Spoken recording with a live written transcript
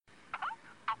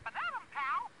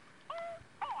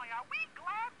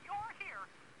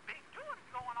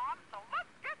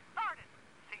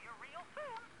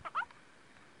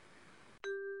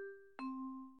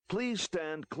Please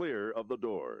stand clear of the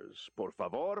doors. Por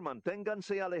favor,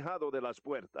 manténganse alejado de las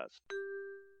puertas.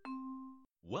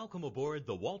 Welcome aboard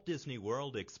the Walt Disney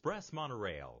World Express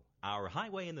Monorail, our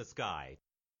highway in the sky.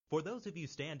 For those of you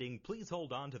standing, please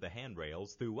hold on to the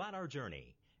handrails throughout our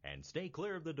journey and stay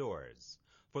clear of the doors.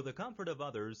 For the comfort of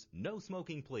others, no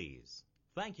smoking, please.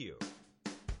 Thank you.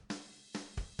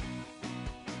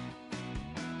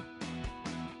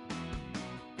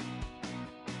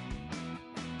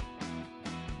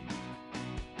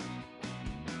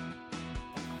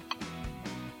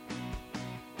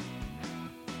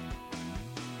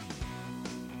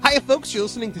 Hiya, folks. You're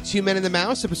listening to Two Men and the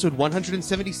Mouse, episode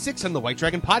 176 on the White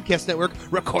Dragon Podcast Network,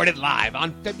 recorded live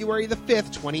on February the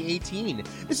 5th, 2018.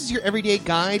 This is your everyday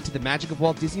guide to the magic of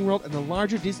Walt Disney World and the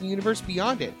larger Disney universe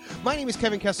beyond it. My name is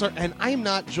Kevin Kessler, and I am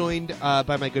not joined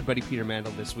by my good buddy Peter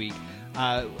Mandel this week.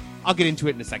 I'll get into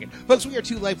it in a second. Folks, we are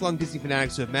two lifelong Disney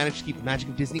fanatics who have managed to keep the magic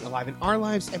of Disney alive in our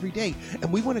lives every day,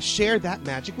 and we want to share that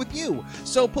magic with you.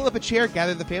 So pull up a chair,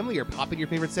 gather the family, or pop in your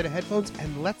favorite set of headphones,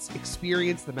 and let's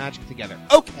experience the magic together.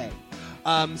 Okay.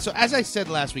 So as I said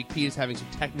last week, Pete is having some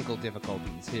technical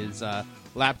difficulties. His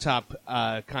laptop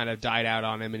kind of died out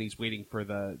on him, and he's waiting for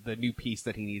the new piece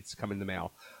that he needs to come in the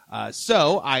mail.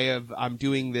 So I'm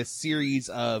doing this series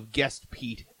of guest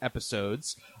Pete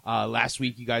episodes. Last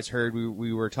week, you guys heard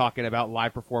we were talking about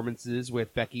live performances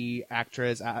with Becky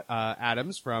Actress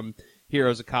Adams from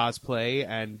Heroes of Cosplay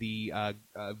and the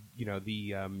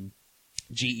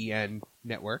GEN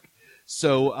network.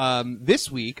 So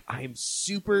this week, I am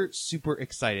super, super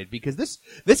excited because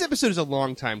this episode is a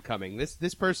long time coming.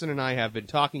 This person and I have been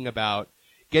talking about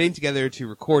getting together to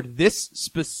record this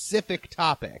specific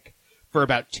topic for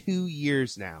about 2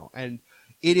 years now, and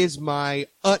it is my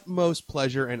utmost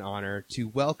pleasure and honor to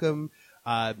welcome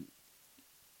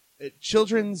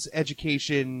children's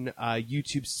education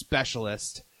YouTube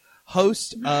specialist,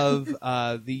 host of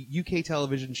the UK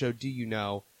television show Do You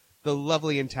Know, the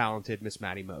lovely and talented Miss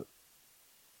Maddie Moat.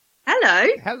 Hello.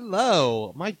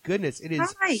 Hello. My goodness, it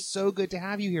is Hi. so good to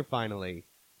have you here finally.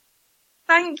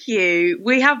 Thank you.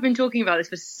 We have been talking about this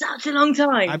for such a long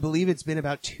time. I believe it's been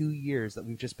about 2 years that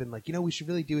we've just been like, we should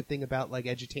really do a thing about like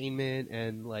edutainment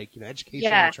and like,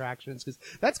 educational attractions, because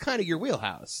that's kind of your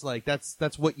wheelhouse. Like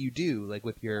that's what you do, like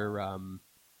with your,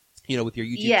 with your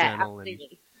YouTube channel.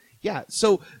 Absolutely. And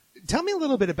so tell me a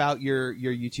little bit about your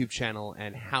YouTube channel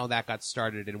and how that got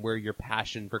started and where your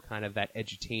passion for kind of that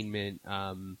edutainment,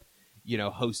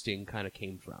 hosting kind of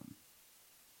came from.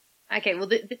 Okay. Well,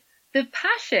 the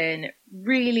passion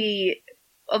really,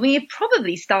 it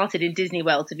probably started in Disney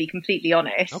World, to be completely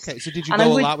honest. Okay, so did you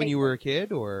go a lot when you were a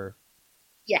kid, or?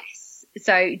 Yes.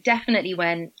 So definitely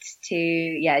went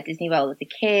to, Disney World as a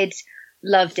kid.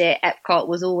 Loved it. Epcot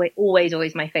was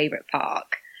always my favorite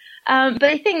park. But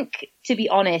I think, to be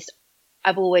honest,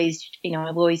 I've always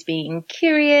been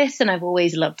curious and I've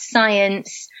always loved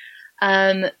science.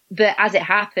 But as it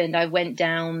happened, I went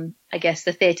down, I guess,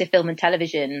 the theatre, film and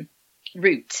television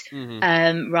route,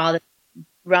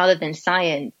 rather than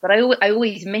science, but I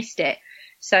always missed it.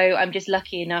 So I'm just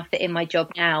lucky enough that in my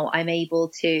job now, I'm able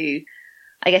to,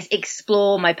 I guess,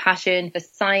 explore my passion for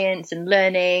science and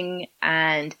learning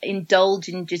and indulge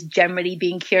in just generally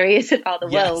being curious about the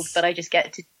world, but I just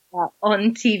get to do that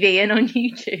on TV and on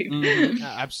YouTube.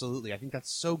 Absolutely. I think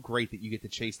that's so great that you get to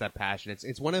chase that passion.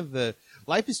 It's one of the,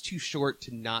 life is too short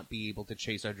to not be able to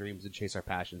chase our dreams and chase our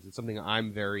passions. It's something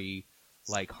I'm very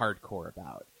hardcore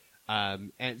about.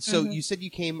 And so you said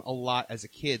you came a lot as a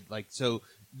kid, so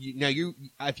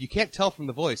if you can't tell from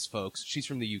the voice, folks, she's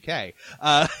from the UK.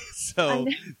 So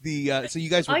you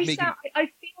guys were making. I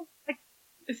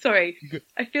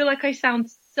feel like I sound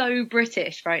so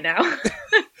British right now.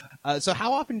 So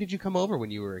how often did you come over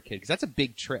when you were a kid? Because that's a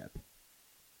big trip.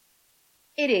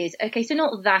 It is. Okay, so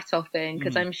not that often,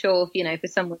 because I'm sure, for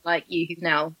someone like you who's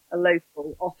now a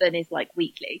local, often is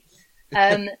weekly.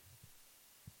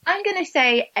 I'm going to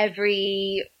say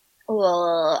every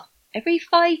 5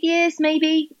 years,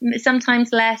 maybe.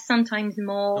 Sometimes less, sometimes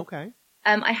more. Okay.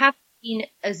 I haven't been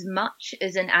as much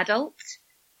as an adult.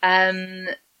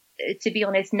 To be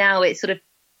honest, now it's sort of,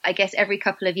 I guess every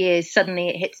couple of years, suddenly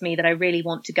it hits me that I really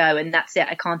want to go, and that's it.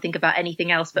 I can't think about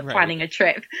anything else but planning a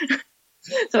trip.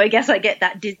 So I guess I get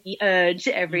that Disney urge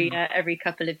every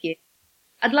couple of years.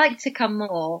 I'd like to come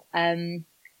more.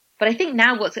 But I think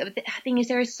now the thing is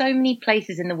there are so many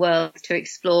places in the world to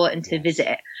explore and to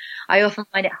visit. I often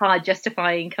find it hard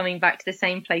justifying coming back to the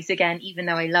same place again, even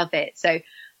though I love it. So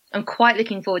I'm quite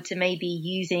looking forward to maybe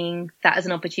using that as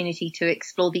an opportunity to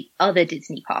explore the other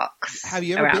Disney parks. Have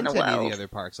you ever been to any of the other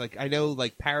parks? I know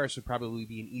Paris would probably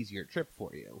be an easier trip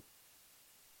for you.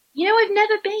 I've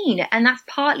never been, and that's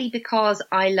partly because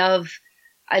I love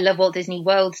Walt Disney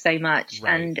World so much,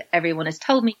 Right. and everyone has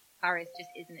told me Paris just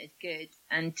isn't as good,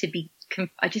 and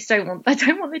I just don't want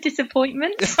the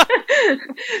disappointment.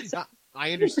 So,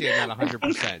 I understand that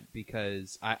 100%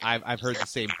 because I've heard the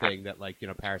same thing that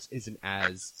Paris isn't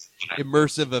as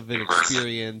immersive of an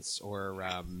experience, or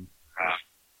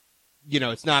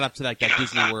it's not up to that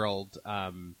Disney World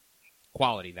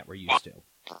quality that we're used to.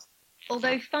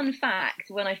 although, fun fact,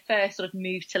 when I first sort of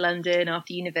moved to London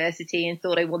after university and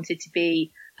thought I wanted to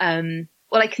be, I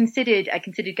considered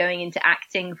going into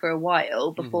acting for a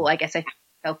while before I guess I found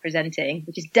myself presenting,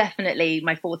 which is definitely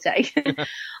my forte.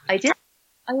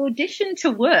 I auditioned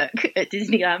to work at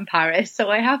Disneyland Paris, so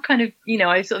I have kind of,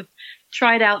 I sort of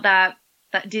tried out that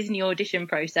Disney audition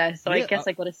process. So I guess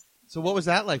I got a. So what was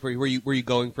that like? Were you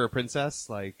going for a princess?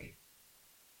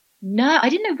 No, I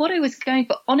didn't know what I was going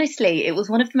for. Honestly, it was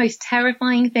one of the most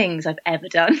terrifying things I've ever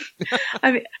done.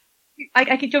 I mean,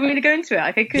 I could. Do you want me to go into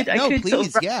it? Please.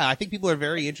 Sort of... Yeah, I think people are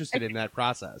very interested in that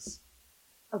process.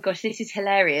 Oh gosh, this is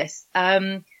hilarious.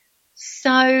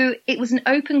 So it was an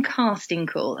open casting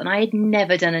call, and I had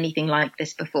never done anything like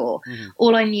this before. Mm-hmm.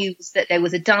 All I knew was that there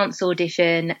was a dance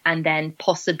audition and then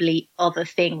possibly other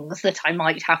things that I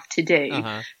might have to do.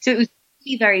 Uh-huh. So it was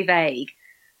really very vague.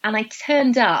 And I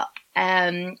turned up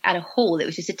at a hall. It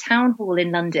was just a town hall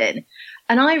in London.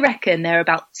 And I reckon there are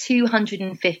about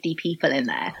 250 people in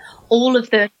there. All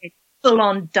of them full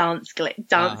on dance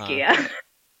gear.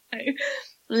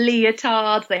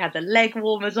 Leotards, they had the leg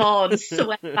warmers on,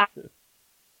 sweatpants,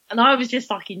 and I was just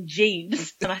like in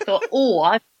jeans, and I thought,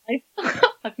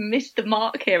 I've missed the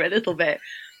mark here a little bit.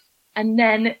 And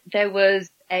then there was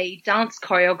a dance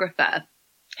choreographer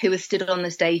who was stood on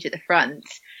the stage at the front,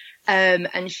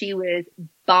 and she was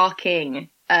barking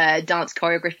dance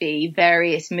choreography,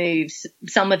 various moves.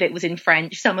 Some of it was in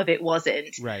French, some of it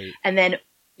wasn't. Right. And then,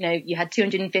 you had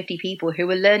 250 people who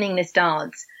were learning this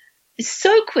dance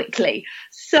so quickly,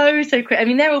 so quick. I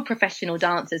mean, they're all professional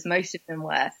dancers, most of them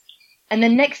were. And the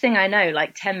next thing I know,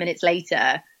 10 minutes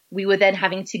later, we were then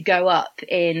having to go up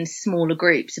in smaller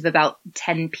groups of about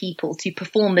 10 people to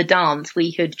perform the dance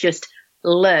we had just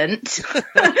learnt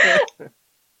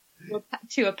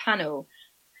to a panel.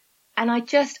 And I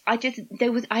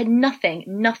had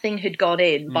nothing had gone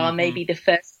in bar maybe the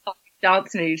first 5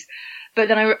 dance moves. But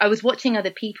then I was watching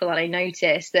other people, and I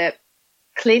noticed that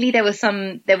clearly there were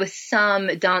some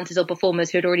dancers or performers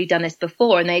who had already done this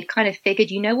before, and they'd kind of figured,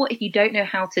 if you don't know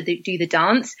how to do the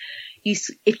dance,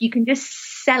 if you can just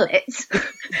sell it,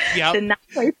 yep. Then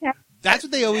that's okay. That's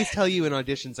what they always tell you in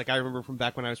auditions. I remember from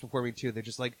back when I was performing too, they're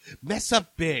just mess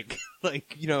up big.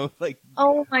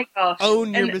 Oh my gosh.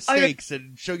 Own your mistakes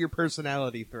and show your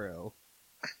personality through.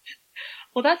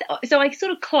 Well, so I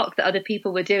sort of clocked that other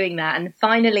people were doing that, and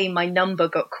finally my number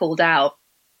got called out,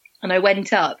 and I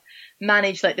went up,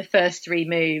 managed the first 3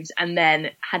 moves, and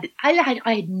then I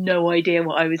had no idea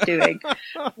what I was doing.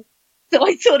 So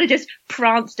I sort of just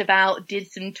pranced about, did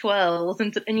some twirls,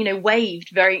 and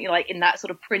waved very in that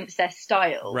sort of princess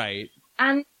style. Right.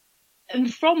 And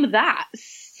from that,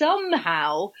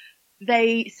 somehow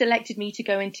they selected me to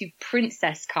go into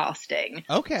princess casting.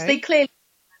 Okay. So they clearly,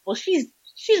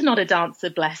 she's not a dancer,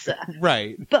 bless her.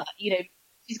 Right. But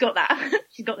she's got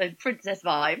those princess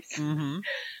vibes. Mm-hmm.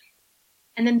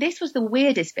 And then this was the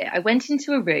weirdest bit. I went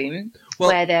into a room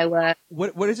where there were...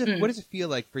 What does it feel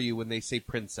like for you when they say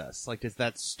princess? Does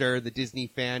that stir the Disney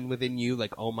fan within you?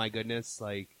 Oh my goodness,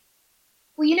 Well,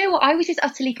 you know what? I was just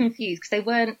utterly confused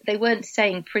because they weren't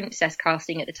saying princess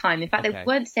casting at the time. In fact, they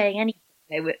weren't saying anything.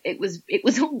 It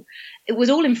was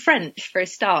all in French for a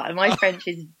start, and my French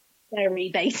is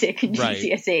very basic and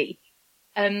GCSE.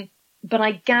 Right. But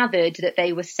I gathered that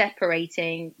they were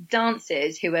separating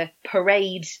dancers who are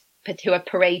parade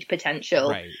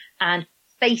potential, right, and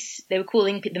they were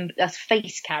calling them as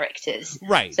face characters.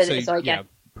 Right. So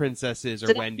princesses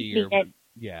or Wendy or,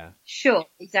 yeah. Sure,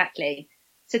 exactly.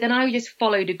 So then I just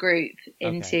followed a group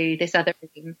into this other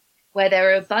room where there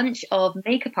were a bunch of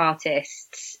makeup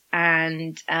artists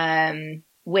and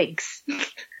wigs.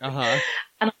 Uh-huh.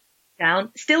 And I sat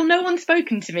down. Still no one's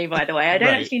spoken to me, by the way. I don't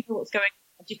actually know what's going on.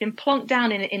 I've just been plonked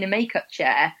down in a makeup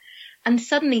chair. And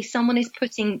suddenly someone is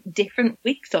putting different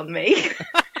wigs on me.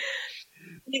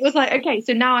 It was okay,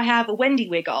 so now I have a Wendy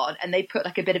wig on, and they put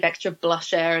a bit of extra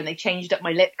blusher, and they changed up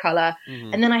my lip colour.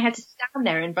 Mm-hmm. And then I had to stand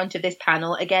there in front of this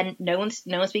panel. Again, no one's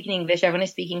speaking English, everyone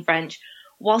is speaking French,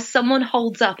 while someone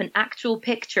holds up an actual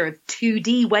picture of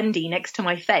 2D Wendy next to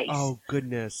my face. Oh,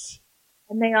 goodness.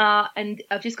 And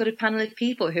I've just got a panel of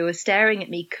people who are staring at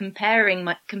me,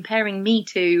 comparing me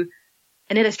to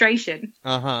an illustration.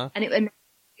 Uh-huh. And it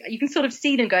you can sort of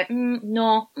see them go,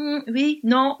 no, oui,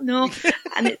 no.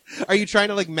 And Are you trying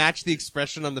to like match the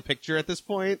expression on the picture at this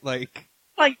point? Like,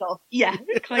 kind of, yeah,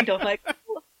 kind of like,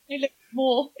 they look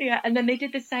more, yeah. And then they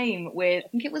did the same with, I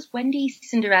think it was Wendy,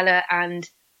 Cinderella, and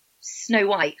Snow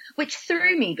White, which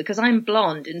threw me because I'm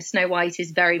blonde and Snow White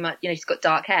is very much, she's got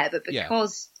dark hair, but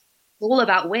because it's all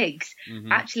about wigs,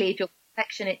 actually, if you're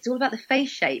complexion, it's all about the face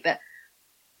shape. But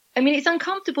I mean, it's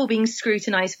uncomfortable being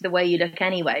scrutinized for the way you look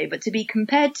anyway, but to be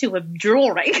compared to a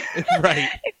drawing, right?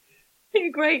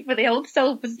 It's great for the old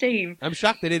self-esteem. I'm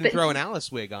shocked they didn't throw an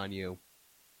Alice wig on you.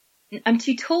 I'm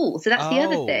too tall, so that's the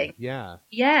other thing. Yeah.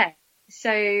 Yeah.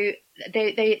 So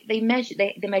they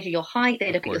measure your height,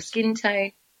 they look at your skin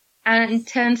tone, and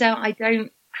turns out I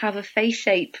don't have a face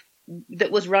shape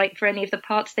that was right for any of the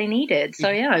parts they needed. So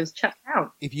I was checked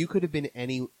out. If you could have been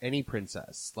any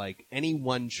princess, like any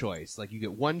one choice, like you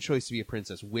get one choice to be a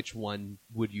princess, which one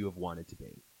would you have wanted to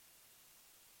be?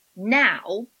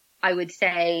 Now, I would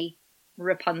say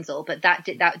Rapunzel, but that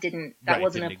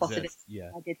wasn't a possibility.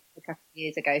 Yeah. I did a couple of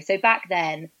years ago. So back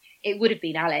then, it would have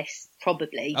been Alice,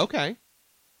 probably. Okay.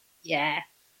 Yeah.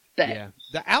 But yeah.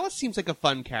 The Alice seems like a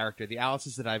fun character. The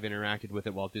Alices that I've interacted with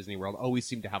at Walt Disney World always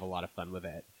seem to have a lot of fun with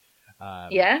it.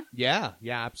 Yeah? Yeah,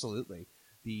 absolutely.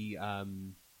 The,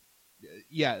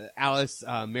 Alice,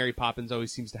 Mary Poppins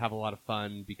always seems to have a lot of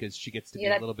fun because she gets to be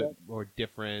a little bit more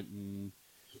different. And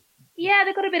yeah,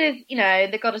 they've got a bit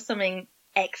of, they've got something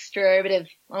extra, a bit of,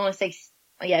 I want to say,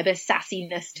 a bit of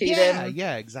sassiness to them.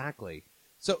 Yeah, exactly.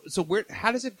 So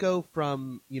how does it go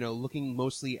from, looking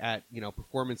mostly at,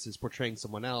 performances portraying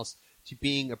someone else to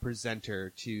being a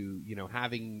presenter to,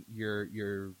 having your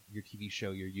TV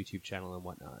show, your YouTube channel and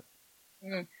whatnot?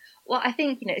 Well, I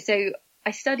think, so I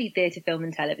studied theatre, film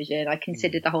and television. I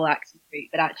considered the whole acting route,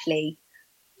 but actually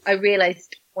I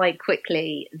realised quite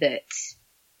quickly that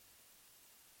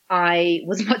I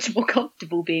was much more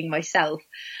comfortable being myself.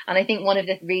 And I think one of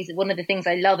the things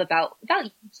I love about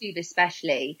YouTube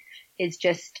especially is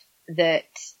just that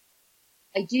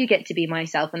I do get to be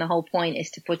myself, and the whole point is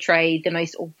to portray the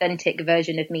most authentic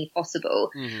version of me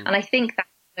possible. And I think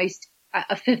that's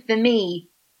for me,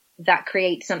 that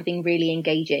creates something really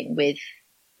engaging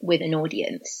with an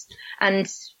audience. And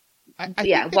I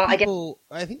think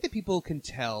that people can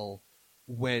tell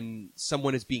when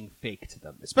someone is being fake to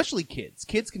them, especially kids.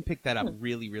 Kids can pick that up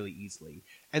really, really easily.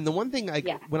 And the one thing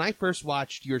when I first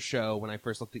watched your show, when I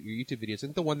first looked at your YouTube videos, I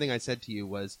think the one thing I said to you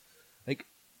was, like,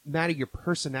 Maddie, your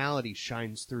personality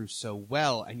shines through so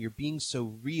well, and you're being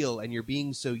so real, and you're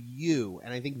being so you.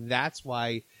 And I think that's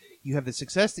why you have the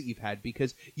success that you've had,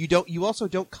 because you also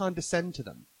don't condescend to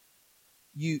them.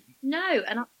 No,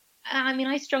 and I mean,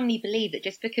 I strongly believe that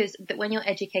just because that when you're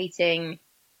educating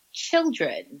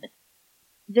children,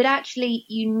 that actually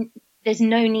there's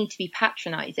no need to be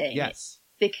patronizing. Yes.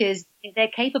 Because they're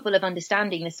capable of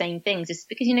understanding the same things. It's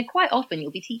because, quite often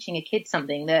you'll be teaching a kid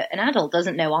something that an adult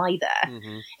doesn't know either.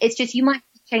 It's just you might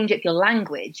change up your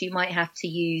language. You might have to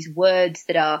use words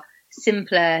that are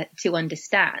simpler to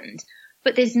understand.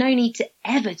 But there's no need to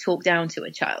ever talk down to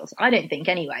a child. I don't think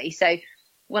anyway. So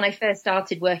when I first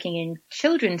started working in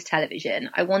children's television,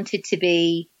 I wanted to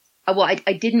be,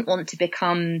 I didn't want to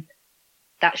become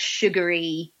that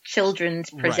sugary children's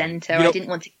presenter. Right. I didn't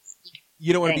want to.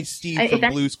 You don't want to be Steve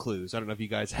from Blue's Clues. I don't know if you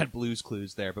guys had Blue's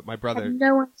Clues there, but my brother. I have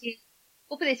no idea.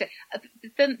 Well, put it this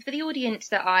way. For the audience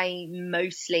that I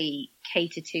mostly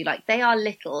cater to, like, they are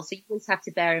little, so you always have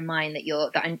to bear in mind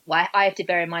I have to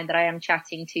bear in mind that I am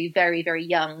chatting to very, very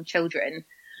young children.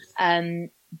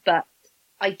 But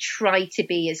I try to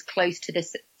be as close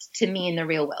to me in the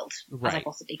real world as I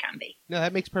possibly can be. No,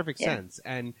 that makes perfect sense.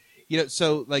 And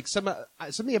so like some of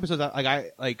the episodes,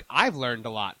 I've learned a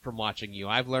lot from watching you.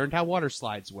 I've learned how water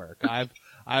slides work.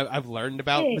 I've learned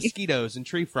about mosquitoes and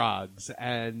tree frogs,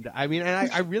 and I mean,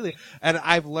 and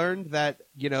I've learned that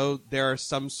there are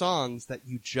some songs that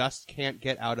you just can't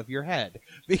get out of your head,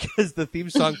 because the theme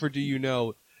song for Do You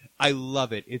Know, I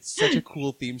love it. It's such a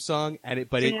cool theme song, and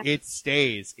it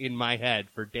stays in my head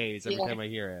for days every time I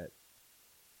hear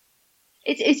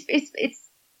it.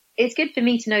 It's good for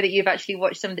me to know that you've actually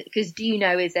watched some, because Do You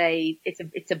Know is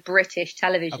it's a British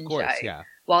television show. Yeah.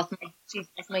 Whilst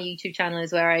my YouTube channel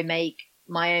is where I make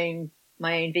my own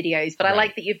videos, but I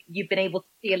like that you've been able to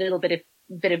see a little bit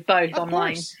of both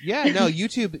online. Course. Yeah, no,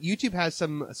 YouTube has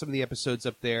some of the episodes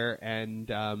up there, and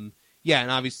and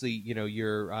obviously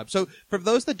you're so for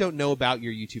those that don't know about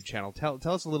your YouTube channel, tell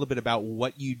us a little bit about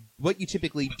what you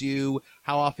typically do,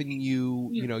 how often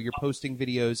you're posting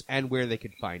videos, and where they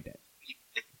can find it.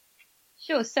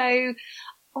 Sure. So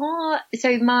So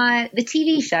the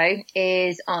TV show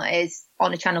is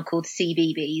on a channel called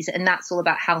CBeebies, and that's all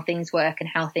about how things work and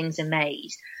how things are made.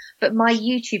 But my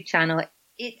YouTube channel,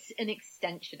 it's an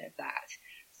extension of that.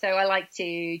 So I like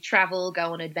to travel,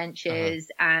 go on adventures,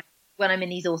 and when I'm in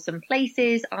these awesome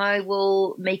places, I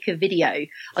will make a video.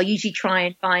 I'll usually try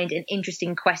and find an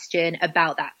interesting question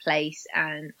about that place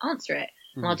and answer it.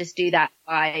 And I'll just do that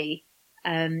by,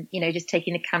 just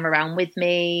taking the camera around with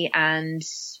me and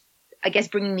I guess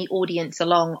bringing the audience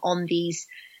along on these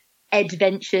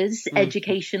adventures,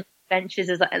 educational adventures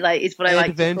is what I like to call it.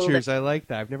 Adventures, I like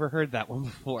that. I've never heard that one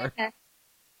before. Yeah.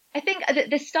 I think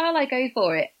the style I go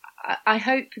for it, I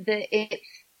hope that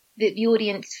the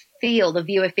audience the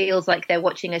viewer feels like they're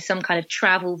watching some kind of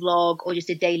travel vlog or just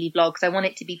a daily vlog. So I want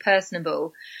it to be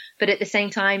personable, but at the same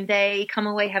time, they come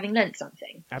away having learned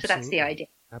something. Absolutely. So that's the idea.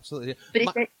 Absolutely.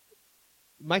 But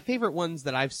my favorite ones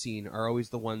that I've seen are always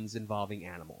the ones involving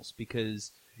animals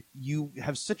because you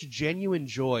have such genuine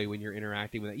joy when you're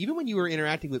interacting with it. Even when you were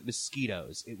interacting with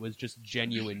mosquitoes, it was just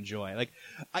genuine joy. Like,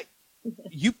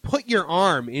 you put your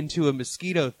arm into a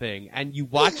mosquito thing and you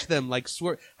watch them like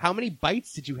swerve. How many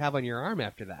bites did you have on your arm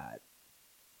after that?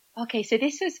 Okay, so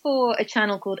this was for a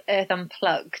channel called Earth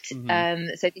Unplugged.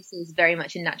 So this is very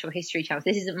much a natural history channel.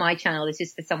 This isn't my channel. This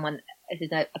is for someone. This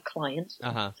is a client.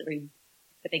 Sorry,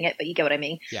 putting it, but you get what I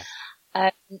mean. Yeah.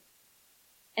 And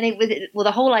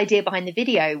the whole idea behind the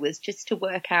video was just to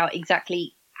work out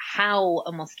exactly how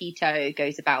a mosquito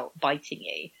goes about biting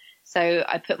you. So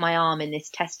I put my arm in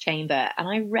this test chamber and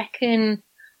I reckon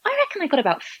I got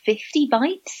about 50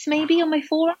 bites maybe on my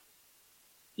forearm.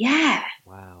 Yeah.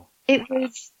 Wow. It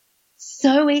was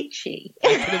so itchy.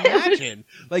 I can imagine.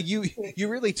 Like you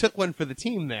really took one for the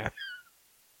team there.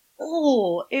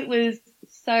 Oh, it was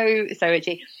so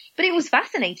itchy. But it was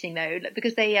fascinating though,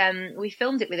 because we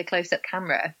filmed it with a close-up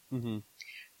camera. And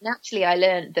actually I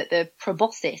learned that the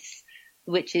proboscis,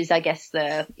 which is, I guess,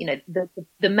 the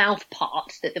mouth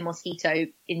part that the mosquito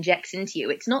injects into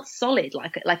you. It's not solid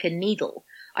like a needle.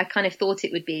 I kind of thought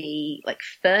it would be like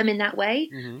firm in that way,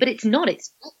 but it's not.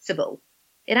 It's flexible.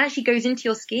 It actually goes into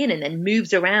your skin and then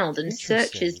moves around and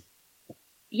searches.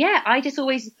 Yeah, I just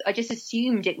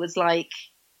assumed it was like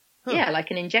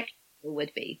an injection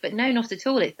would be, but no, not at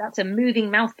all. That's a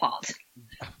moving mouth part.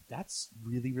 That's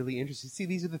really, really interesting. See,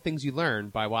 these are the things you learn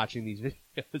by watching these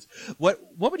videos. What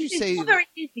would you say? It's very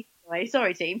Disney way.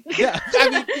 Sorry, team. Yeah, I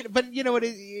mean, but you know what?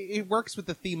 It works with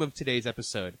the theme of today's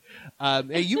episode.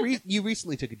 You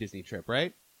recently took a Disney trip,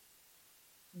 right?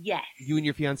 Yes. You and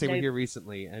your fiance were here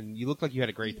recently, and you looked like you had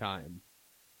a great time.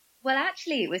 Well,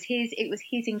 actually, it was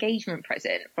his engagement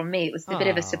present from me. It was a bit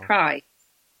of a surprise.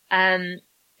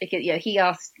 Because he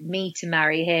asked me to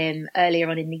marry him earlier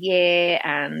on in the year,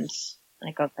 and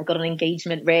I got an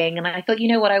engagement ring, and I thought,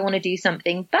 you know what, I want to do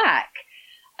something back.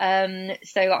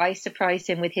 So I surprised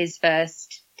him with his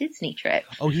first Disney trip.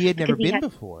 Oh, he had never been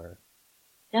before.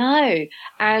 No,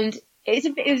 and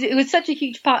it was such a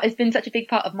huge part. It's been such a big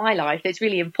part of my life. It's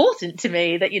really important to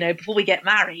me that before we get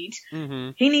married,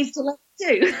 he needs to let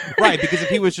it do. Right, because if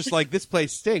he was just like, this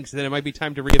place stinks, then it might be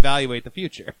time to reevaluate the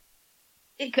future.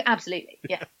 It could, absolutely,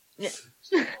 yeah.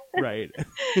 Right.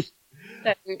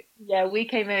 So, yeah, we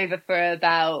came over for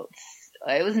about,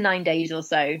 it was 9 days or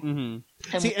so.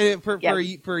 See, and for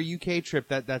a UK trip,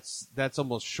 that's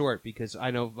almost short, because I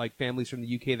know like families from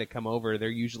the UK that come over, they're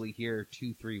usually here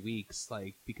 2-3 weeks,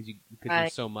 like because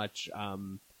there's so much.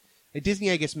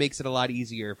 Disney, I guess, makes it a lot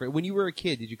easier. When you were a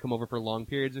kid, did you come over for long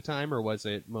periods of time, or was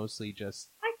it mostly just?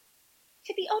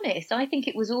 To be honest, I think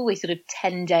it was always sort of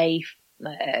 10-day.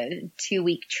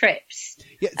 2-week trips.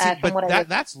 Yeah, but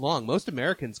that's long. Most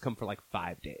Americans come for like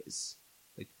 5 days,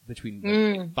 like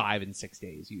between 5 and 6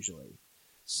 days usually.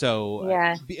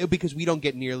 So because we don't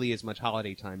get nearly as much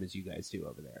holiday time as you guys do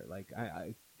over there. Like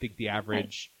I think the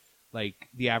average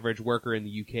worker in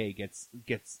the UK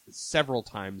gets several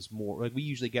times more. Like we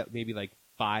usually get maybe like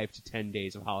 5 to 10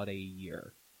 days of holiday a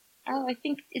year. Oh, I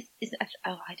think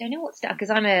I don't know what's that, because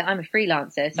I'm a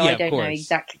freelancer, so I don't know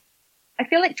exactly. I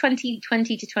feel like 20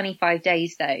 to 25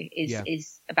 days though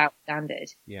is about standard.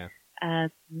 Yeah.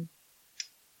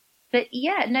 But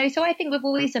yeah, no, so I think we've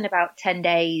always done about 10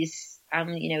 days.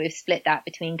 We've split that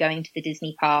between going to the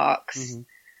Disney parks,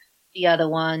 the other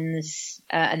ones,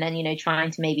 and then, trying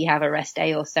to maybe have a rest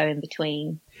day or so in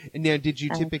between. And now, did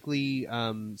you typically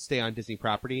stay on Disney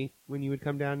property when you would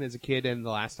come down as a kid and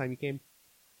the last time you came?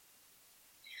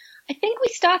 I think we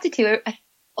started to.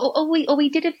 We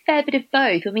did a fair bit of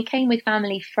both. When we came with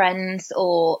family, friends,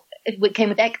 or if we came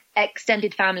with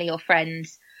extended family or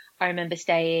friends, I remember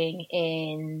staying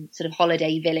in sort of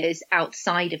holiday villas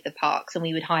outside of the parks, and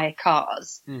we would hire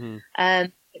cars.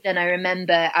 But then I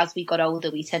remember as we got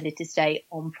older, we tended to stay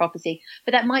on property.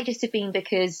 But that might just have been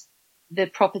because the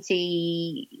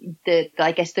property,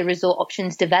 I guess the resort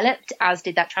options developed, as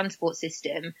did that transport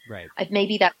system. Right.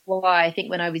 Maybe that's why I think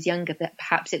when I was younger,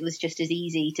 perhaps it was just as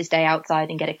easy to stay outside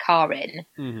and get a car in.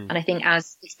 Mm-hmm. And I think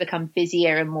as it's become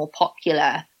busier and more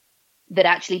popular, that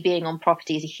actually being on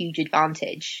property is a huge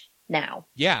advantage now.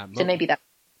 Yeah. So maybe that.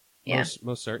 Yeah.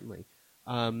 Most certainly.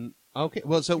 Okay.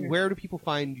 Well, so where do people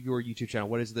find your YouTube channel?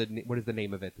 What is the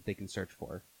name of it that they can search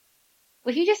for?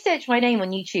 Well, if you just search my name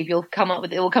on YouTube, it will come up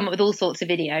with all sorts of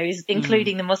videos,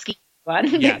 including the mosquito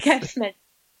one. Yes.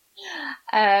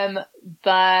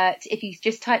 But if you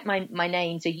just type my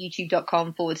name, so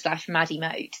youtube.com/Maddie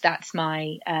Moat, that's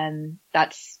my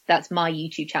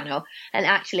YouTube channel. And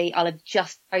actually, I'll have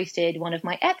just posted one of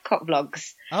my Epcot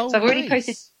vlogs. Oh, so I've already nice.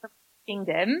 posted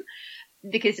Kingdom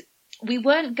because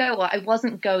I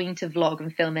wasn't going to vlog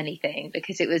and film anything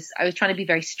because I was trying to be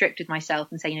very strict with myself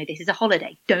and say, this is a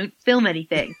holiday, don't film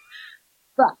anything.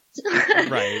 But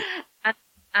right.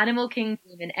 Animal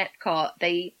Kingdom and Epcot,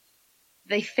 they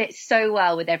fit so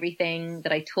well with everything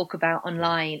that I talk about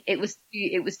online. It was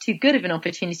too good of an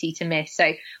opportunity to miss.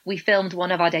 So we filmed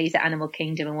one of our days at Animal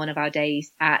Kingdom and one of our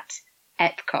days at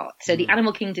Epcot. So the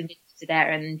Animal Kingdom videos are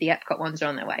there and the Epcot ones are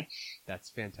on their way. That's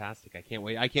fantastic. I can't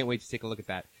wait to take a look at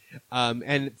that.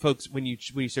 And folks, when you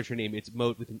search your name, it's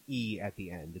Moat with an E at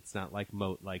the end. It's not like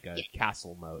Moat, like a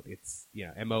castle moat. It's,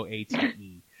 Moate.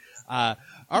 All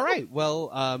right.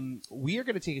 Well, we are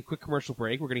going to take a quick commercial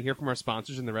break. We're going to hear from our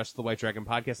sponsors and the rest of the White Dragon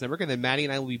Podcast Network. And then Maddie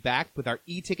and I will be back with our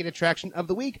e-ticket attraction of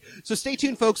the week. So stay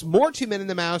tuned, folks. More Two Men and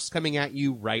the Mouse coming at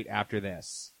you right after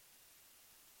this.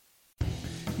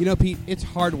 Pete, it's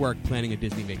hard work planning a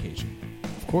Disney vacation.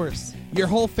 Of course. Your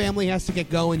whole family has to get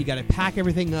going. You got to pack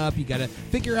everything up. You got to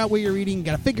figure out where you're eating. You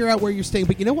got to figure out where you're staying.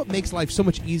 But you know what makes life so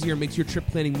much easier, makes your trip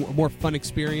planning a more fun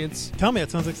experience? Tell me,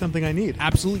 it sounds like something I need.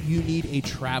 Absolutely, you need a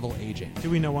travel agent. Do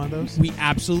we know one of those? We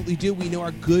absolutely do. We know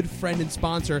our good friend and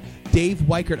sponsor, Dave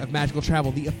Weichert of Magical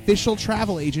Travel, the official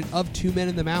travel agent of Two Men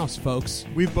and the Mouse, folks.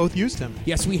 We've both used him.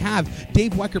 Yes, we have.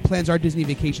 Dave Weichert plans our Disney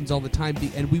vacations all the time,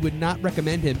 and we would not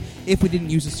recommend him if we didn't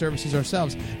use his services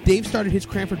ourselves. Dave started his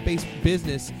Cranford-based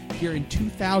business here in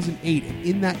 2008, and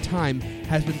in that time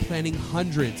has been planning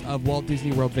hundreds of Walt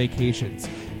Disney World vacations.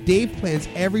 Dave plans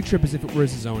every trip as if it were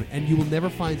his own, and you will never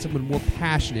find someone more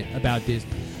passionate about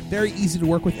Disney. Very easy to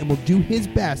work with and will do his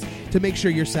best to make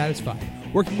sure you're satisfied.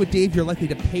 Working with Dave, you're likely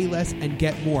to pay less and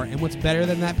get more. And what's better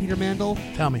than that, Peter Mandel?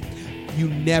 Tell me. You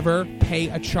never pay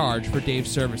a charge for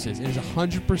Dave's services. It is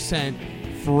 100%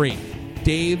 free.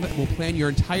 Dave will plan your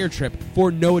entire trip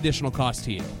for no additional cost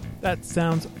to you. That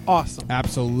sounds awesome.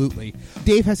 Absolutely.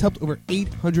 Dave has helped over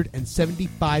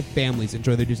 875 families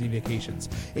enjoy their Disney vacations.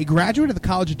 A graduate of the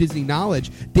College of Disney Knowledge,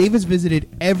 Dave has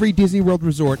visited every Disney World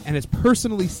resort and has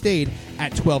personally stayed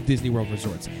at 12 Disney World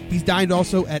resorts. He's dined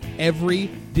also at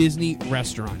every Disney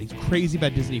restaurant. He's crazy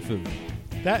about Disney food.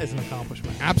 That is an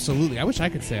accomplishment. Absolutely. I wish I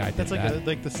could say I did That's like that.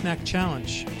 like the snack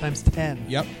challenge times 10.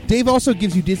 Yep. Dave also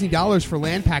gives you Disney dollars for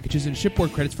land packages and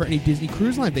shipboard credits for any Disney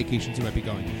Cruise Line vacations you might be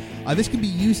going. This can be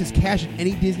used as cash at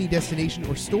any Disney destination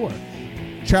or store.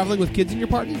 Traveling with kids in your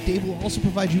party, Dave will also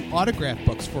provide you autograph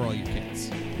books for all your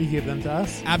kids. He gave them to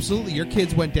us? Absolutely. Your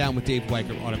kids went down with Dave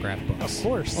Weichert autograph books. Of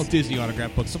course. Well, Disney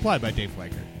autograph books supplied by Dave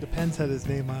Weichert. Depends had his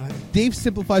name on it. Dave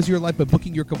simplifies your life by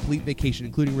booking your complete vacation,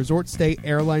 including resort stay,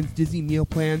 airlines, Disney meal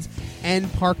plans,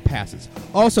 and park passes.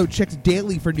 Also, checks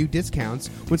daily for new discounts.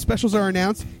 When specials are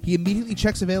announced, he immediately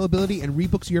checks availability and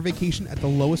rebooks your vacation at the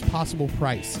lowest possible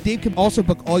price. Dave can also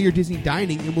book all your Disney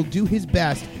dining and will do his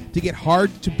best to get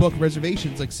hard-to-book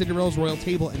reservations like Cinderella's Royal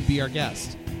Table and Be Our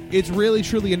Guest. It's really,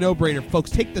 truly a no-brainer. Folks,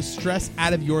 take the stress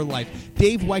out of your life.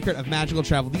 Dave Weichert of Magical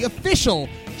Travel, the official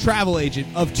travel agent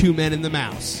of Two Men and the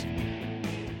Mouse.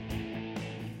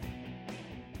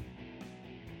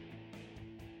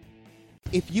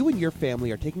 If you and your family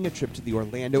are taking a trip to the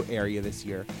Orlando area this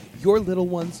year, your little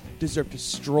ones deserve to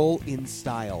stroll in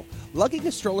style. Lugging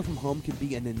a stroller from home can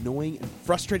be an annoying and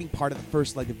frustrating part of the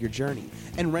first leg of your journey,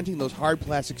 and renting those hard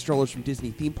plastic strollers from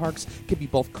Disney theme parks can be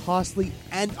both costly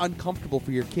and uncomfortable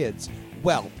for your kids.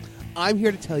 Well, I'm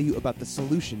here to tell you about the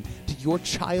solution to your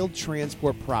child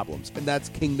transport problems, and that's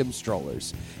Kingdom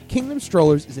Strollers. Kingdom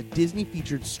Strollers is a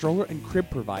Disney-featured stroller and crib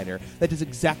provider that does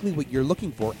exactly what you're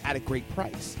looking for at a great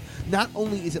price. Not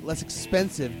only is it less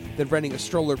expensive than renting a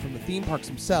stroller from the theme parks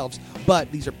themselves,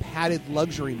 but these are padded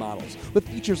luxury models with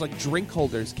features like drink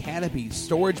holders, canopies,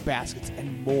 storage baskets,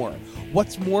 and more.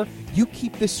 What's more, you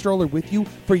keep this stroller with you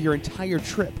for your entire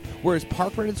trip, whereas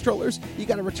park-rented strollers, you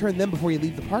got to return them before you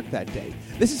leave the park that day.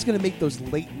 This is going to make those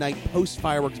late-night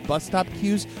post-fireworks bus stop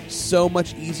queues so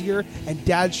much easier, and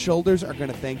dad's shoulders are going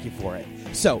to thank you for it.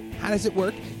 So, how does it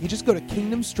work? You just go to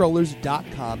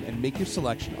kingdomstrollers.com and make your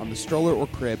selection on the stroller or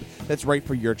crib that's right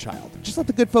for your child. Just let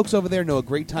the good folks over there know a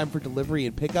great time for delivery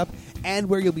and pickup and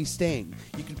where you'll be staying.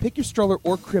 You can pick your stroller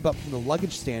or crib up from the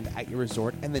luggage stand at your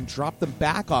resort and then drop them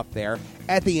back off there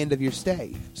at the end of your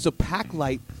stay. So pack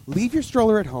light, leave your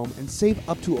stroller at home, and save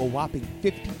up to a whopping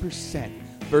 50%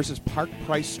 versus park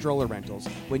price stroller rentals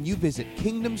when you visit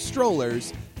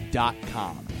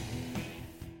kingdomstrollers.com.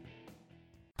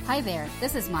 Hi there,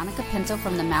 this is Monica Pinto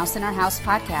from the Mouse in Our House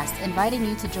podcast, inviting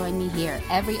you to join me here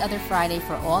every other Friday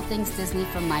for all things Disney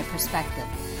from my perspective.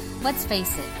 Let's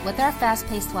face it, with our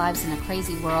fast-paced lives in a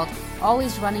crazy world,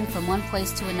 always running from one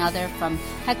place to another, from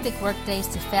hectic workdays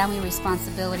to family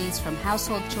responsibilities, from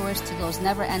household chores to those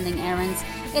never-ending errands,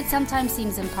 it sometimes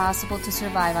seems impossible to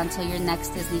survive until your next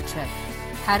Disney trip.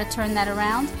 How to turn that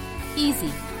around?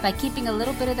 Easy, by keeping a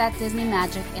little bit of that Disney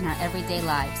magic in our everyday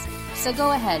lives. So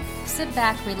go ahead, sit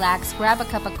back, relax, grab a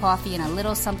cup of coffee and a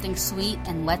little something sweet,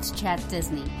 and let's chat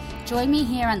Disney. Join me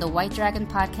here on the White Dragon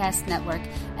Podcast Network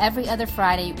every other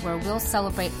Friday, where we'll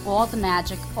celebrate all the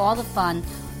magic, all the fun,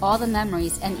 all the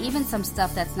memories, and even some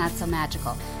stuff that's not so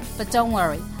magical. But don't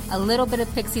worry, a little bit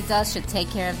of pixie dust should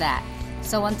take care of that.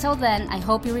 So until then, I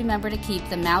hope you remember to keep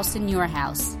the mouse in your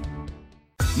house.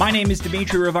 My name is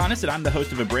Dimitri Ravanas, and I'm the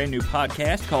host of a brand new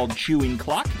podcast called Chewing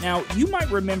Clock. Now, you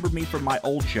might remember me from my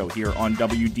old show here on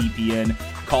WDPN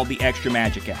called The Extra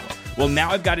Magic Hour. Well,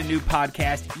 now I've got a new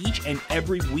podcast each and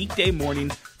every weekday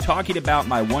morning talking about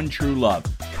my one true love,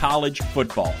 college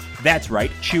football. That's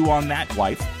right, chew on that,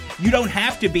 wife. You don't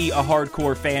have to be a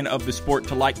hardcore fan of the sport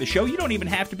to like the show. You don't even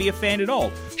have to be a fan at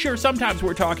all. Sure, sometimes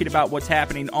we're talking about what's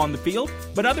happening on the field,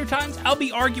 but other times I'll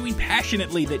be arguing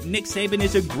passionately that Nick Saban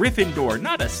is a Gryffindor,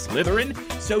 not a Slytherin.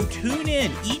 So tune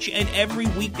in each and every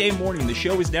weekday morning. The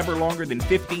show is never longer than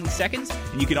 15 seconds,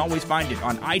 and you can always find it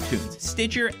on iTunes,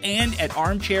 Stitcher, and at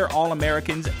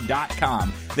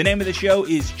armchairallamericans.com. The name of the show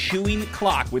is Chewing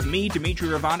Clock with me, Dimitri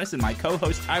Ravanas, and my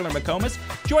co-host Tyler McComas.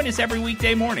 Join us every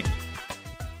weekday morning.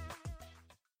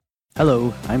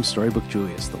 Hello, I'm Storybook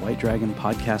Julius, the White Dragon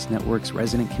Podcast Network's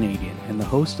resident Canadian and the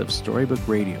host of Storybook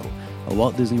Radio, a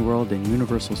Walt Disney World and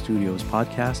Universal Studios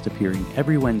podcast appearing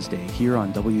every Wednesday here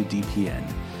on WDPN.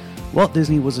 Walt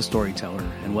Disney was a storyteller,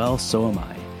 and well, so am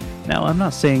I. Now, I'm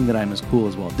not saying that I'm as cool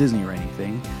as Walt Disney or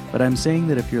anything, but I'm saying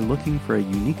that if you're looking for a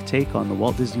unique take on the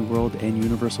Walt Disney World and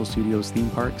Universal Studios theme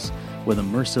parks, with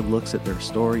immersive looks at their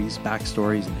stories,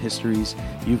 backstories, and histories,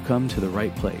 you've come to the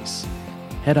right place.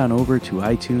 Head on over to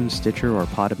iTunes, Stitcher, or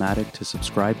Podomatic to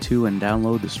subscribe to and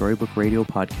download the Storybook Radio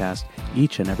podcast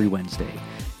each and every Wednesday.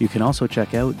 You can also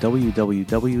check out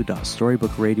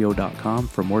www.storybookradio.com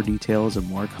for more details and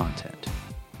more content.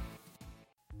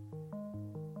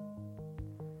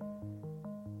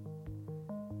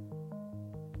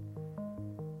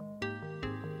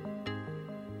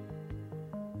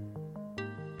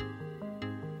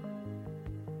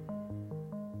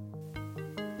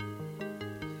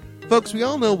 Folks, we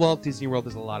all know Walt Disney World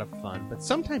is a lot of fun, but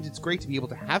sometimes it's great to be able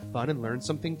to have fun and learn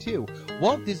something too.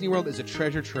 Walt Disney World is a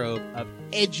treasure trove of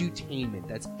edutainment.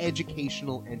 That's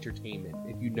educational entertainment,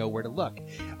 if you know where to look.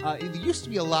 There used to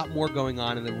be a lot more going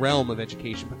on in the realm of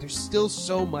education, but there's still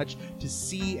so much to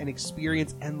see and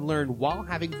experience and learn while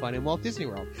having fun in Walt Disney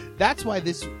World. That's why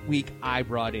this week I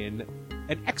brought in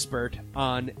an expert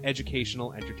on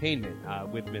educational entertainment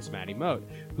with Miss Maddie Moat,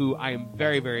 who I am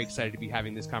very, very excited to be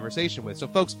having this conversation with. So,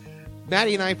 folks,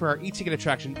 Maddie and I, for our e-ticket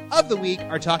attraction of the week,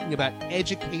 are talking about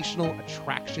educational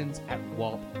attractions at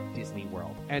Walt Disney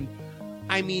World. And,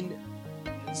 I mean,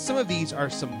 some of these are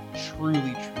some truly,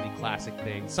 truly classic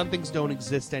things. Some things don't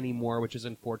exist anymore, which is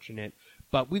unfortunate.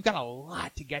 But we've got a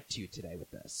lot to get to today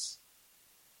with this.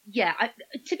 Yeah,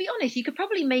 to be honest, you could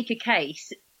probably make a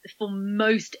case for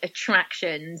most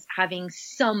attractions having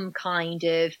some kind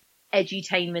of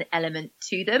edutainment element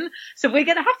to them. So we're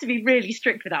going to have to be really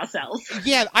strict with ourselves.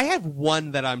 Yeah, I have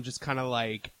one that I'm just kind of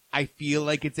like, I feel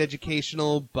like it's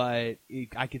educational, but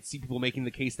I could see people making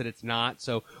the case that it's not.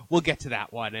 So we'll get to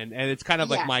that one. And it's kind of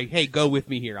like my, hey, go with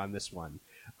me here on this one.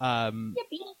 I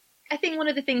think one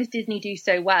of the things Disney do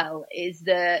so well is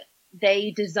that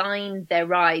they design their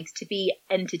rides to be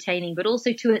entertaining, but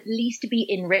also to at least be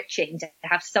enriching, to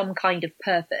have some kind of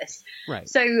purpose. Right.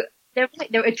 So their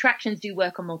attractions do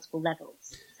work on multiple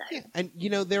levels. So. Yeah. And, you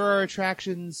know, there are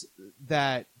attractions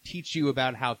that teach you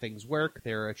about how things work.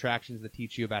 There are attractions that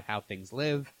teach you about how things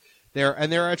live. There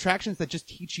are attractions that just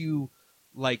teach you,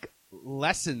 like,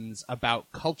 lessons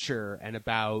about culture and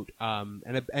about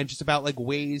and just about, like,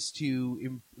 ways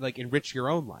to enrich your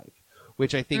own life.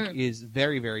 which I think is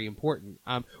very, very important.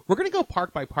 We're going to go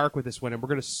park by park with this one, and we're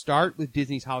going to start with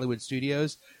Disney's Hollywood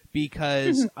Studios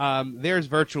because there's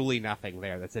virtually nothing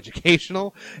there that's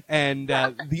educational. And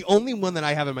the only one that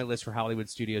I have on my list for Hollywood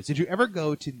Studios, did you ever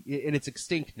go to, and it's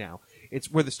extinct now,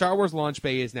 it's where the Star Wars launch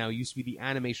bay is now, it used to be the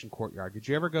Animation Courtyard. Did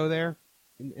you ever go there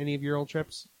in any of your old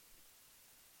trips?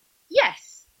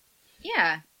 Yes.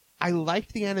 Yeah. I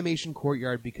liked the Animation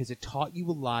Courtyard because it taught you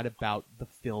a lot about the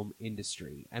film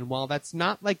industry. And while that's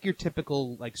not like your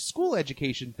typical like school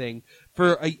education thing,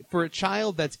 for a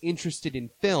child that's interested in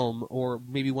film or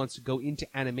maybe wants to go into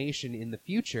animation in the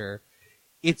future,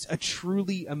 it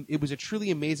was a truly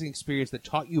amazing experience that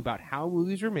taught you about how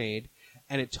movies were made,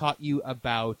 and it taught you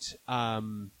about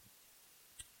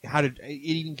it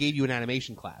even gave you an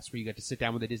animation class where you got to sit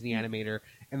down with a Disney animator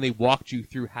and they walked you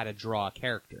through how to draw a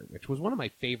character, which was one of my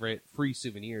favorite free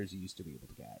souvenirs you used to be able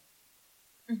to get.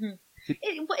 Mm-hmm.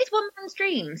 Is One Man's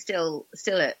Dream still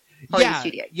at Hollywood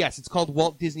Studios? Yes, it's called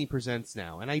Walt Disney Presents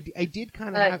now, and I did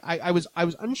kind of I was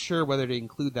unsure whether to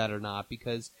include that or not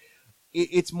because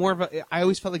it's more of a, I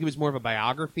always felt like it was more of a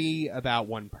biography about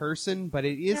one person, but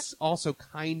it is also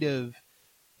kind of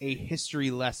a history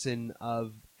lesson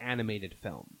of animated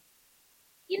film.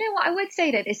 You know what? I would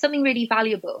say that there's something really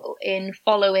valuable in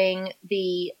following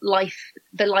the life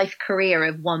career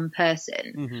of one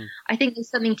person. Mm-hmm. I think there's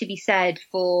something to be said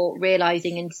for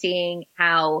realizing and seeing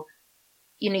how,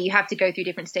 you have to go through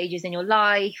different stages in your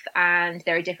life and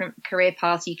there are different career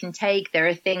paths you can take. There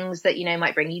are things that,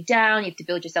 might bring you down. You have to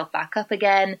build yourself back up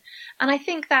again. And I do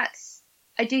think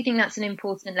that's an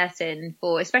important lesson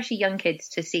for especially young kids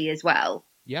to see as well.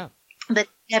 Yeah. That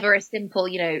never a simple,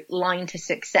 line to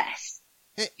success.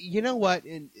 You know what?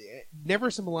 Never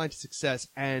a simple line to success,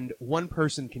 and one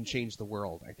person can change the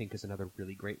world, I think is another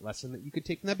really great lesson that you could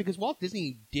take from that, because Walt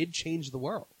Disney did change the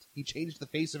world. He changed the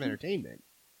face of entertainment.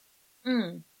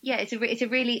 Yeah, it's a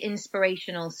really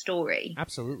inspirational story.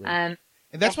 Absolutely. And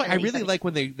that's why I really like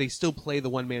when they still play the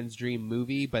One Man's Dream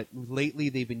movie, but lately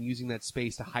they've been using that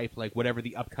space to hype like whatever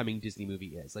the upcoming Disney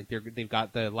movie is. Like they've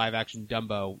got the live action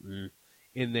Dumbo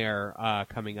in there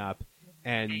coming up.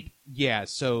 And yeah,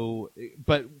 so,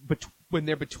 but when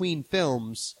they're between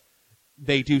films,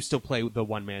 they do still play the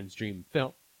One Man's Dream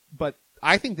film. But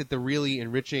I think that the really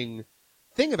enriching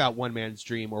thing about One Man's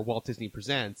Dream or Walt Disney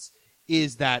Presents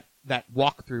is that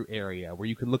walkthrough area where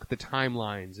you can look at the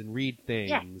timelines and read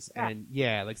things and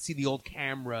like see the old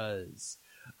cameras.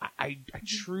 I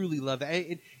truly love that.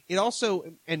 It also,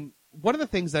 and one of the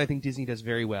things that I think Disney does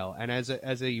very well, and as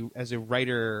a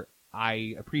writer,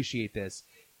 I appreciate this,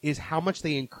 is how much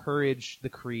they encourage the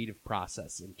creative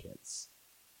process in kids.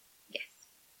 Yes.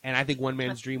 And I think One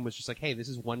Man's Dream was just like, hey, this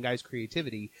is one guy's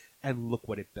creativity, and look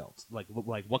what it built. Like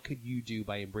what could you do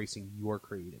by embracing your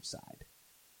creative side?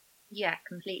 Yeah,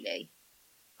 completely.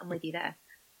 I'm with you there.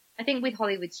 I think with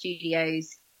Hollywood Studios,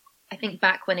 I think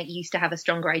back when it used to have a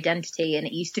stronger identity and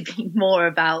it used to be more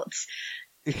about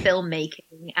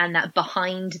filmmaking and that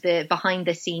behind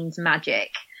the scenes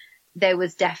magic, there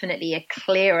was definitely a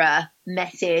clearer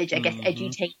message, I guess,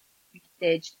 edutainment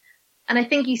message. And I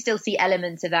think you still see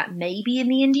elements of that maybe in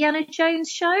the Indiana Jones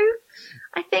show.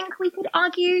 I think we could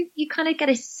argue you kind of get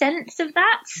a sense of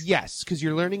that. Yes, because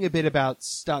you're learning a bit about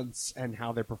stunts and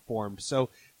how they're performed. So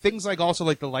things like also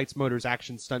like the Lights Motors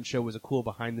action stunt show was a cool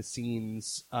behind the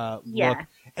scenes look.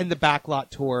 And the Backlot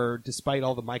tour, despite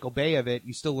all the Michael Bay of it,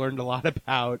 you still learned a lot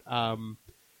about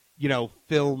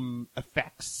film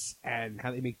effects and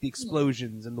how they make the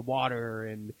explosions and the water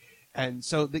and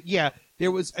so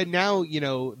there was, and now,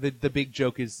 the big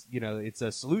joke is, it's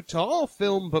a salute to all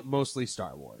film, but mostly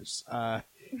Star Wars.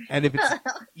 And if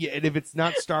it's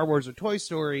not Star Wars or Toy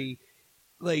Story,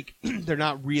 like,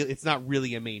 it's not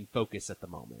really a main focus at the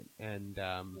moment. And,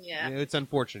 it's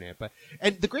unfortunate,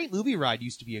 and the Great Movie Ride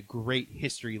used to be a great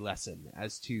history lesson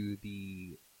as to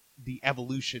the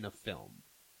evolution of film.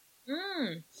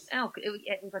 It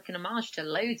was like an homage to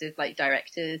loads of like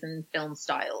directors and film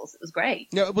styles. It was great.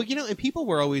 No, but and people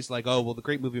were always like, "Oh, well, the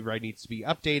Great Movie Ride needs to be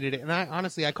updated." And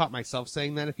I caught myself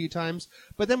saying that a few times.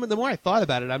 But then, the more I thought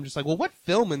about it, I'm just like, "Well, what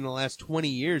film in the last 20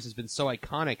 years has been so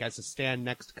iconic as to stand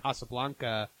next to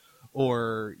Casablanca,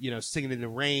 or Singing in the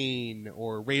Rain,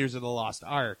 or Raiders of the Lost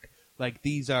Ark? Like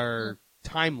these are."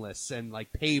 Timeless and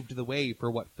like paved the way for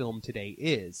what film today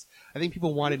is. I think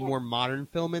people wanted more modern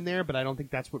film in there, but I don't think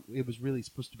that's what it was really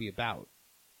supposed to be about.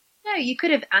 No, you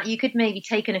could maybe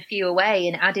taken a few away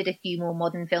and added a few more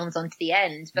modern films onto the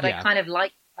end, but I kind of like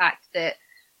the fact that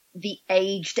the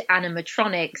aged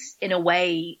animatronics in a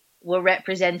way were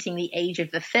representing the age of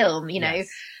the film, know.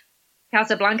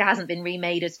 Casablanca hasn't been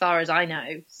remade as far as I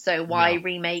know, so why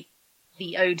remake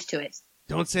the ode to it?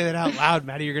 Don't say that out loud,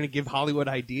 Maddie. You're going to give Hollywood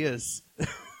ideas.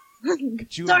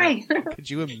 Sorry. Could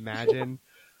you imagine?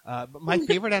 But my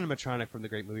favorite animatronic from the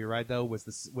Great Movie Ride, though, was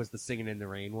the Singing in the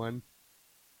Rain one.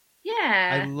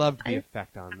 Yeah. I loved the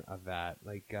effect of that.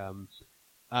 Like,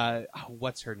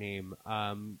 what's her name?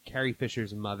 Carrie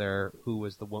Fisher's mother, who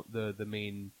was the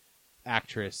main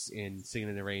actress in Singing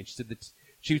in the Rain. She said that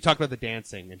she talked about the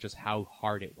dancing and just how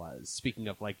hard it was. Speaking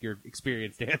of like your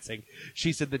experience dancing,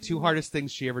 she said the two hardest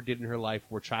things she ever did in her life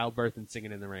were childbirth and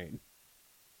Singing in the Rain.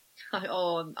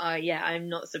 Yeah, I'm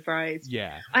not surprised.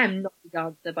 Yeah. I am not a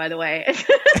dancer, by the way.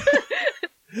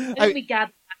 We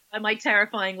gathered by my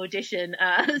terrifying audition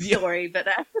story, but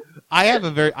I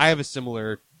have a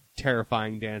similar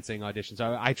terrifying dancing audition.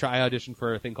 So I auditioned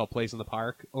for a thing called Place in the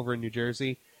Park over in New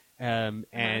Jersey.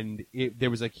 And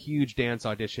there was a huge dance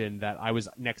audition that I was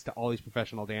next to all these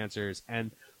professional dancers,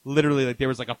 and literally like there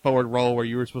was like a forward roll where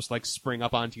you were supposed to like spring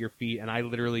up onto your feet, and I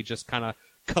literally just kind of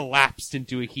collapsed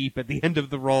into a heap at the end of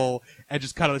the roll and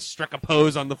just kind of struck a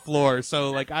pose on the floor.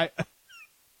 So like I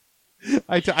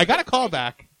got a call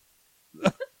back.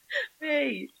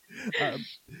 Hey.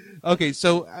 Okay,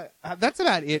 so that's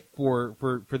about it for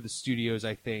the studios,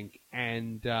 I think,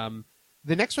 and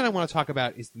the next one I want to talk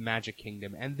about is the Magic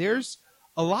Kingdom, and there's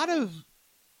a lot of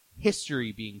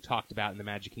history being talked about in the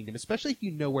Magic Kingdom, especially if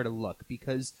you know where to look,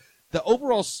 because the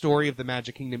overall story of the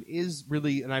Magic Kingdom is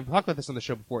really, and I've talked about this on the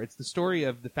show before, it's the story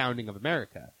of the founding of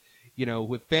America. You know,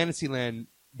 with Fantasyland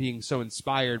being so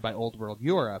inspired by Old World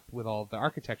Europe, with all of the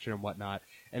architecture and whatnot,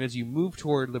 and as you move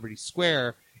toward Liberty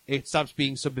Square, it stops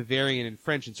being so Bavarian and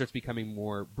French and starts becoming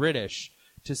more British,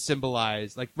 to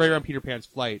symbolize, like right around Peter Pan's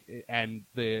flight and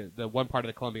the one part of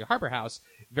the Columbia Harbor House,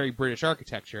 very British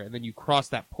architecture, and then you cross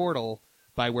that portal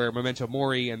by where Memento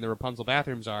Mori and the Rapunzel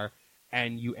bathrooms are,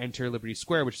 and you enter Liberty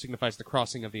Square, which signifies the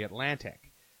crossing of the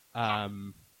Atlantic.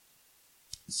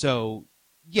 So,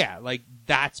 yeah, like,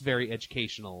 that's very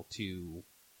educational to,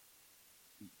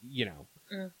 you know.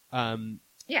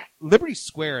 Yeah. Liberty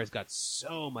Square has got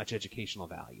so much educational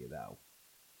value, though.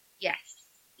 Yes.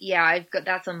 Yeah,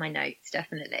 that's on my notes,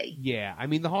 definitely. Yeah, I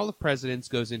mean, the Hall of Presidents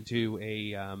goes into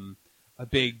a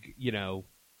big, you know,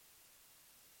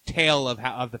 tale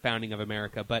of the founding of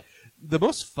America. But the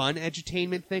most fun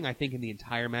edutainment thing, I think, in the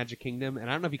entire Magic Kingdom, and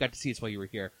I don't know if you got to see this while you were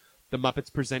here, the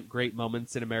Muppets present great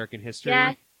moments in American history.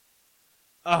 Yes.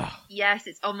 Oh. Yes,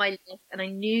 it's on my list, and I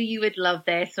knew you would love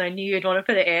this, and I knew you'd want to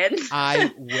put it in.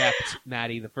 I wept,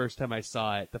 Maddie, the first time I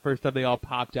saw it. The first time they all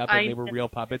popped up and they were real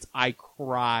puppets, I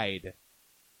cried.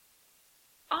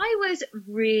 I was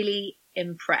really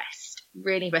impressed.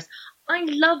 Really impressed. I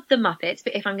love the Muppets,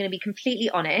 but if I'm going to be completely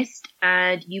honest,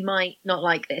 and you might not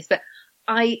like this, but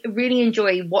I really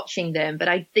enjoy watching them, but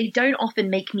they don't often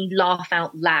make me laugh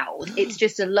out loud. It's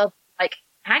just a lovely, like,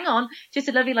 just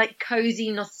a lovely, like,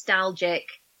 cozy, nostalgic,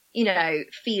 you know,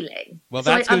 feeling. Well,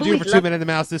 that's going to do it for 2 Men in the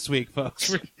Mouse this week,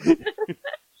 folks.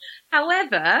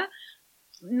 However,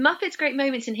 Muppets' Great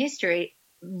Moments in History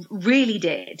really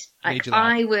did. Like,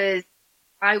 I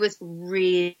was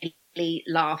really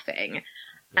laughing,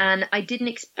 and I didn't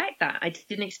expect that. I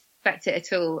didn't expect it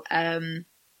at all.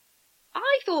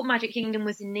 I thought Magic Kingdom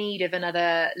was in need of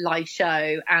another live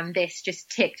show, and this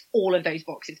just ticked all of those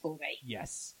boxes for me.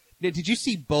 Yes. Now, did you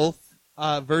see both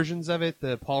versions of it,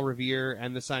 the Paul Revere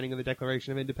and the signing of the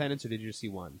Declaration of Independence, or did you just see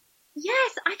one?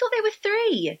 Yes, I thought there were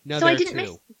three. No, so there I didn't are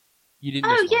two. miss. You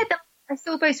didn't miss one. Yeah, I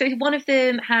saw both. So one of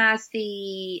them has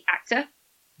the actor,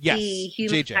 yes, the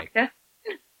human JJ. actor.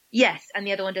 Yes, and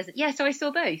the other one doesn't. Yeah, so I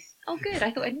saw both. Oh, good.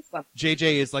 I thought I missed one.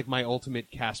 JJ is like my ultimate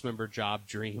cast member job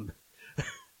dream.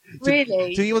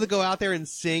 Really? To be able to go out there and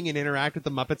sing and interact with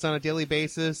the Muppets on a daily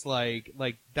basis, like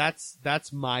that's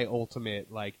my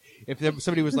ultimate. Like, if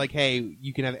somebody was like, "Hey,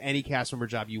 you can have any cast member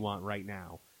job you want right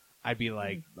now," I'd be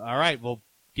like, "All right, well,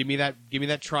 give me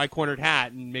that tri-cornered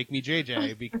hat and make me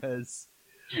JJ," because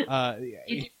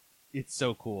it's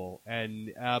so cool.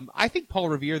 And I think Paul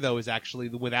Revere, though, is actually,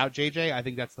 without JJ, I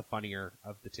think that's the funnier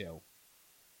of the two.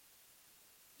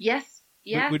 Yes.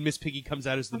 Yeah. When Miss Piggy comes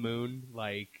out as the moon,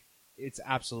 like, it's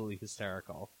absolutely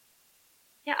hysterical.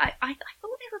 Yeah, I thought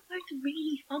they were both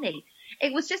really funny.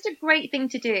 It was just a great thing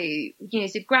to do, you know,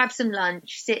 to grab some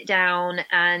lunch, sit down,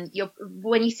 and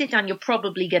when you sit down, you're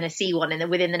probably going to see one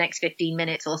within the next 15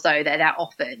 minutes or so. They're that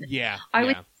often. Yeah.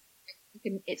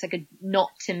 It's like a not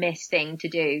to miss thing to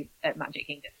do at Magic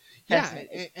Kingdom. Personally.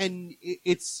 Yeah, and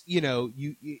it's, you know,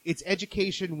 it's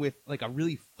education with like a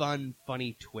really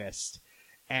funny twist.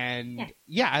 And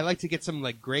yeah, I like to get some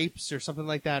like grapes or something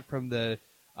like that from the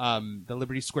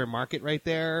Liberty Square Market right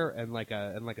there, and like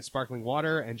a sparkling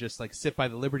water, and just like sit by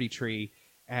the Liberty Tree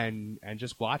and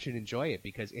just watch and enjoy it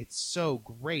because it's so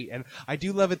great. And I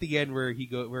do love at the end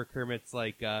where Kermit's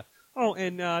like, oh,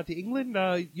 and to England,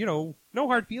 no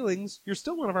hard feelings. You're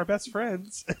still one of our best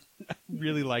friends. I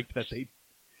really liked that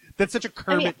that's such a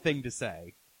Kermit thing to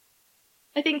say.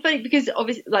 I think funny because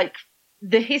obviously, like,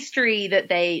 the history that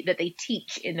they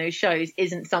teach in those shows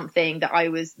isn't something that I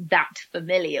was that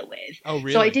familiar with. Oh,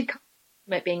 really? So I did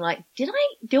being like, do I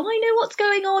know what's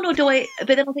going on, or do I? But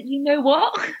then I was like, you know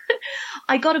what?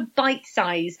 I got a bite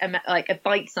size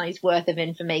worth of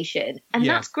information, and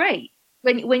that's great.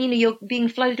 When you're being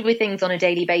flooded with things on a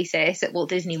daily basis at Walt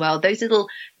Disney World, those little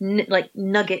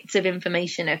nuggets of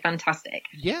information are fantastic.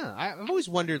 Yeah, I've always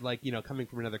wondered, like, coming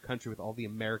from another country with all the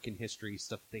American history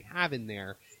stuff they have in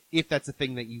there, if that's a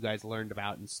thing that you guys learned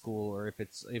about in school, or if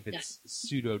it's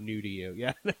pseudo new to you.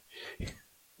 Yeah.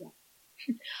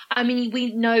 I mean,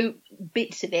 we know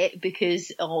bits of it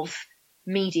because of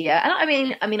media, and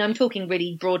I mean, I'm talking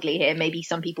really broadly here. Maybe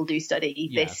some people do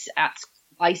study this at school.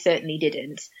 I certainly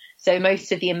didn't. So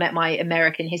most of my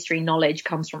American history knowledge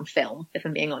comes from film, if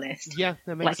I'm being honest. Yeah,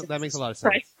 that makes a lot of sense.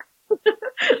 Right.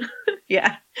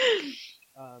 Yeah.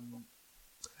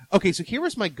 Okay, so here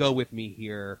was my go with me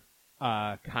here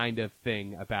kind of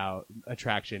thing about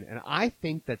attraction, and I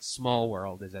think that Small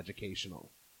World is educational.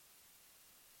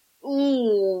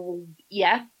 Ooh,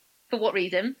 yeah. For what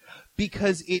reason?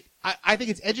 Because I think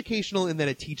it's educational in that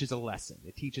it teaches a lesson.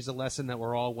 It teaches a lesson that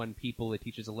we're all one people. It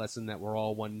teaches a lesson that we're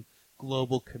all one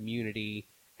global community,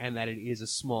 and that it is a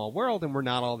small world, and we're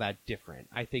not all that different.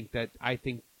 I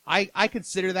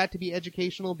consider that to be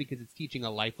educational because it's teaching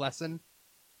a life lesson.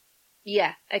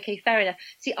 Yeah. Okay. Fair enough.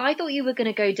 See, I thought you were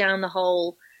going to go down the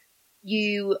whole.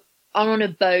 You are on a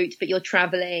boat, but you're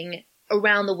traveling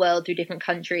around the world through different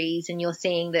countries, and you're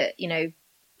seeing that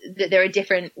that there are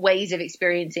different ways of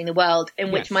experiencing the world.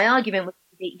 In which my argument would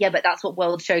be, yeah, but that's what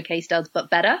World Showcase does, but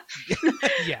better.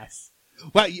 Yes.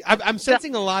 Well, I'm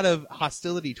sensing a lot of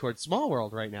hostility towards Small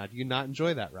World right now. Do you not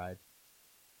enjoy that ride?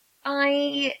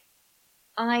 I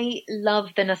love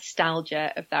the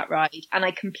nostalgia of that ride, and I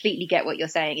completely get what you're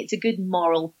saying. It's a good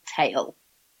moral tale.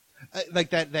 Like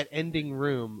that ending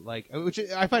room, which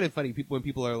I find it funny when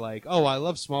people are like, "Oh, I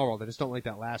love Small World. I just don't like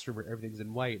that last room where everything's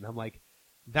in white." And I'm like,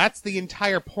 that's the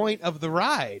entire point of the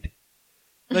ride.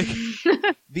 Like,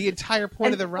 the entire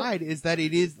point of the ride is that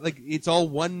it is it's all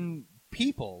one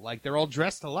people, like they're all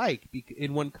dressed alike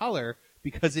in one color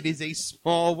because it is a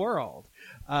small world.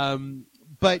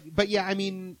 But yeah, I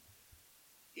mean,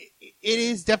 it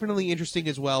is definitely interesting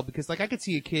as well because I could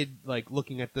see a kid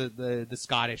looking at the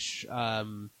Scottish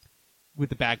with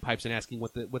the bagpipes and asking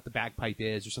what the bagpipe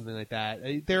is or something like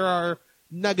that. There are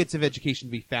nuggets of education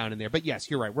to be found in there. But yes,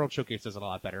 you're right. World Showcase does it a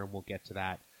lot better, and we'll get to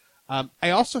that.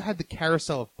 I also had the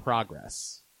Carousel of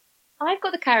Progress. I've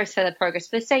got the Carousel of Progress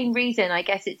for the same reason. I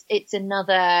guess it's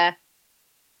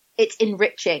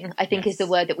enriching, I think is the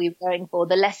word that we were going for.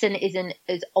 The lesson isn't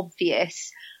as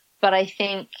obvious, but I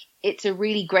think it's a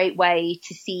really great way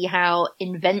to see how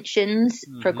inventions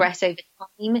progress over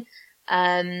time.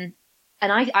 And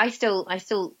I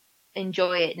still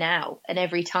enjoy it now. And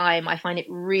every time I find it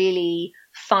really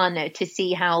fun to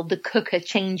see how the cooker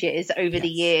changes over the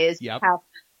years. Yep. How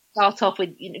start off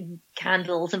with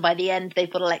candles, and by the end they've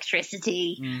got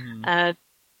electricity.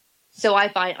 So I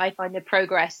find the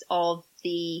progress of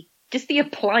the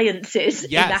appliances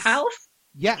in the house.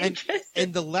 Yeah,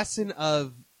 and the lesson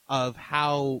of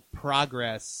how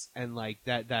progress and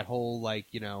that whole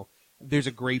there's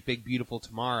a great big beautiful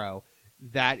tomorrow.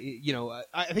 That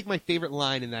I think my favorite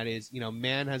line in that is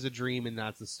man has a dream and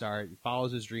that's the start. He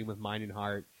follows his dream with mind and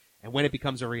heart, and when it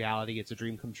becomes a reality, it's a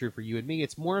dream come true for you and me.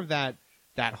 It's more of that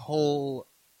whole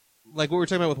what we're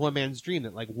talking about with One Man's Dream,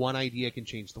 that one idea can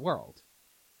change the world.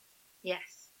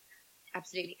 Yes,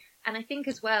 absolutely. And I think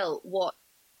as well, what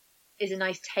is a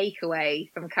nice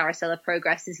takeaway from Carousel of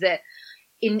Progress is that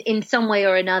in some way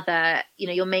or another,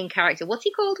 your main character, what's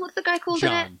he called? What's the guy called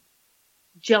in it?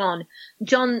 John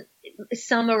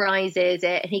summarizes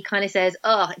it, and he kind of says,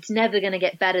 "Oh, it's never going to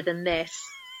get better than this."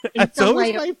 That's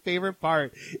always my favorite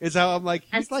part, is how I'm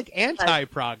he's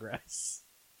anti-progress.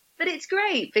 But it's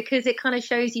great because it kind of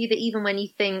shows you that even when you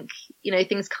think,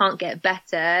 things can't get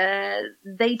better,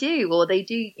 they do, or they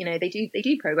do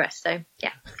progress. So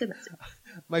yeah, it's good.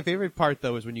 My favorite part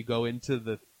though is when you go into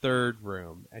the third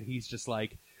room and he's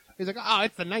like, "Oh,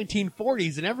 it's the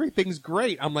 1940s and everything's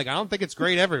great." I'm like, I don't think it's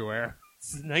great everywhere.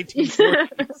 It's the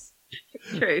 1940s.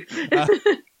 True.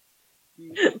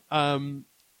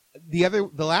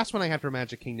 The last one I had for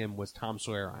Magic Kingdom was Tom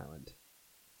Sawyer Island.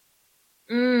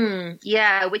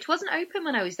 Yeah, which wasn't open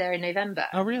when I was there in November.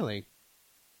 Oh, really?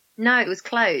 No, it was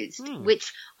closed,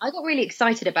 which I got really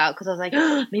excited about because I was like,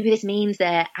 oh, maybe this means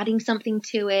they're adding something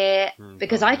to it,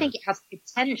 because I think it has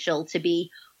potential to be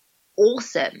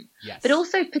awesome, but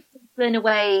also potential in a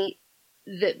way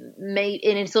that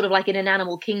in a sort of like in an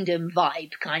Animal Kingdom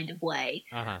vibe kind of way.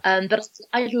 But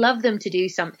I'd love them to do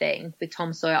something with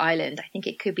Tom Sawyer Island. I think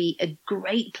it could be a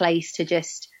great place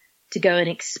to go and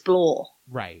explore.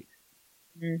 Right.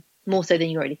 More so than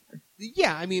you already can.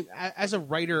 Yeah, I mean, as a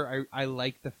writer, I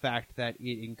like the fact that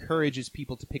it encourages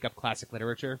people to pick up classic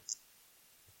literature.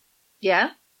 Yeah.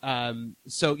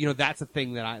 So, that's a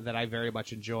thing that I very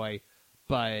much enjoy,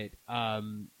 but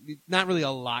not really a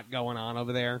lot going on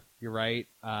over there. You're right.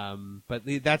 But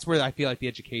that's where I feel like the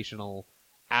educational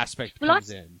aspect comes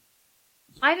in.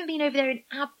 I haven't been over there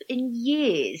in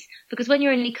years, because when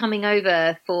you're only coming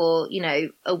over for,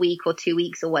 a week or 2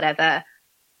 weeks or whatever,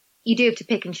 you do have to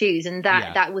pick and choose. And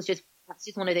that's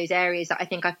just one of those areas that I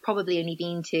think I've probably only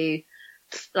been to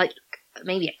like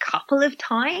maybe a couple of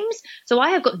times. So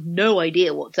I have got no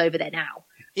idea what's over there now.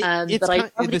 It's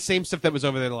the same stuff that was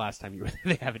over there the last time you were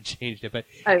there. They haven't changed it, but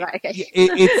oh, right, okay.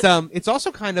 It's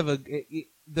also kind of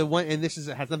the one, and this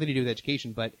has nothing to do with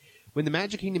education, but when the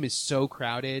Magic Kingdom is so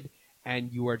crowded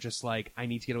and you are just like, I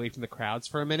need to get away from the crowds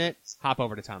for a minute, hop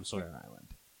over to Tom Sawyer Island,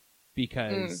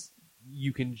 because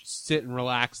you can sit and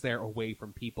relax there away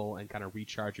from people and kind of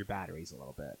recharge your batteries a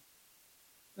little bit.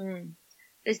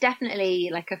 There's definitely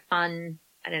like a fun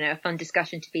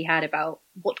discussion to be had about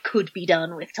what could be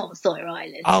done with Tom Sawyer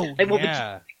Island. Oh,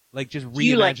 like just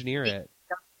reimagineer it.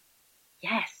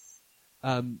 Yes.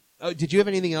 Did you have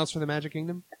anything else for the Magic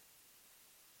Kingdom?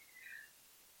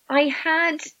 I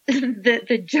had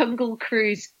the Jungle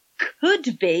Cruise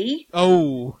could be.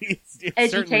 Oh, it's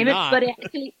entertainment, not. But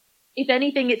actually, if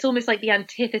anything, it's almost like the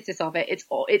antithesis of it. It's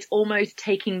almost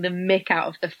taking the mick out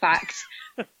of the fact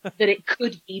that it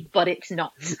could be, but it's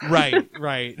not.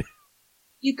 Right.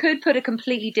 You could put a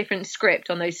completely different script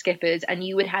on those skippers and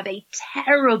you would have a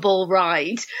terrible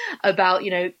ride about,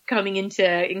 coming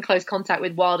in close contact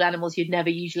with wild animals you'd never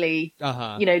usually,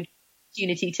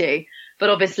 opportunity to. But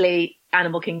obviously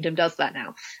Animal Kingdom does that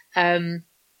now.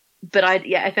 But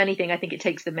if anything, I think it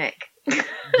takes the mick.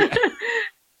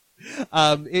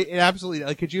 It absolutely,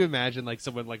 like, could you imagine like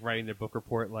someone like writing their book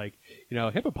report, like,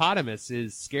 hippopotamus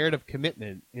is scared of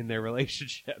commitment in their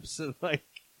relationships. Like,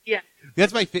 yeah,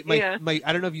 that's my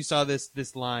I don't know if you saw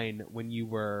this line when you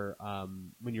were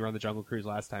on the Jungle Cruise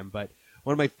last time, but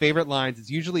one of my favorite lines, it's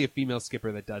usually a female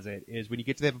skipper that does it, is when you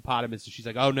get to the hippopotamus and she's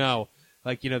like, oh no,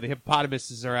 like, the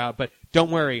hippopotamuses are out, but don't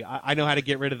worry, I know how to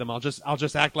get rid of them. I'll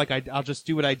just act like I'll just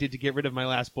do what I did to get rid of my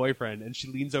last boyfriend. And she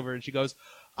leans over and she goes,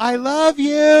 I love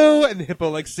you, and the hippo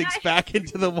like sinks back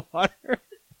into the water.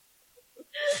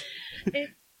 I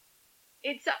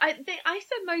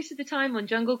spend most of the time on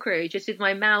Jungle Cruise just with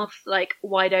my mouth like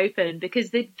wide open,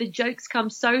 because the jokes come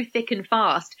so thick and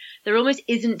fast there almost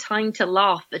isn't time to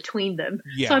laugh between them.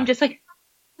 Yeah. So I'm just like,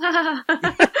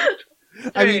 I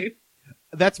mean,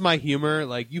 that's my humor.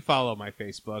 Like, you follow my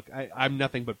Facebook. I'm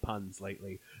nothing but puns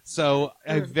lately. So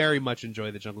I very much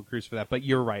enjoy the Jungle Cruise for that. But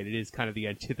you're right. It is kind of the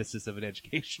antithesis of an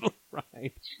educational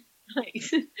ride. Right.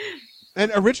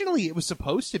 And originally it was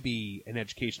supposed to be an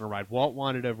educational ride. Walt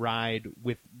wanted a ride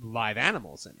with live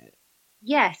animals in it.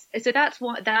 Yes. So that's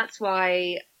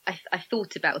why I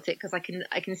thought about it, because I can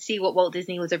see what Walt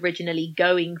Disney was originally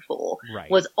going for,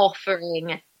 was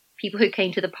offering people who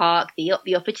came to the park the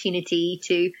opportunity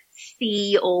to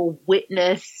see or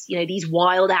witness, these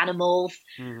wild animals.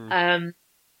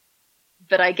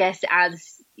 But I guess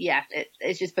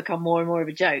it's just become more and more of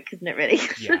a joke, isn't it, really?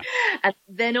 Yeah. And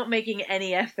they're not making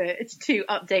any effort to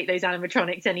update those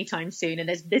animatronics anytime soon, and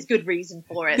there's good reason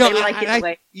for it. No, they like it the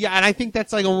way. Yeah, and I think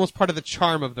that's like almost part of the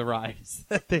charm of the ride, is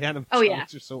that the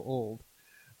animatronics are so old.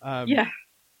 Yeah.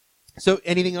 So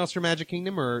anything else for Magic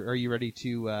Kingdom, or are you ready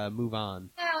to move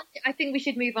on? Well, I think we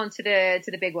should move on to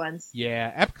the big ones.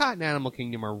 Yeah, Epcot and Animal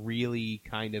Kingdom are really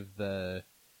kind of the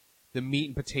meat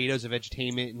and potatoes of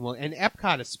edutainment, and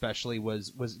Epcot especially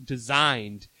was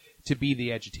designed to be the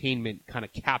edutainment kind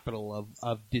of capital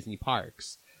of Disney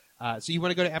parks. So you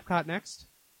want to go to Epcot next?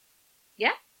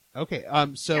 Yeah. Okay.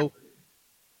 So,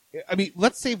 yeah. I mean,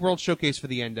 let's save World Showcase for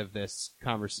the end of this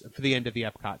for the end of the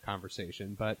Epcot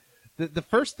conversation. But the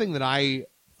first thing that I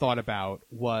thought about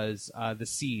was the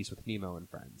Seas with Nemo and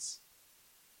Friends.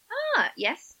 Ah,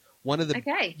 yes. One of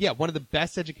the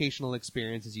best educational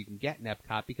experiences you can get in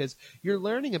Epcot, because you're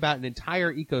learning about an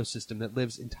entire ecosystem that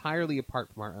lives entirely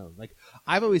apart from our own. Like,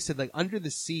 I've always said, like, under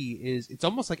the sea it's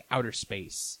almost like outer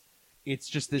space. It's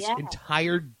just this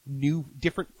entire new,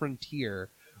 different frontier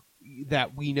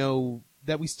that we know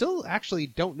that we still actually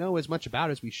don't know as much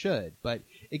about as we should. But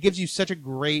it gives you such a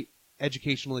great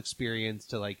educational experience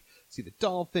to like see the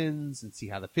dolphins and see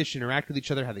how the fish interact with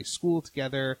each other, how they school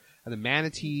together, and the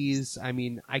manatees. I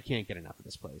mean, I can't get enough of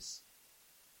this place.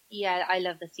 Yeah, I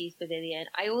love the Seas Pavilion.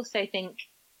 I also think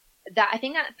that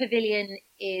pavilion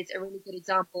is a really good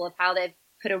example of how they've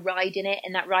put a ride in it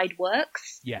and that ride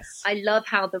works. Yes. I love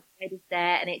how the ride is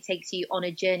there and it takes you on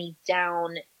a journey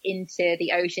down into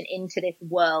the ocean, into this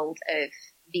world of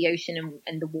the ocean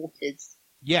and the waters.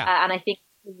 Yeah. And I think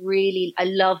I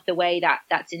love the way that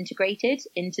that's integrated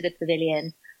into the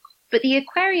pavilion. But the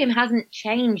aquarium hasn't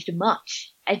changed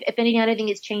much. If anything, I don't think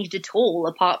it's changed at all,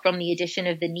 apart from the addition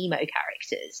of the Nemo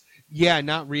characters. Yeah,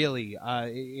 not really.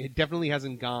 It definitely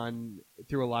hasn't gone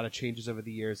through a lot of changes over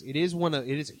the years.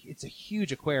 It's a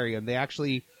huge aquarium. They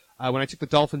actually, when I took the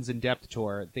Dolphins in Depth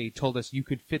tour, they told us you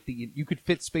could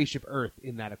fit Spaceship Earth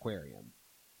in that aquarium.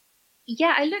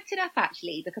 Yeah, I looked it up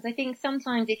actually because I think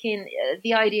sometimes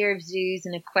the idea of zoos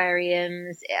and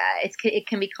aquariums, it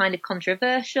can be kind of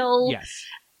controversial. Yes.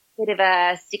 Bit of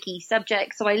a sticky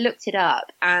subject, so I looked it up,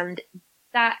 and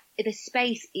that the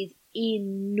space is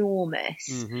enormous.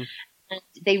 Mm-hmm. And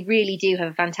they really do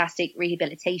have a fantastic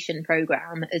rehabilitation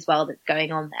program as well that's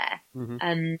going on there.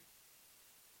 Mm-hmm.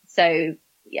 So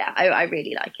yeah, I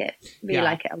really like it.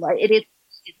 Like it a lot. It's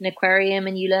an aquarium,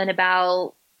 and you learn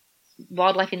about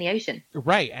wildlife in the ocean.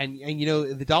 Right, and you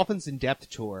know, the Dolphins in Depth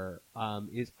tour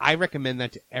I recommend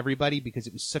that to everybody because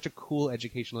it was such a cool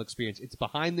educational experience.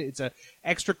 It's a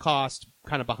extra cost,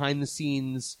 kind of behind the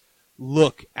scenes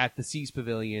look at the Seas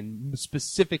Pavilion,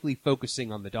 specifically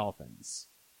focusing on the dolphins.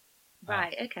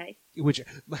 Right. Okay. Which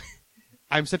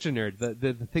I'm such a nerd.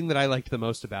 The thing that I liked the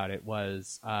most about it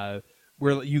was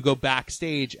where you go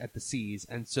backstage at the Seas,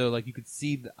 and so like you could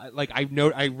see,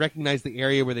 I recognized the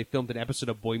area where they filmed an episode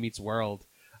of Boy Meets World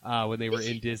when they were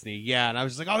in Disney. Yeah, and I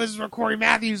was just like, oh, this is where Corey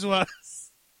Matthews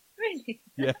was. Really?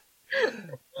 Yeah.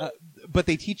 But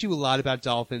they teach you a lot about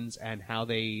dolphins and how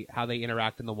they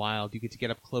interact in the wild. You get to get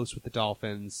up close with the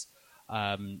dolphins.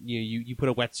 You put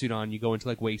a wetsuit on, you go into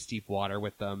like waist deep water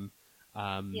with them.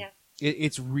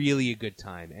 It's really a good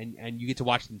time, and you get to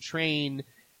watch them train.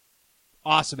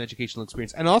 Awesome educational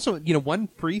experience. And also, you know, one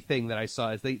free thing that I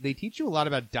saw is they teach you a lot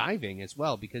about diving as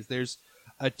well, because there's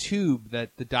a tube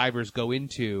that the divers go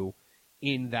into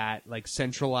in that like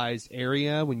centralized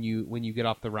area when you get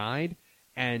off the ride.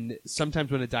 And sometimes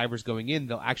when a diver's going in,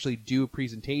 they'll actually do a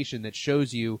presentation that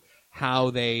shows you how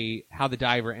the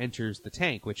diver enters the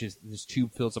tank, which is this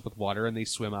tube fills up with water and they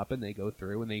swim up and they go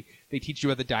through and they teach you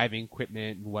about the diving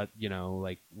equipment and what, you know,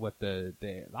 like what the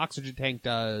oxygen tank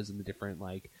does and the different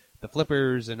like the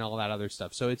flippers and all that other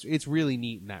stuff. So it's really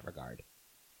neat in that regard.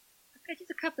 Okay, just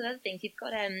a couple of other things. You've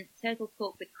got Turtle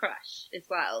Talk with Crush as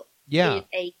well. Yeah. It's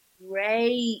a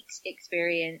great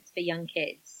experience for young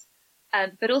kids.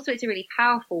 But also it's a really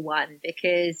powerful one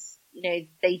because, you know,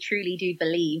 they truly do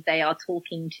believe they are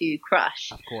talking to Crush.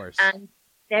 Of course. And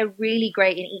they're really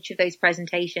great in each of those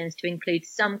presentations to include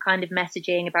some kind of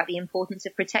messaging about the importance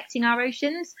of protecting our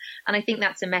oceans. And I think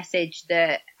that's a message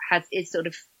that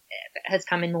has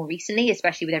come in more recently,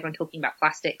 especially with everyone talking about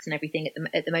plastics and everything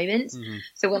at the moment. Mm-hmm.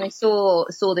 So when I saw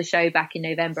the show back in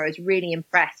November, I was really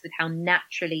impressed with how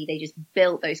naturally they just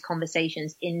built those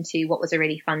conversations into what was a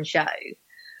really fun show.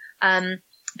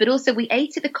 But also we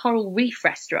ate at the Coral Reef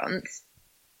restaurant.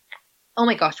 Oh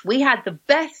my gosh, we had the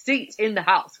best seats in the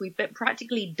house. We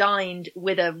practically dined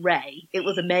with a ray. It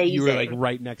was amazing. You were like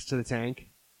right next to the tank?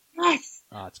 Yes.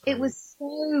 Oh, that's great. It was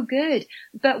so good.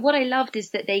 But what I loved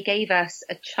is that they gave us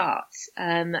a chart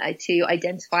to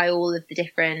identify all of the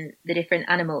different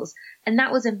animals. And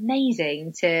that was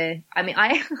amazing I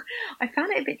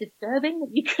found it a bit disturbing that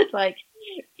you could like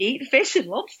eat fish and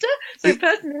lobster. So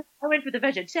personally, I went for the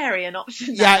vegetarian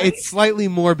option. Yeah, it's slightly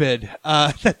morbid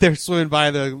that they're swimming by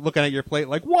looking at your plate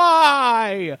like,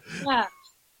 why? Yeah.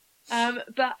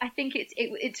 But I think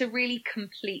it's a really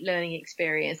complete learning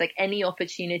experience. Like any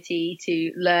opportunity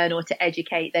to learn or to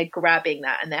educate, they're grabbing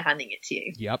that and they're handing it to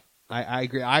you. Yep. I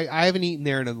agree. I haven't eaten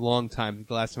there in a long time.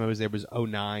 The last time I was there was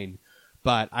 2009.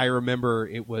 But I remember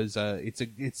it was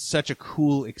it's such a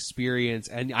cool experience,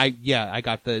 and I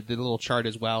got the little chart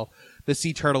as well. The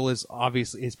sea turtle is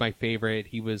my favorite.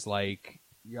 He was like,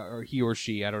 or he or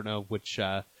she, I don't know which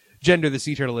gender the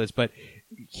sea turtle is, but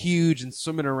huge and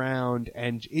swimming around,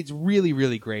 and it's really,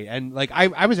 really great. And like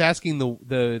I was asking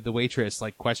the waitress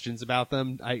like questions about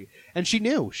them, and she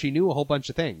knew a whole bunch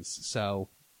of things. So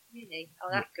really, oh,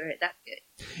 that's good. That's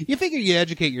good. You figure you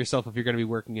educate yourself if you're going to be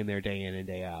working in there day in and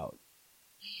day out.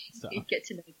 So. You get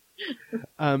to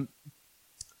know.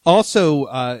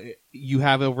 Also, you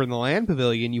have over in the Land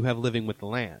Pavilion, you have Living with the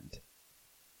Land.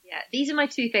 Yeah, these are my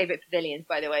two favourite pavilions,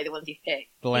 by the way, the ones you've picked.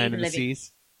 The Land and the Living.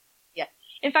 Seas. Yeah.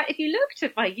 In fact, if you looked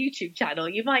at my YouTube channel,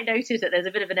 you might notice that there's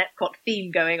a bit of an Epcot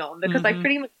theme going on, because I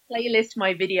pretty much playlist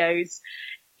my videos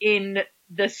in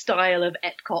the style of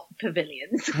Epcot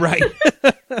pavilions. Right.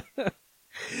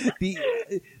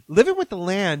 Living with the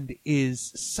Land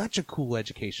is such a cool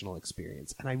educational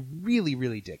experience, and I really,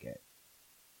 really dig it.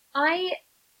 I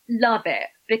love it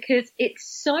because it's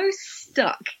so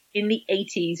stuck in the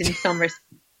 80s in some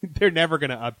respects. They're never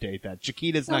going to update that.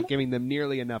 Chiquita's not giving them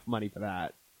nearly enough money for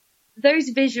that.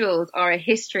 Those visuals are a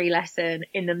history lesson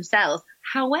in themselves.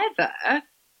 However,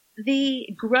 the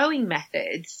growing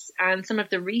methods and some of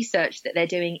the research that they're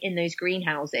doing in those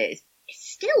greenhouses is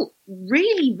still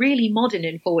really, really modern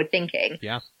and forward thinking.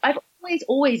 Yeah. I've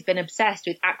always been obsessed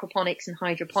with aquaponics and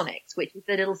hydroponics, which is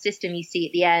the little system you see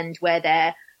at the end where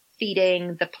they're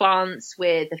feeding the plants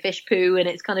with the fish poo, and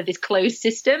it's kind of this closed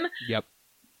system. Yep.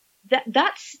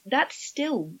 That's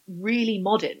still really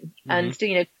modern and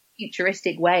still,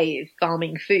 futuristic way of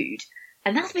farming food.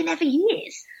 And that's been there for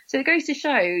years. So it goes to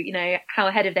show, how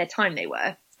ahead of their time they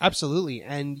were. Absolutely.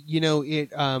 And,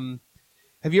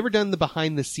 have you ever done the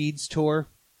Behind the Seeds tour?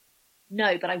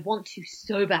 No, but I want to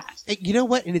so bad. You know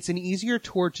what? And it's an easier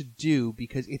tour to do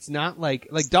because it's not like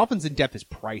Dolphins in Depth is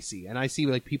pricey. And I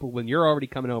see people, when you're already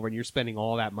coming over and you're spending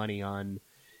all that money on,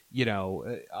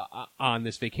 on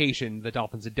this vacation, the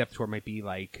Dolphins in Depth tour might be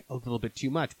like a little bit too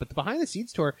much. But the Behind the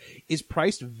Seeds tour is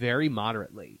priced very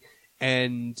moderately.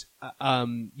 And,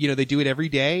 they do it every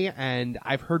day, and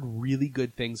I've heard really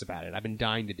good things about it. I've been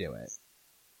dying to do it.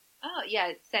 Oh,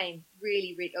 yeah, same.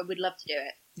 Really, really, I would love to do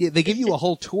it. Yeah, they give you a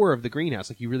whole tour of the greenhouse.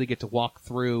 Like, you really get to walk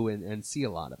through and see a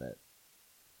lot of it.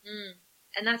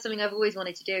 And that's something I've always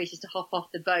wanted to do, is just to hop off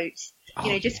the boat,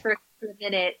 just for a couple of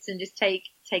minutes and just take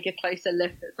a closer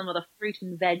look at some of the fruit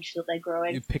and veg that they're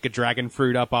growing. You pick a dragon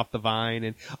fruit up off the vine.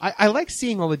 And I like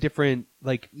seeing all the different,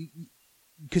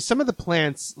 because some of the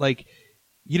plants,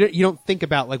 you don't think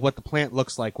about, what the plant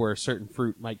looks like where a certain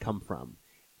fruit might come from.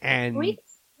 And or even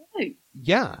fruit.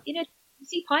 Yeah. You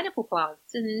see pineapple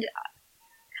plants, and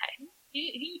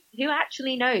who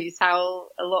actually knows how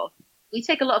we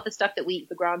take a lot of the stuff that we eat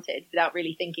for granted without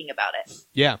really thinking about it.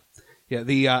 Yeah.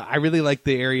 Yeah. I really like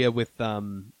the area with,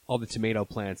 all the tomato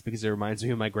plants because it reminds me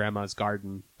of my grandma's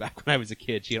garden back when I was a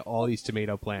kid. She had all these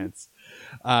tomato plants.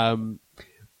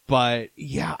 But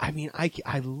yeah, I mean,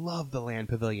 I love the Land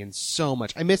Pavilion so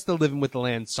much. I miss the Living with the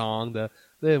Land song, the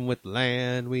Living with the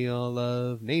Land, we all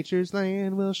love nature's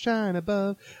land will shine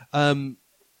above.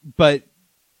 But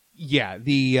yeah,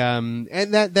 and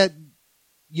that,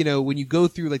 when you go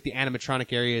through the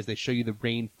animatronic areas, they show you the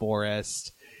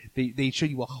rainforest. They show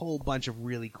you a whole bunch of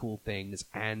really cool things.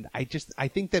 And I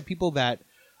think that people that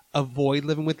avoid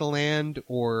Living with the Land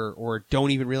or don't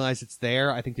even realize it's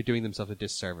there, I think they're doing themselves a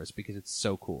disservice because it's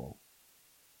so cool.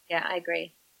 Yeah, I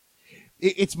agree.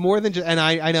 It's more than just, and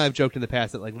I know I've joked in the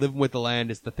past that Living with the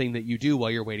Land is the thing that you do while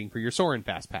you're waiting for your Soarin'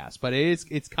 Fast Pass, but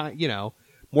it's kind,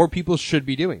 more people should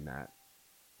be doing that.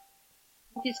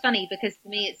 Which is funny because to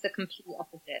me it's the complete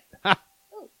opposite.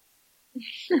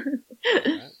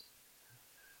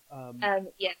 Yeah.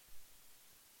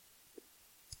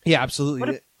 Yeah,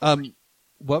 absolutely.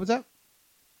 What was that?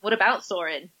 What about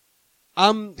Soarin'?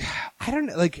 I don't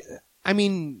know.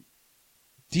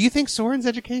 Do you think Soarin's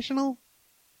educational?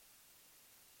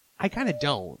 I kind of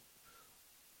don't.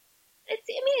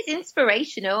 It's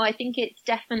inspirational. I think it's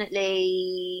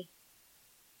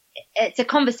a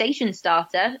conversation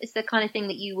starter. It's the kind of thing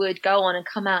that you would go on and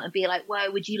come out and be like,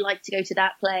 "Whoa, would you like to go to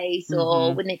that place?"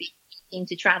 Or wouldn't it be interesting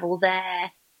to travel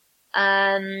there?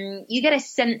 You get a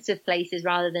sense of places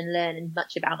rather than learning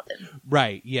much about them.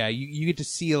 Right. Yeah. You get to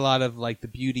see a lot of the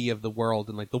beauty of the world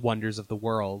and the wonders of the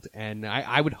world. And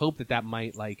I would hope that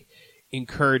might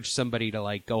encourage somebody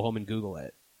to go home and Google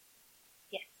it.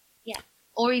 Yes. Yeah.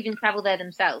 Or even travel there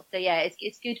themselves. So yeah,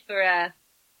 it's good for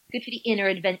the inner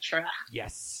adventurer.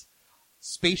 Yes.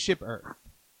 Spaceship Earth.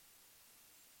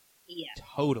 Yeah.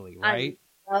 Totally. Right.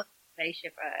 I love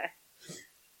Spaceship Earth.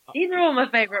 These are all my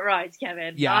favorite rides,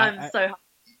 Kevin. Yeah, I'm so happy.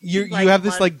 You have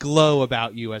this glow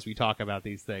about you as we talk about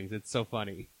these things. It's so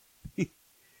funny.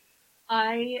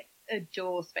 I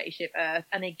adore Spaceship Earth,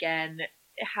 and again,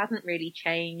 it hasn't really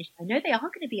changed. I know they are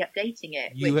going to be updating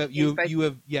it.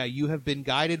 You have been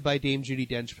guided by Dame Judi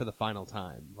Dench for the final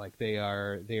time.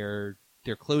 They're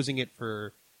closing it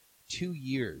for 2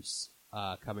 years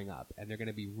coming up, and they're going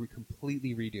to be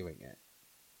completely redoing it.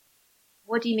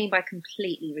 What do you mean by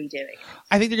completely redoing it?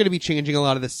 I think they're going to be changing a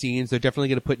lot of the scenes. They're definitely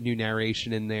going to put new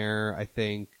narration in there, I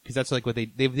think, because that's what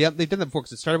they've done that before.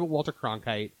 Because it started with Walter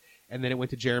Cronkite, and then it went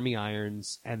to Jeremy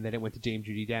Irons, and then it went to Dame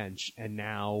Judi Dench, and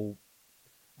now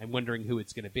I'm wondering who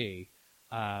it's going to be.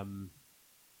 I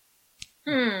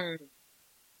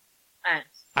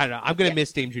don't know. I'm going to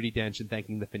miss Dame Judi Dench and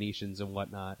thanking the Phoenicians and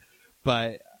whatnot.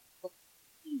 But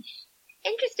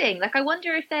interesting. Like, I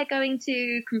wonder if they're going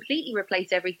to completely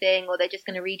replace everything, or they're just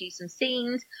going to redo some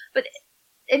scenes. But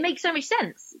it makes so much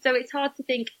sense. So it's hard to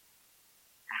think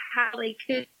how they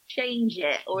could change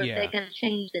it, or if they're going to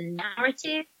change the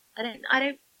narrative. I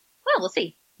don't. Well, we'll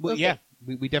see. Well, yeah,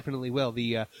 we definitely will.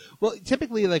 Well,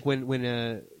 typically, like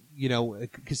when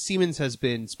because Siemens has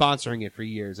been sponsoring it for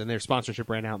years, and their sponsorship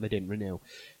ran out and they didn't renew.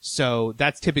 So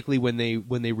that's typically when they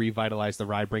revitalize the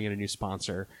ride, bring in a new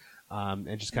sponsor,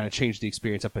 and just kind of change the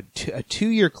experience up. A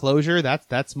 2-year closure,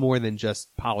 that's more than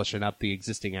just polishing up the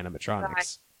existing animatronics.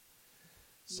 Right.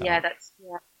 So. Yeah,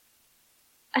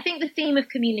 I think the theme of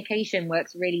communication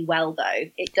works really well, though.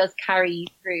 It does carry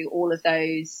through all of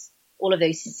those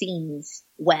scenes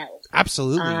well.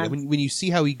 Absolutely. When you see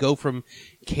how we go from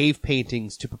cave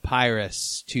paintings to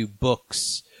papyrus to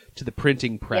books to the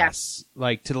printing press,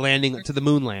 like to the landing, to the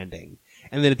moon landing.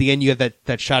 And then at the end you have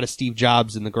that shot of Steve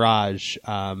Jobs in the garage,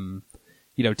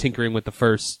 tinkering with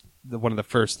one of the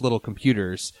first little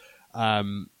computers.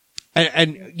 And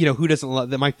who doesn't love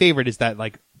that? My favorite is that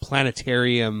like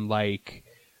planetarium, like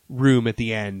room at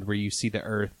the end where you see the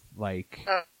Earth, like,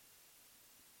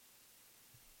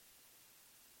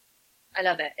 I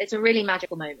love it. It's a really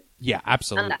magical moment. Yeah,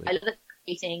 absolutely. I love the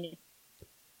creating.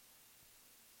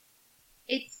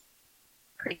 It's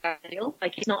pretty real.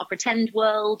 Like, it's not a pretend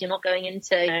world. You're not going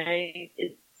into,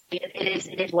 it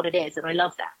is what it is. And I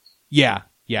love that. Yeah,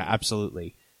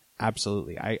 absolutely.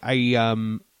 Absolutely. I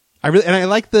really, and I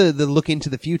like the look into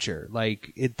the future.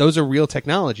 Like, those are real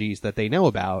technologies that they know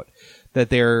about, that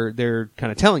they're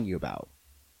kind of telling you about.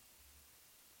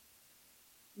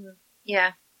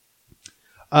 Yeah.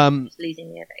 Just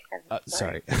losing me a bit.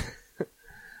 Sorry.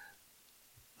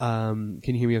 Can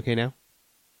you hear me okay now?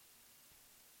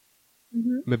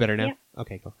 Mm-hmm. Am I better now? Yeah.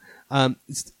 Okay, cool.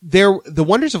 The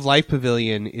Wonders of Life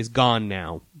Pavilion is gone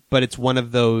now, but it's one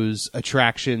of those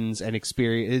attractions and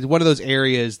experience. It's one of those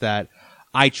areas that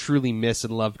I truly miss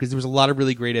and love, because there was a lot of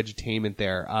really great edutainment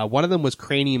there. One of them was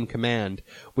Cranium Command,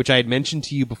 which I had mentioned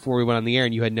to you before we went on the air,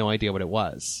 and you had no idea what it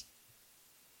was.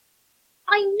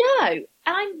 I know, and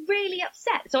I'm really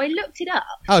upset. So I looked it up.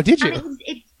 Oh, did you? And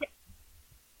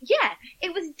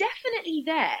it was definitely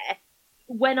there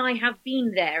when I have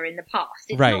been there in the past.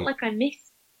 It's not like I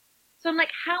missed. So I'm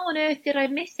like, how on earth did I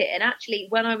miss it? And actually,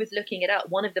 when I was looking it up,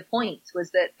 one of the points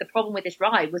was that the problem with this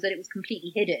ride was that it was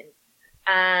completely hidden,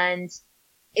 and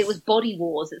it was Body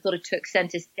Wars that sort of took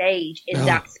center stage in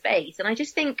that space. And I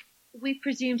just think we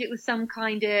presumed it was some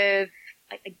kind of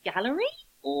like a gallery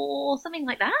or something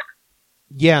like that.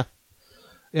 Yeah,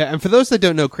 and for those that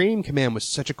don't know, Cranium Command was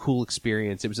such a cool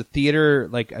experience. It was a theater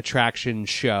like attraction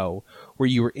show where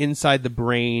you were inside the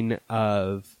brain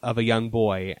of a young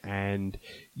boy, and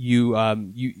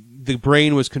the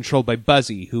brain was controlled by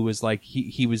Buzzy, who was like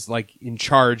he was like in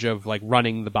charge of like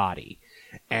running the body.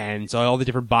 And so all the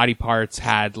different body parts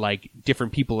had like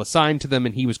different people assigned to them,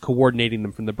 and he was coordinating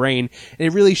them from the brain. And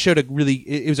it really showed it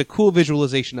was a cool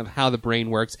visualization of how the brain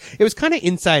works. It was kind of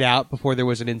Inside Out before there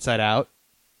was an Inside Out.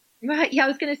 Right, yeah, I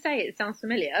was going to say, it sounds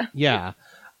familiar. Yeah.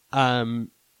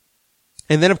 And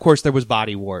then, of course, there was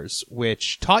Body Wars,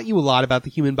 which taught you a lot about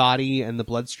the human body and the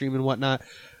bloodstream and whatnot,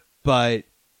 but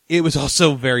it was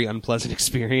also a very unpleasant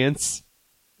experience.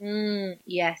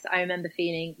 Yes, I remember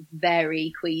feeling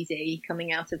very queasy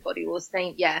coming out of Body Wars.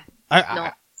 I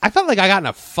felt like I got in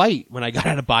a fight when I got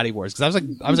out of Body Wars, because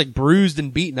I was like bruised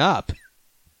and beaten up.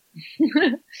 So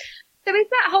is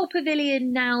that whole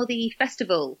pavilion now the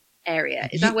festival area?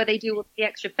 Is that where they do all the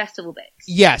extra festival bits?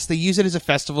 Yes, they use it as a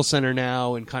festival center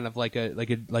now, and kind of like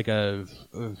a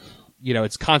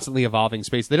it's constantly evolving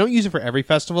space. They don't use it for every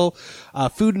festival.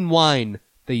 Food and Wine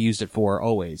they used it for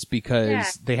always,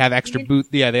 because they have extra booths.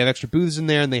 Yeah, they have extra booths in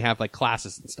there, and they have like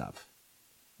classes and stuff.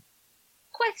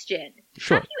 Question: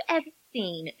 Sure. Have you ever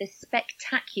seen the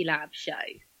Spectaculab show?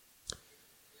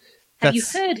 Have you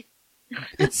heard?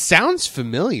 It sounds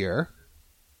familiar.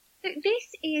 So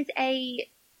this is a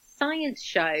science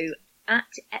show at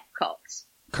Epcot.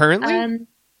 Currently? I'm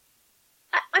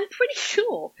pretty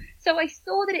sure. So I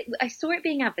saw it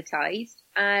being advertised,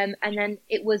 and then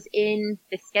it was in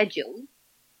the schedule,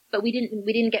 but we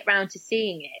didn't get round to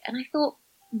seeing it. And I thought,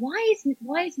 why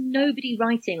is nobody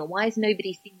writing, or why has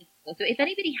nobody seen this before? So if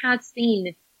anybody has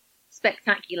seen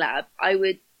Spectaculab, I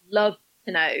would love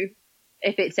to know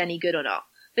if it's any good or not.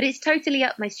 But it's totally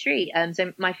up my street.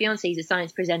 So my fiancé is a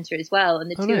science presenter as well, and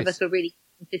the two of us were really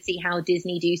keen to see how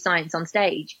Disney do science on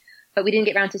stage. but we didn't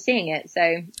get around to seeing it.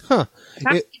 So,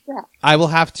 I will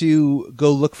have to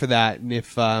go look for that, and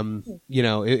if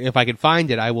if I can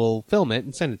find it, I will film it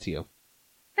and send it to you.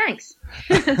 Thanks.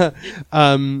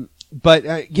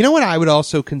 But you know what I would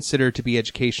also consider to be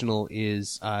educational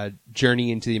is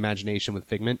Journey into the Imagination with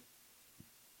Figment.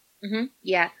 Mm-hmm.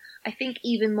 Yeah, I think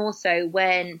even more so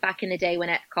when back in the day when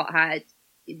Epcot had,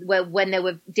 when there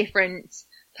were different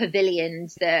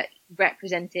pavilions that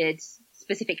represented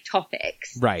specific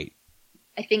topics. Right.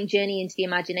 I think Journey into the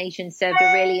Imagination served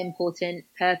a really important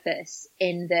purpose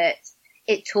in that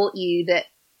it taught you that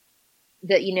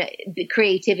the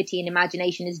creativity and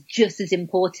imagination is just as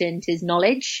important as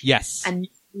knowledge. Yes. And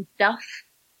stuff.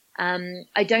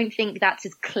 I don't think that's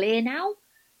as clear now.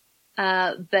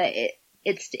 But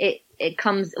it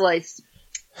comes, well, it's,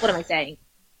 what am I saying?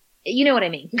 You know what I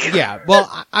mean? Yeah.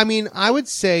 Well, I mean, I would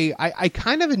say I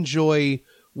kind of enjoy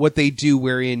what they do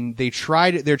wherein they're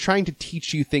trying to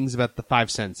teach you things about the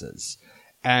five senses.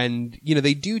 And,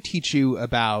 they do teach you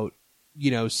about,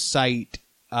 sight,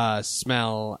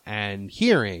 smell and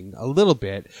hearing a little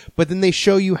bit, but then they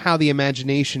show you how the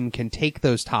imagination can take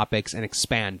those topics and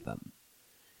expand them.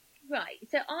 Right.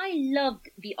 So I loved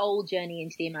the old Journey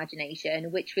into the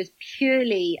Imagination, which was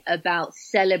purely about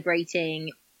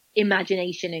celebrating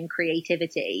imagination and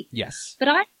creativity. Yes. But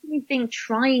I think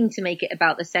trying to make it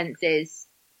about the senses,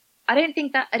 I don't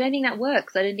think that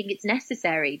works. I don't think it's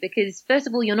necessary because first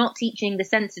of all, you're not teaching the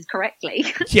senses correctly.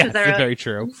 Yes, that's very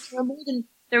true.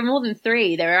 There are more than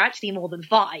 3. There are actually more than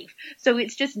 5. So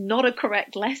it's just not a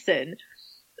correct lesson.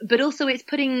 But also it's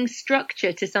putting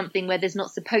structure to something where there's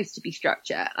not supposed to be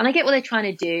structure. And I get what they're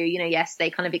trying to do. Yes, they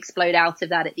kind of explode out of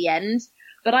that at the end.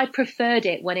 But I preferred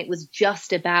it when it was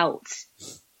just about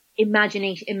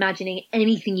imagining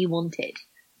anything you wanted.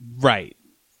 Right.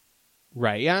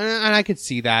 Right. Yeah, and I could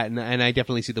see that. And I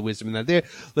definitely see the wisdom in that.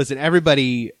 Listen,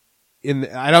 everybody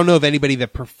I don't know of anybody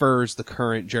that prefers the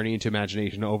current Journey into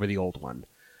Imagination over the old one.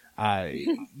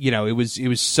 It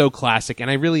was so classic, and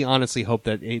I really honestly hope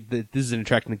that this is an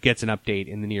attraction that gets an update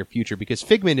in the near future because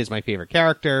Figment is my favorite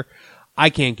character. I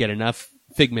can't get enough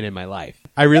Figment in my life.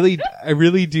 I really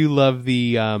do love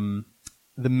the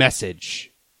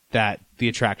message that the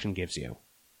attraction gives you.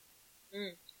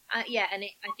 Yeah, and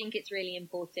I think it's really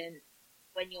important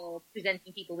when you're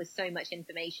presenting people with so much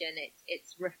information.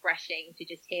 It's refreshing to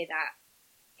just hear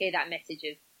that message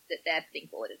that they're putting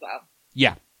forward as well.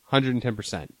 Yeah,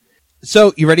 110%.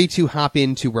 So, you ready to hop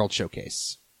into World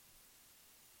Showcase?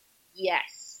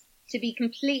 Yes. To be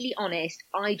completely honest,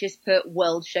 I just put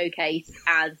World Showcase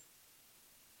as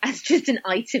just an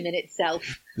item in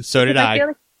itself. So did I. Feel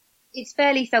like it's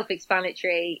fairly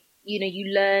self-explanatory.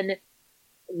 You learn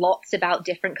lots about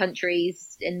different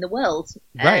countries in the world.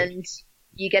 Right. And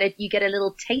you get a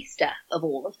little taster of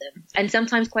all of them. And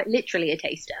sometimes quite literally a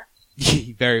taster.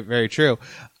 Very, very true.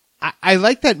 I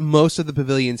like that most of the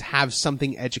pavilions have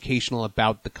something educational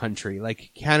about the country. Like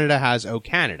Canada has O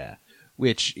Canada,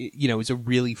 which, is a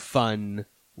really fun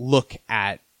look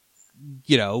at,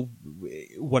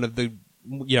 one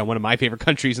of my favorite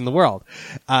countries in the world.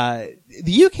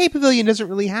 The UK pavilion doesn't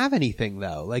really have anything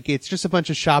though. Like it's just a bunch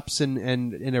of shops and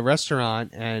in a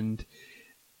restaurant, and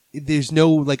there's no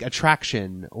like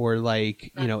attraction or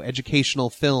like,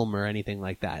 educational film or anything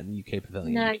like that in the UK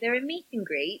pavilion. No, there are meet and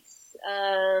greets.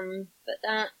 But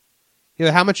that...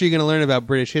 how much are you going to learn about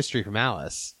British history from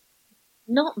Alice?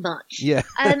 Not much. Yeah.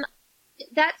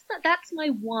 That's my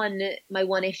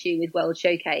one issue with World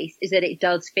Showcase is that it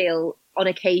does feel on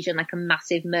occasion like a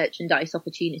massive merchandise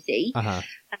opportunity. Uh-huh.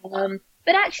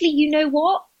 But actually, you know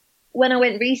what? When I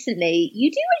went recently, you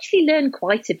do actually learn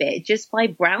quite a bit just by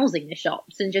browsing the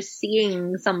shops and just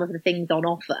seeing some of the things on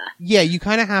offer. Yeah, you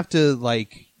kind of have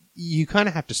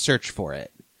to search for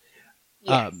it.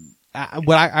 Yes.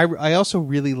 What I also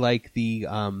really like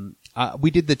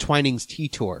we did the Twinings Tea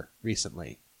Tour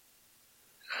recently.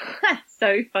 That's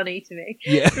so funny to me.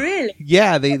 Yeah. Really?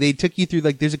 Yeah, they took you through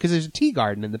there's a tea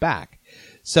garden in the back.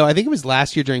 So I think it was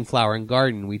last year during Flower and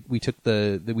Garden we took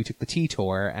the tea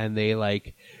tour, and they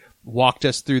walked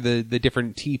us through the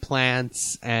different tea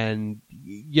plants, and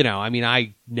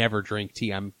I never drink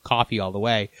tea. I'm coffee all the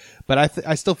way, but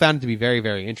I still found it to be very,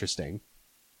 very interesting.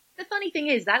 The funny thing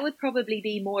is that would probably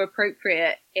be more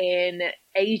appropriate in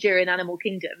Asia and Animal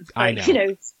Kingdom. I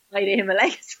know. By the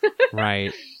Himalayas.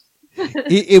 Right.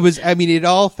 It was, it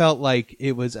all felt like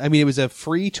it was a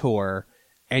free tour,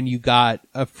 and you got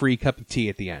a free cup of tea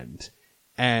at the end.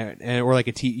 Or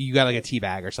like you got like a tea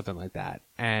bag or something like that.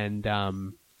 And,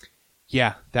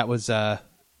 yeah, that was, I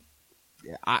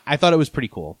thought it was pretty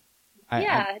cool.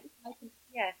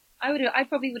 I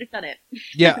probably would have done it.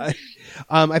 Yeah.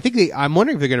 I think I'm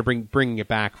wondering if they're going to bring it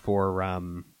back for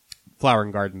Flower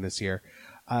and Garden this year.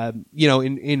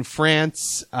 In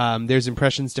France, there's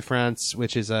Impressions de France,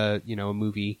 which is a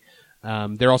movie.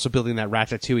 They're also building that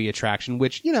Ratatouille attraction,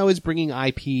 which, is bringing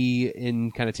IP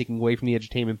in, kind of taking away from the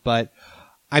entertainment. But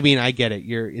I mean, I get it.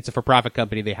 It's a for-profit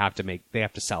company. They have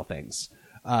to sell things.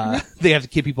 They have to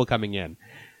keep people coming in.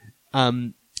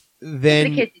 Then,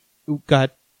 the kids. Go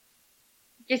ahead.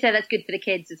 Just say that's good for the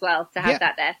kids as well to have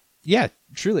that there. Yeah,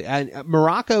 truly. And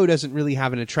Morocco doesn't really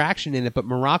have an attraction in it, but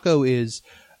Morocco is,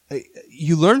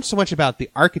 you learn so much about the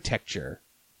architecture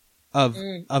of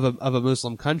a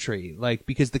Muslim country, like,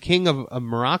 because the king of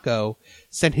Morocco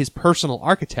sent his personal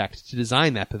architect to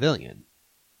design that pavilion.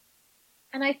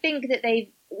 And I think that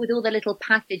with all the little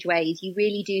passageways, you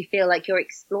really do feel like you're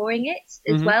exploring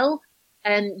it as well.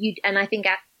 And I think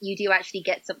you do actually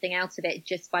get something out of it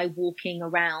just by walking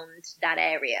around that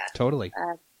area. Totally.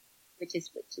 Which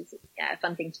is a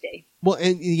fun thing to do. Well,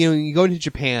 and you go into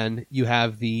Japan, you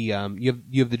have the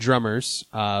you have the Drummers,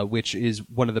 which is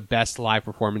one of the best live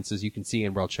performances you can see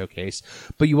in World Showcase.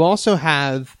 But you also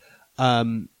have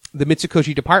the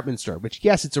Mitsukoshi department store, which,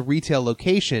 yes, it's a retail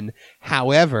location.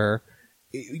 However,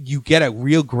 you get a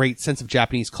real great sense of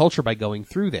Japanese culture by going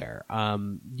through there.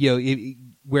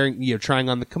 Wearing, trying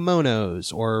on the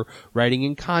kimonos or writing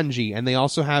in kanji. And they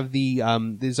also have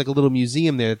there's like a little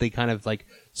museum there that they kind of like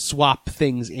swap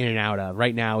things in and out of.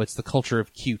 Right now, it's the culture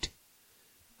of cute.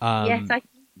 Yes,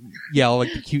 yeah,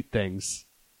 like the cute things.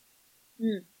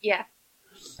 Yeah.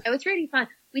 It was really fun.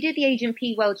 We did the Agent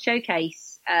P World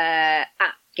Showcase, app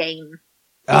game.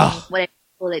 Whatever you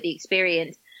call it, the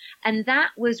experience. And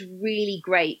that was really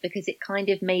great because it kind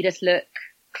of made us look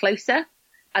closer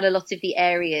at a lot of the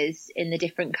areas in the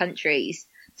different countries.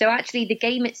 So actually the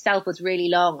game itself was really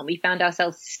long and we found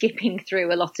ourselves skipping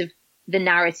through a lot of the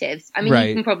narratives. I mean,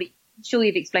 You can probably, sure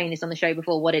you've explained this on the show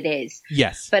before what it is.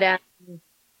 Yes. But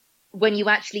when you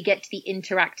actually get to the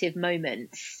interactive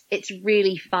moments, it's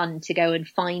really fun to go and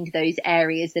find those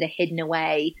areas that are hidden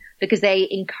away because they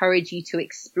encourage you to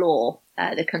explore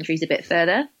the countries a bit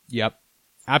further. Yep.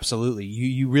 Absolutely.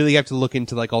 You really have to look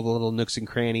into like all the little nooks and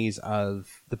crannies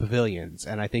of the pavilions.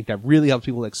 And I think that really helps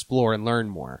people explore and learn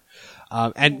more.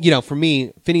 And for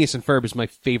me, Phineas and Ferb is my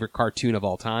favorite cartoon of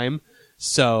all time.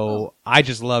 So I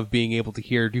just love being able to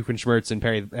hear Doofenshmirtz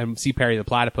and see Perry the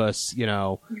Platypus,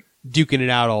 duking it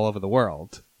out all over the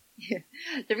world. Yeah.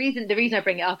 The reason I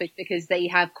bring it up is because they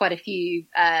have quite a few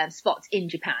spots in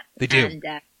Japan. They do. And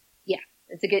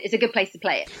it's a good place to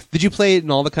play it. Did you play it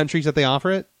in all the countries that they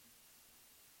offer it?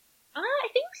 I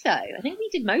think so. I think we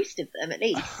did most of them, at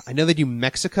least. I know they do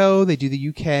Mexico, they do the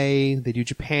UK, they do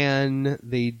Japan,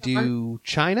 they do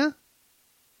China?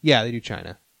 Yeah, they do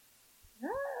China.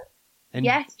 And,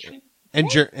 yes. And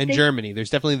Germany. There's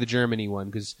definitely the Germany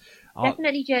one.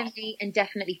 Definitely Germany and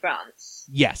definitely France.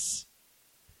 Yes.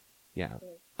 Yeah.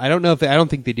 I don't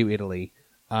think they do Italy.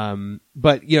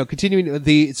 But continuing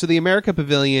the America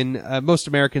Pavilion, most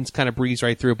Americans kind of breeze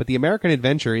right through it, but the American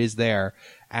Adventure is there,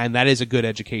 and that is a good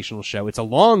educational show. It's a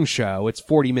long show. It's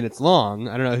 40 minutes long.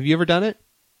 I don't know. Have you ever done it?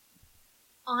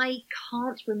 I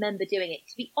can't remember doing it.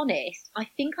 To be honest, I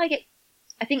think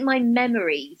my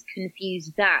memories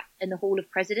confuse that and the Hall of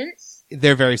Presidents.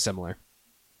 They're very similar.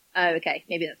 Oh, okay.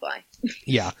 Maybe that's why.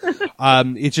 Yeah.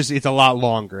 It's a lot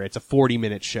longer. It's a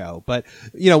 40-minute show. But,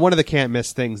 one of the can't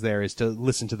miss things there is to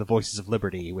listen to the Voices of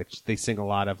Liberty, which they sing a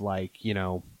lot of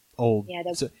old. Yeah,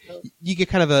 so you get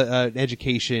kind of an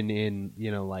education in,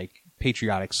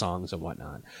 patriotic songs and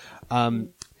whatnot.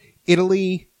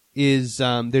 Italy is,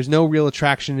 there's no real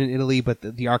attraction in Italy, but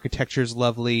the architecture is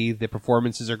lovely. The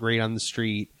performances are great on the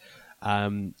street.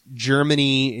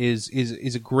 Germany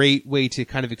is a great way to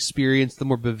kind of experience the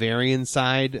more Bavarian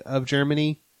side of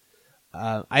Germany.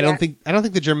 I don't think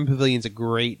the German Pavilion's a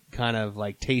great kind of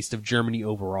taste of Germany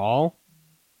overall.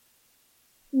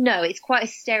 No, it's quite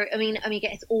a I mean, I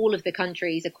guess all of the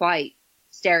countries are quite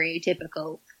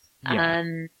stereotypical. Yeah.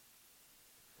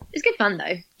 It's good fun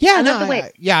though.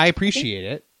 Yeah, I appreciate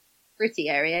it. Pretty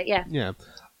area, yeah. Yeah.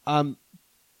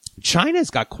 China's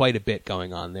got quite a bit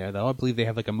going on there, though. I believe they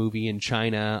have a movie in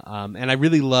China, and I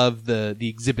really love the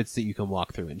exhibits that you can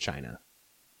walk through in China.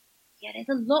 Yeah, there's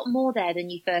a lot more there than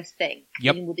you first think.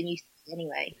 Yep. More than you see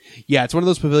anyway. Yeah, it's one of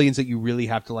those pavilions that you really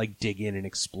have to dig in and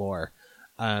explore.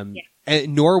 And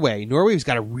Norway's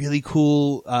got a really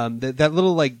cool that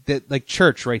little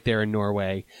church right there in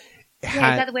Norway. Is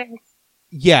that where?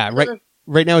 Yeah,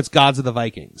 right now it's Gods of the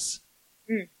Vikings.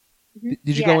 Mm-hmm.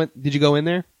 Did you go in? Did you go in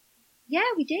there? Yeah,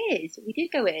 we did. We did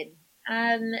go in.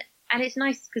 And it's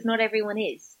nice because not everyone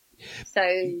is. So,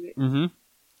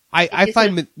 I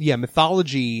find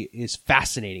mythology is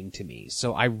fascinating to me.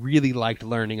 So I really liked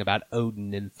learning about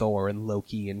Odin and Thor and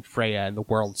Loki and Freya and the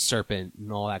World Serpent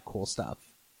and all that cool stuff.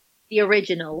 The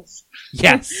originals.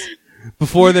 Yes.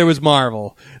 Before there was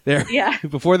Marvel. Yeah.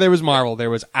 Before there was Marvel, there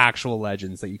was actual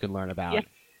legends that you could learn about.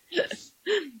 Yeah.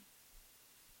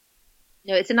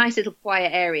 No, it's a nice little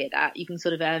quiet area that you can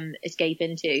sort of escape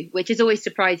into, which is always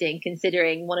surprising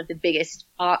considering one of the biggest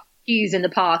queues in the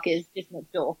park is just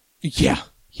next door. Yeah.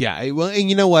 Yeah. Well, and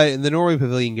you know what? The Norway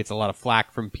Pavilion gets a lot of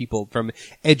flack from people, from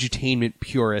edutainment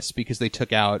purists, because they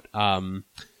took out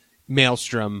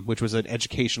Maelstrom, which was an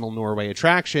educational Norway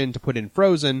attraction, to put in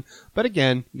Frozen. But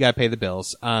again, you gotta pay the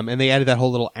bills. And they added that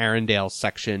whole little Arendelle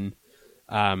section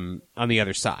on the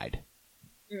other side.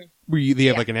 Where they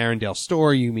have like an Arendelle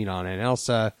store, you meet Anna and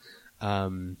Elsa.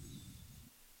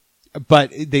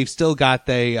 But they've still got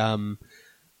that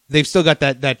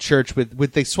church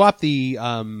with they swap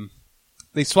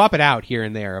it out here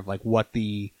and there of like what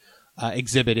the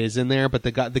exhibit is in there, but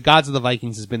the Gods of the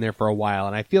Vikings has been there for a while,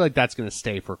 and I feel like that's going to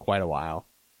stay for quite a while.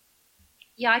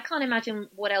 Yeah, I can't imagine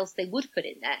what else they would put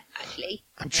in there, actually.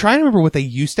 I'm trying to remember what they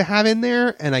used to have in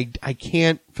there, and I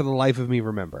can't for the life of me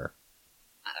remember.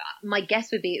 My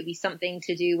guess would be it would be something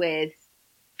to do with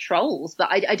trolls, but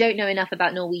I don't know enough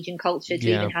about Norwegian culture to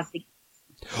even have the...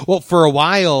 Well, for a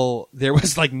while, there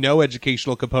was like no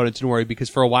educational component to Norway, because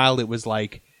for a while it was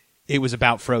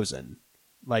about Frozen,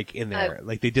 like in there. Oh.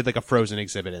 Like they did like a Frozen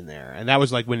exhibit in there. And that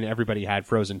was like when everybody had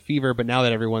Frozen fever, but now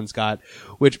that everyone's got,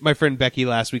 which my friend Becky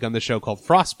last week on the show called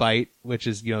Frostbite, which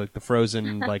is, like the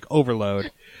Frozen like overload,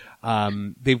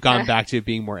 they've gone back to it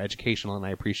being more educational, and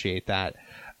I appreciate that.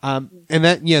 And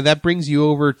that brings you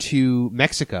over to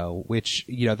Mexico, which,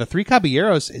 the Three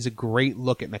Caballeros is a great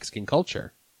look at Mexican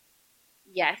culture.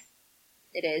 Yes,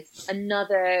 it is.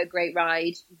 Another great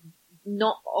ride.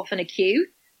 Not often a queue,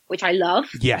 which I love.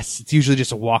 Yes, it's usually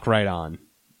just a walk right on.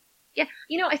 Yeah,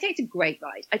 I say it's a great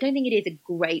ride. I don't think it is a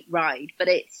great ride, but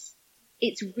it's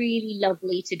really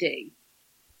lovely to do.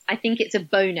 I think it's a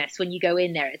bonus when you go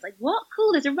in there. It's like, what?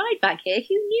 Cool, there's a ride back here.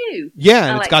 Who knew? Yeah,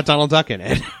 and it's got Donald Duck in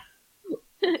it.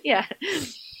 Yeah.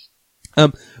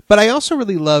 But I also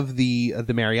really love the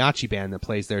mariachi band that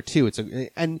plays there too.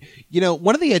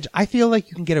 One of the I feel like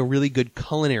you can get a really good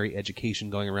culinary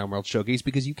education going around World Showcase,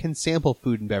 because you can sample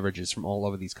food and beverages from all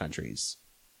over these countries.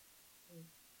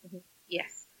 Mm-hmm.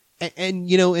 Yes. And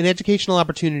an educational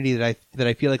opportunity that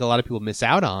I feel like a lot of people miss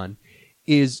out on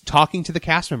is talking to the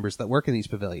cast members that work in these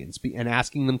pavilions and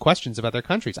asking them questions about their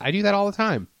countries. I do that all the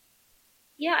time.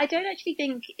 Yeah, I don't actually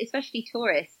think, especially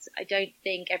tourists, I don't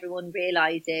think everyone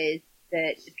realizes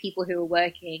that the people who are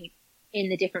working in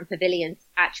the different pavilions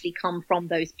actually come from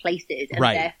those places and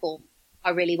therefore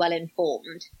are really well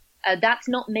informed. That's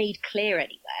not made clear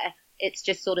anywhere. It's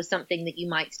just sort of something that you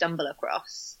might stumble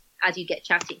across as you get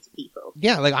chatting to people.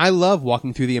 Yeah, like I love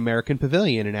walking through the American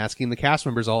Pavilion and asking the cast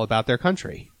members all about their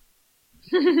country.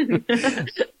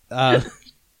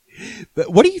 But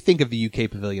what do you think of the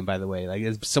UK Pavilion, by the way? Like,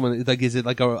 is it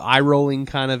like a eye-rolling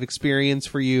kind of experience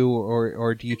for you,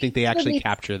 or do you think they actually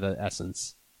capture the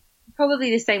essence?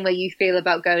 Probably the same way you feel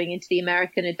about going into the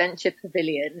American Adventure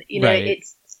Pavilion.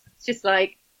 It's just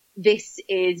like,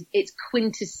 it's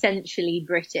quintessentially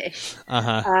British.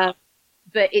 Uh-huh.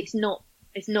 But it's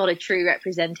not a true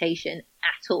representation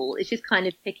at all. It's just kind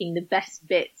of picking the best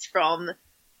bits from,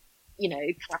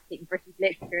 classic British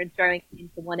literature and throwing it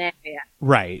into one area.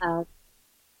 Right.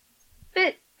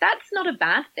 But that's not a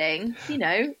bad thing.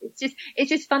 It's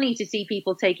just funny to see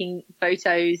people taking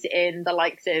photos in the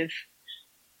likes of,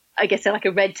 I guess, like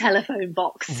a red telephone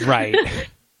box. Right.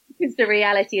 Because the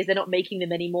reality is they're not making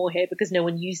them anymore here because no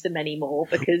one used them anymore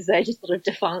because they're just sort of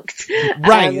defunct.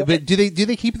 Right. But do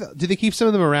they keep some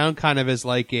of them around kind of as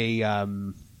like a,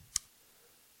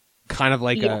 kind of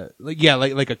like a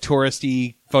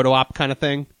touristy photo op kind of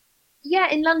thing?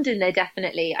 Yeah, in London they're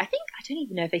definitely. I don't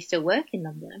even know if they still work in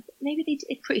London. Maybe they do.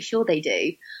 I'm pretty sure they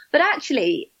do. But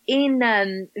actually, in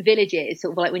villages,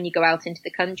 sort of like when you go out into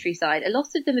the countryside, a lot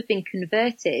of them have been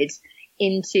converted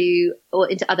into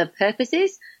other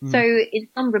purposes. So in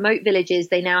some remote villages,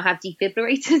 they now have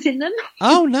defibrillators in them.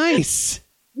 Oh, nice.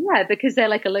 Yeah, because they're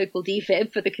like a local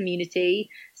defib for the community.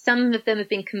 Some of them have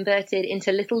been converted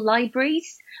into little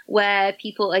libraries where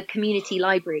community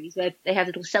libraries, where they have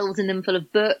little shelves in them full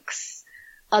of books.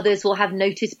 Others will have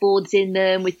notice boards in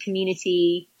them with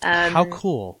community. How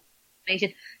cool.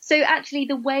 Information. So actually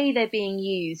the way they're being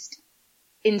used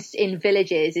in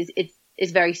villages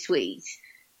is very sweet.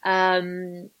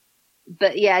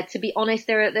 But yeah, to be honest,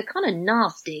 they're kind of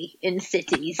nasty in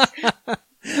cities.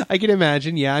 I can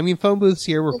imagine. Yeah, I mean, phone booths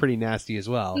here were pretty nasty as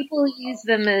well. People use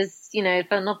them as,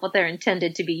 for not what they're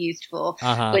intended to be used for,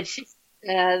 which.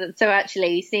 So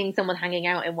actually, seeing someone hanging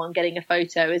out in one, getting a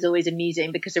photo, is always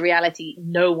amusing because in reality,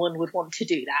 no one would want to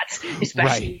do that,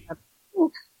 especially.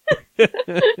 Right.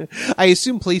 I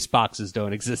assume police boxes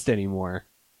don't exist anymore.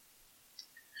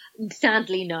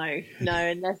 Sadly, no,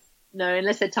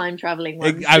 unless they're time traveling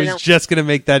ones. I was just gonna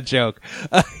make that joke.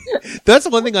 That's the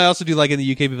one thing I also do like in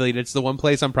the UK Pavilion. It's the one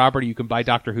place on property you can buy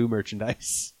Doctor Who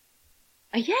merchandise.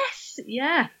 Yes,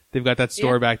 yeah. They've got that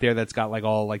store back there that's got like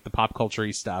all like the pop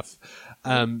culture-y stuff.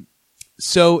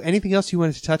 So anything else you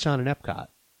wanted to touch on in Epcot?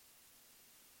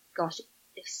 Gosh,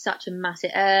 it's such a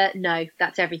massive... no,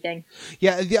 that's everything.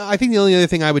 Yeah, I think the only other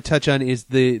thing I would touch on is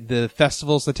the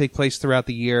festivals that take place throughout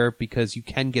the year, because you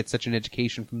can get such an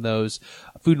education from those.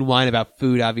 Food and Wine about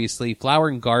food, obviously. Flower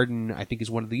and Garden, I think,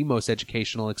 is one of the most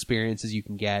educational experiences you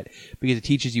can get, because it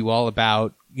teaches you all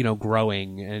about,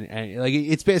 growing, and like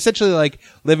it's essentially like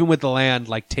living with the land,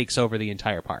 like takes over the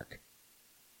entire park,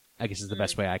 I guess is the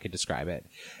best way I could describe it.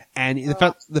 And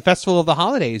the Festival of the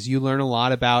Holidays, you learn a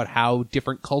lot about how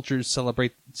different cultures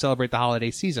celebrate the holiday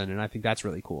season, and I think that's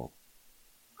really cool.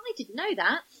 I didn't know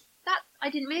that. I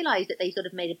didn't realize that they sort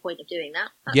of made a point of doing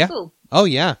that. That's cool. Oh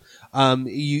yeah.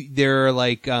 There are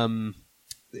like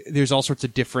there's all sorts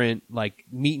of different like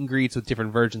meet and greets with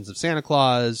different versions of Santa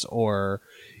Claus, or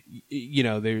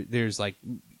there's like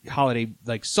holiday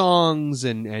like songs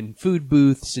and food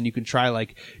booths, and you can try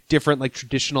like different like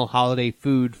traditional holiday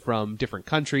food from different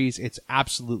countries. It's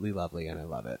absolutely lovely, and I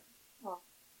love it. Oh,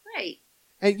 great.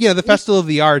 And the Festival of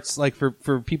the Arts, like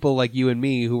for people like you and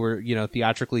me who were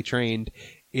theatrically trained,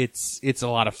 it's a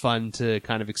lot of fun to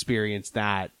kind of experience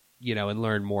that, and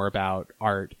learn more about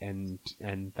art and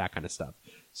that kind of stuff.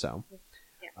 So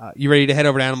you ready to head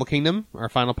over to Animal Kingdom, our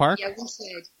final park? Yeah,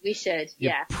 we should.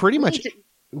 Yeah. Pretty much.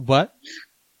 What?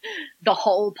 The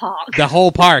whole park. The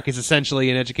whole park is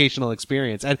essentially an educational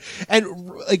experience. And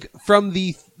like from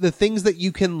the things that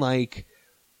you can like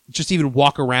just even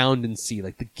walk around and see,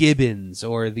 like the gibbons,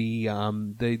 or they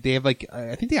have like,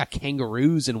 I think they got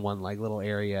kangaroos in one like little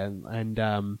area, and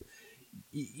the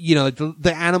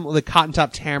cotton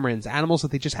top tamarins, animals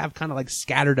that they just have kind of like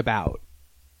scattered about.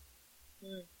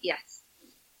 Yes.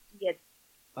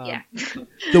 Yeah.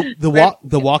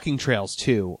 The walking trails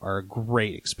too are a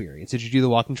great experience. Did you do the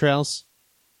walking trails?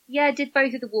 Yeah, I did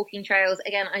both of the walking trails.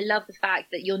 Again, I love the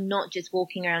fact that you're not just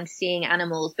walking around seeing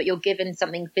animals, but you're given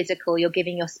something physical. You're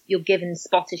given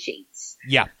spotter sheets.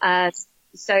 Yeah.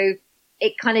 So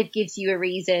it kind of gives you a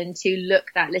reason to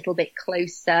look that little bit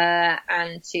closer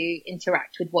and to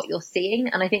interact with what you're seeing.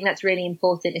 And I think that's really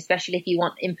important, especially if you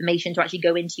want information to actually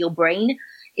go into your brain,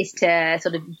 is to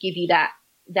sort of give you that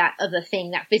other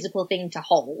thing, that physical thing to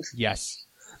hold. Yes.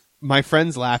 My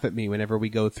friends laugh at me whenever we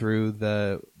go through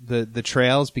the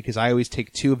trails, because I always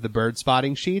take 2 of the bird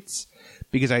spotting sheets,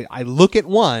 because I look at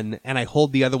one and I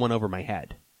hold the other one over my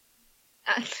head.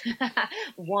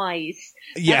 Wise.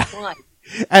 Yeah. That's wise.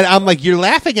 And I'm like, you're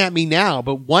laughing at me now,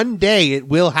 but one day it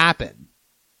will happen.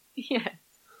 Yeah.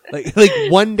 Like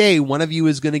one day one of you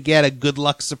is going to get a good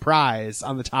luck surprise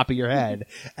on the top of your head,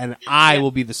 and I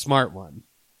will be the smart one.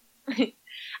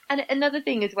 And another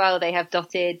thing as well they have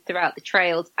dotted throughout the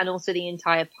trails and also the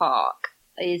entire park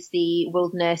is the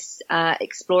Wilderness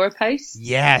Explorer post.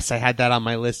 Yes, I had that on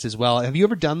my list as well. Have you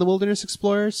ever done the Wilderness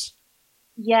Explorers?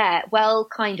 Yeah, well,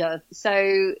 kind of.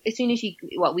 So as soon as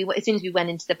we went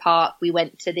into the park, we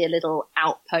went to the little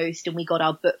outpost and we got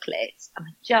our booklets. And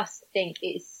I just think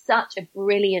it's such a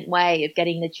brilliant way of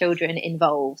getting the children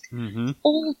involved. Mm-hmm.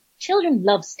 All children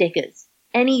love stickers.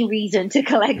 Any reason to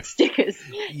collect stickers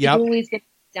is always going to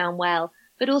go down well.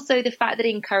 But also the fact that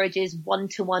it encourages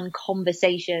one-to-one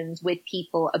conversations with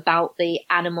people about the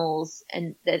animals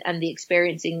and the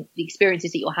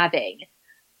experiences that you're having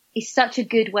is such a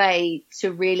good way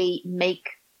to really make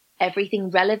everything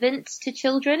relevant to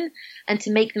children and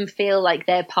to make them feel like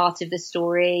they're part of the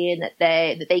story and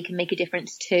that they can make a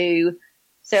difference too.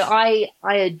 So I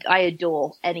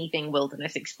adore anything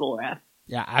Wilderness Explorer.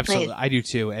 Yeah, absolutely. I do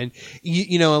too. And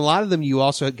you know, a lot of them you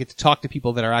also get to talk to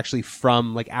people that are actually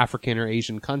from like African or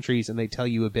Asian countries, and they tell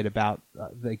you a bit about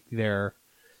like their,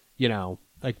 you know,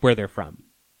 like where they're from.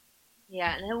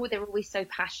 Yeah, and they're always so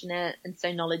passionate and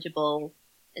so knowledgeable.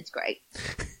 It's great.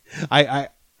 I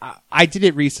did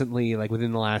it recently, like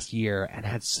within the last year, and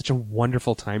had such a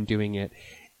wonderful time doing it.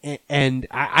 And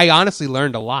I honestly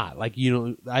learned a lot. Like, you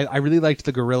know, I really liked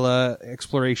the gorilla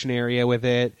exploration area with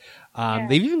it.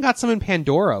 They've even got some in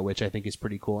Pandora, which I think is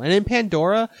pretty cool. And in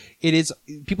Pandora,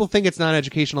 people think it's not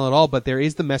educational at all, but there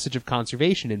is the message of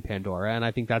conservation in Pandora, and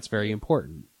I think that's very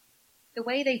important. the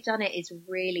way they've done it is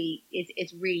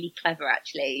really clever,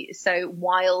 actually. So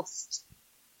whilst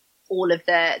all of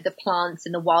the plants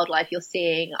and the wildlife you're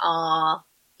seeing are,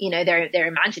 they're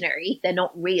imaginary, they're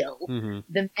not real. Mm-hmm.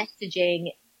 The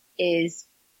messaging is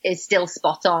still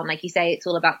spot on. Like you say, it's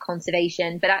all about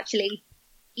conservation, but actually,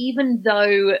 even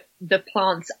though the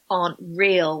plants aren't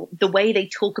real, the way they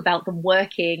talk about them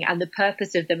working and the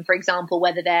purpose of them, for example,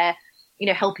 whether they're,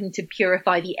 helping to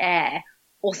purify the air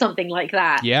or something like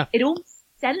that. Yeah. It all makes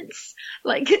sense.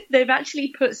 Like, they've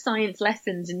actually put science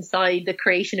lessons inside the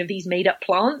creation of these made up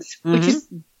plants, which is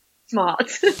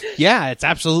smart. Yeah, it's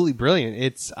absolutely brilliant.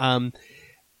 It's,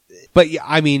 but yeah,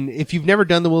 I mean, if you've never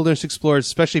done the Wilderness Explorers,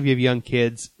 especially if you have young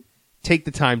kids, take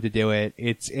the time to do it.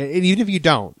 And even if you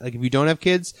don't, like if you don't have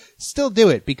kids, still do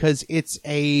it because it's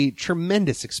a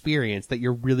tremendous experience that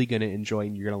you're really going to enjoy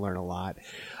and you're going to learn a lot.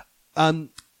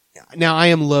 Now I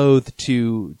am loath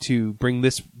to bring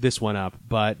this one up,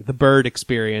 but the bird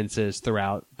experiences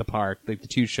throughout the park, like the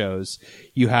two shows,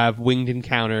 you have Winged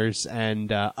Encounters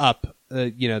and Up,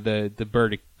 the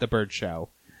bird show.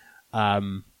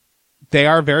 They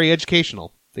are very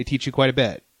educational. They teach you quite a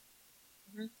bit.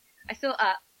 Mm-hmm. I saw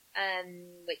Up.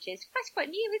 Which is quite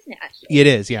new, isn't it, actually? It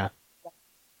is, yeah.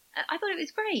 I thought it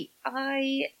was great.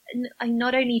 I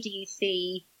not only do you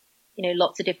see,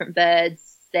 lots of different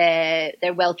birds,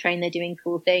 they're well trained, they're doing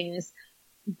cool things,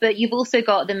 but you've also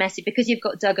got the message, because you've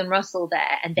got Doug and Russell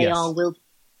there, and they are wilderness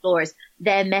explorers.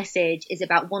 Their message is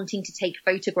about wanting to take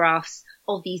photographs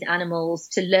of these animals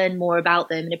to learn more about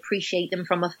them and appreciate them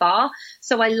from afar.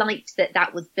 So I liked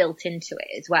that was built into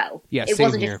it as well. Yeah, it same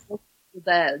wasn't here. just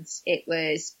birds. It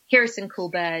was, here are some cool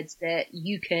birds that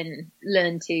you can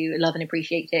learn to love and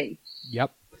appreciate too.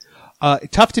 Yep.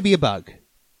 Tough to be a bug.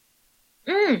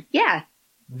 Yeah.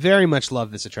 Very much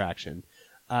love this attraction.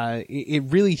 It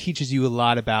really teaches you a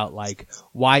lot about like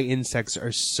why insects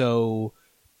are so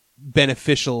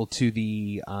beneficial to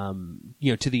the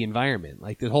to the environment.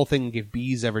 Like the whole thing, if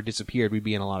bees ever disappeared, we'd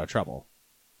be in a lot of trouble.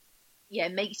 Yeah,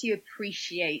 it makes you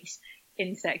appreciate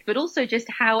insects, but also just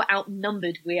how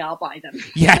outnumbered we are by them.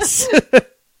 Yes.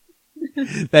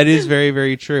 That is very,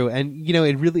 very true. And,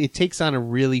 it takes on a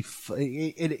really,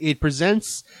 it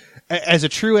presents as a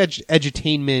true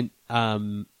edutainment,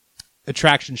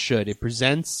 attraction should. It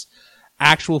presents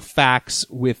actual facts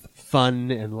with fun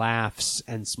and laughs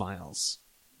and smiles.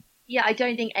 Yeah, I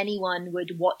don't think anyone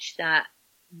would watch that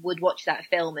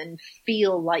film and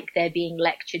feel like they're being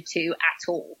lectured to at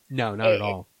all. No, not at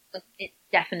all. It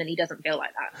definitely doesn't feel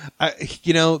like that.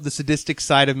 The sadistic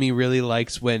side of me really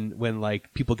likes when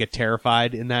like people get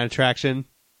terrified in that attraction.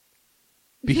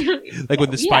 Like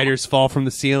when the spiders fall from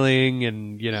the ceiling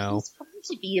and, It's fun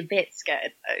to be a bit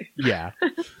scared though. Yeah.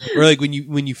 Or like when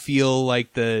you feel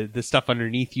like the stuff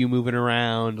underneath you moving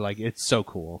around, like it's so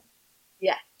cool.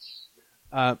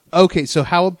 Yeah. Okay, so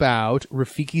how about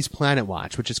Rafiki's Planet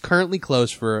Watch, which is currently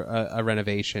closed for a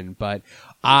renovation, but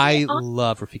I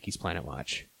love Rafiki's Planet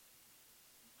Watch.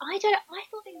 I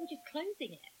thought they were just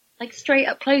closing it. Like straight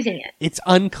up closing it. It's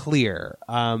unclear.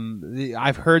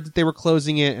 I've heard that they were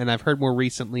closing it, and I've heard more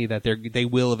recently that they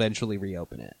will eventually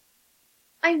reopen it.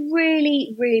 I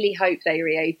really, really hope they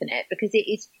reopen it because it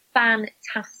is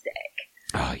fantastic.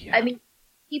 Oh yeah. I mean,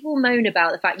 people moan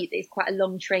about the fact that it's quite a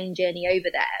long train journey over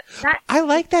there. I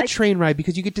like that train ride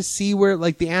because you get to see where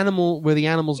the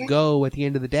animals go at the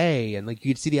end of the day, and like you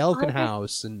get to see the elephant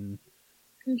house and.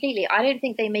 Completely. I don't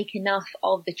think they make enough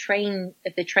of the train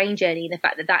journey and the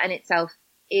fact that in itself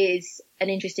is an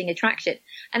interesting attraction.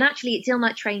 And actually it's on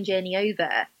that train journey over,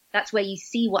 that's where you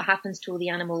see what happens to all the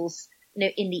animals,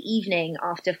 in the evening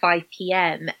after 5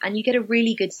 p.m. and you get a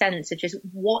really good sense of just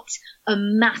what a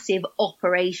massive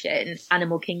operation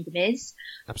Animal Kingdom is.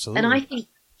 Absolutely. And I think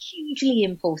hugely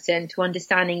important to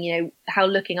understanding, how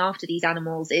looking after these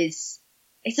animals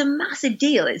it's a massive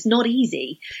deal. It's not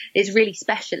easy. It's really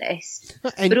specialist.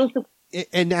 But also,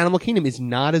 and Animal Kingdom is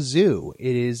not a zoo.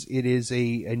 It is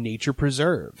a nature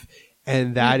preserve.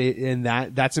 And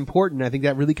that's important. I think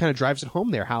that really kind of drives it home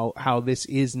there. How this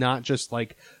is not just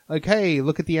like, hey,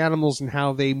 look at the animals and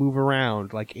how they move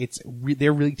around. Like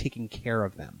they're really taking care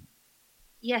of them.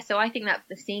 Yeah. So I think that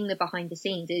seeing the behind the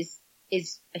scenes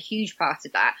is a huge part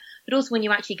of that. But also when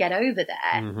you actually get over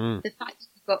there, the fact that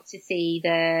you've got to see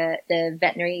the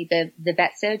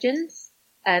vet surgeons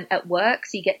at work,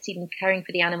 so you get to see them caring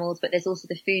for the animals, but there's also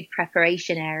the food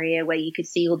preparation area where you could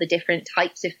see all the different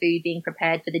types of food being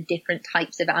prepared for the different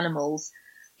types of animals.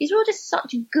 These are all just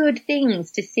such good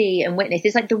things to see and witness.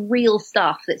 It's like the real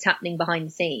stuff that's happening behind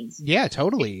the scenes. Yeah,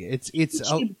 totally.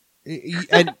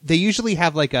 And they usually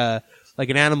have like a like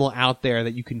an animal out there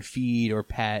that you can feed or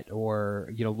pet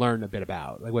or, learn a bit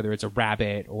about, like whether it's a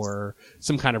rabbit or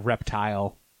some kind of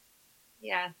reptile.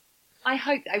 Yeah. I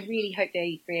really hope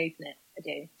they reopen it. I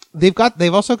do.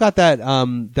 They've also got that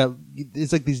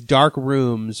it's like these dark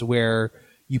rooms where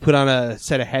you put on a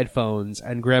set of headphones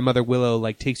and Grandmother Willow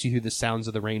like takes you through the sounds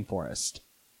of the rainforest.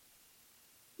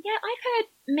 Yeah, I've heard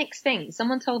mixed things.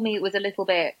 Someone told me it was a little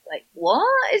bit like,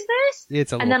 what is this?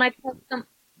 Then I've heard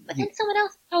then someone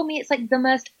else told me it's like the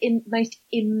most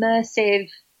immersive,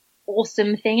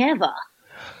 awesome thing ever.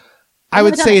 I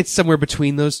would say it's somewhere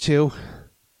between those two.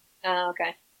 Oh,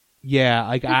 okay. Yeah,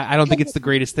 like I don't think it's the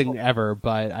greatest thing ever,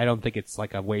 but I don't think it's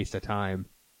like a waste of time.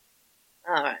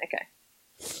 Oh, okay.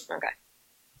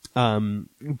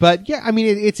 But yeah, I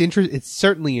mean, it's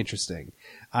certainly interesting.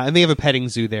 And they have a petting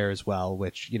zoo there as well,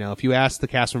 which, if you ask the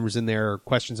cast members in there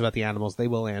questions about the animals, they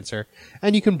will answer.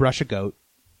 And you can brush a goat.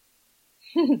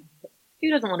 Who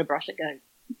doesn't want to brush a goat?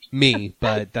 Me,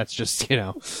 but that's just,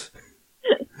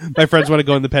 my friends want to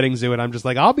go in the petting zoo and I'm just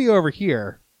like, I'll be over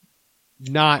here.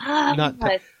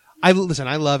 I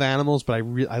love animals, but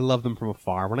I love them from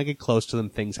afar. When I get close to them,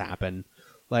 things happen.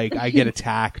 Like, I get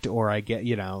attacked or I get,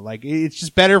 like, it's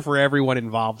just better for everyone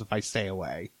involved if I stay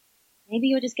away. Maybe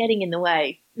you're just getting in the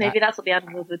way. Maybe that's what the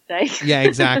animals would say. Yeah,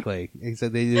 exactly.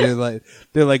 They're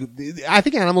like, I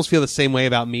think animals feel the same way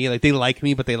about me. Like, they like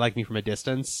me, but they like me from a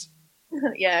distance.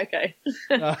 Yeah, okay.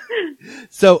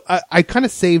 So I kind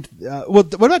of saved,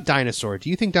 what about Dinosaur? Do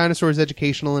you think Dinosaur is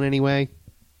educational in any way?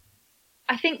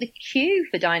 I think the queue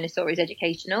for Dinosaur is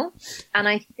educational, and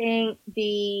I think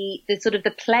the sort of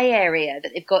the play area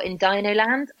that they've got in Dino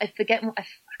Land, I can't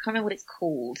remember what it's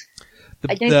called.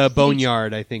 The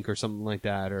Boneyard, I think, or something like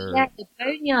that. Or yeah, the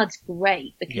Boneyard's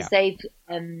great because they've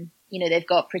they've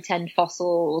got pretend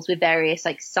fossils with various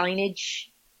like signage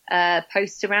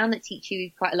posts around that teach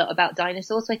you quite a lot about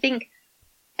dinosaurs. So I think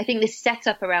the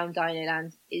setup around Dino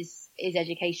Land is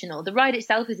educational. The ride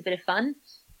itself is a bit of fun.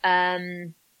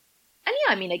 And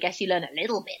yeah, I mean, I guess you learn a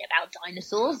little bit about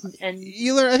dinosaurs, and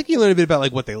I think you learn a bit about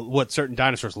like what certain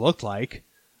dinosaurs looked like.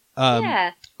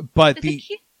 But the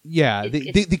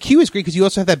queue is great because you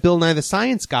also have that Bill Nye the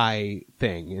Science Guy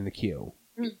thing in the queue.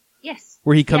 Yes,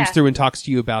 where he comes through and talks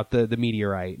to you about the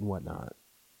meteorite and whatnot.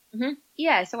 Mm-hmm.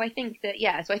 Yeah, so I think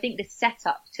the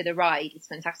setup to the ride is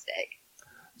fantastic.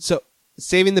 So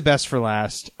saving the best for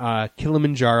last,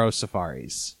 Kilimanjaro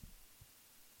safaris.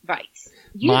 Right.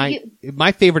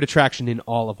 My favorite attraction in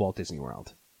all of Walt Disney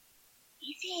World.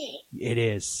 Is it? It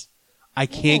is. I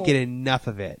can't get enough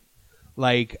of it.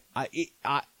 Like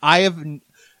I've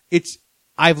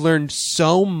learned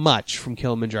so much from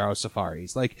Kilimanjaro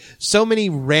safaris. Like so many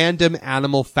random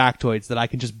animal factoids that I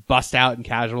can just bust out in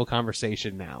casual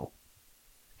conversation now.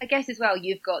 I guess as well,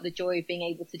 you've got the joy of being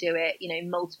able to do it,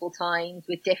 multiple times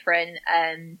with different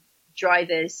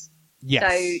drivers.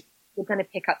 Yes. So you're going to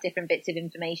pick up different bits of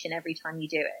information every time you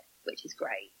do it, which is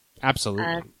great.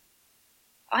 Absolutely.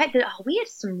 We had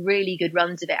some really good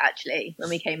runs of it actually when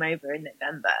we came over in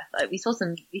November. Like we saw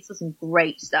some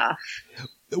great stuff.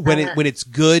 When it's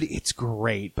good, it's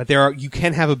great. But you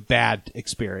can have a bad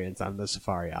experience on the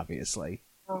safari, obviously.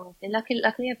 Oh, and luckily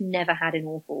I've never had an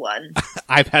awful one.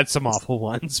 I've had some awful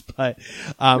ones, but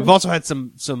I've also had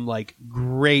some like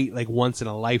great, like once in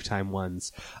a lifetime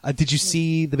ones. Did you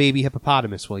see the baby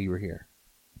hippopotamus while you were here?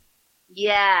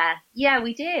 Yeah,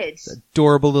 we did. It's an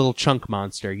adorable little chunk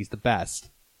monster. He's the best.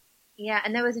 Yeah,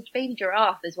 and there was a baby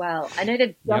giraffe as well. I know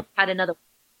they've had another,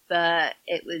 but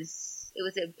it was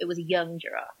a young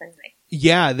giraffe anyway.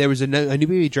 Yeah, there was a new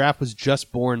baby giraffe was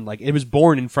just born. Like it was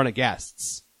born in front of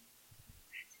guests.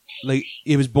 Like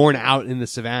it was born out in the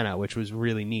savannah, which was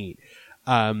really neat.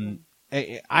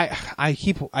 I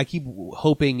keep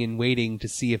hoping and waiting to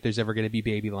see if there's ever going to be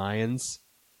baby lions,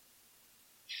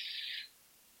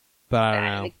 but I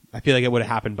don't know. I feel like it would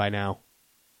have happened by now.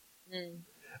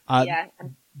 Yeah.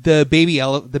 The baby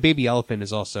elephant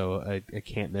is also a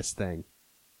can't miss thing.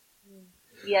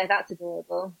 Yeah, that's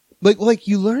adorable. Like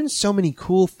you learn so many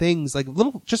cool things, like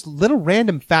little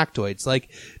random factoids, like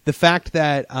the fact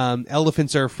that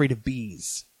elephants are afraid of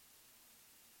bees.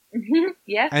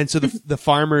 Yeah. And so the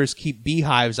farmers keep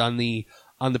beehives on the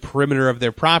perimeter of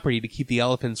their property to keep the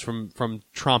elephants from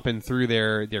tromping through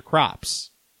their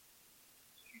crops.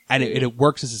 And it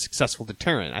works as a successful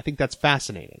deterrent. I think that's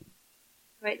fascinating.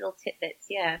 Great little tidbits,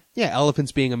 yeah. Yeah,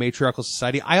 elephants being a matriarchal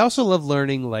society. I also love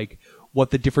learning like what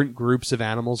the different groups of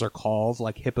animals are called.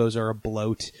 Like hippos are a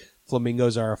bloat,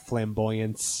 flamingos are a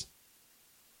flamboyance.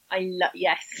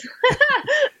 Yes.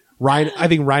 I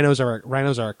think rhinos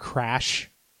are a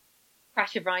crash.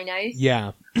 Crash of rhinos.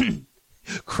 Yeah.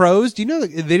 Crows. Do you know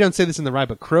they don't say this in the ride,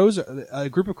 but crows, a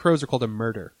group of crows are called a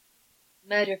murder.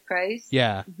 Murder of crows.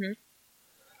 Yeah.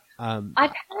 Mm-hmm.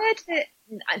 I've heard that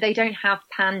they don't have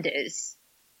pandas,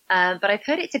 but I've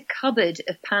heard it's a cupboard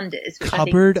of pandas.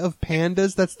 Cupboard of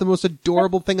pandas? That's the most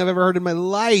adorable thing I've ever heard in my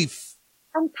life.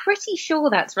 I'm pretty sure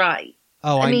that's right.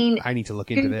 Oh, I mean, I need to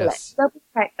look into this. Double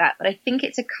check that, but I think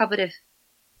it's a cupboard of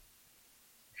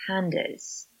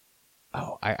pandas.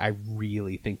 Oh, I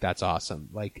really think that's awesome.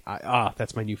 Like,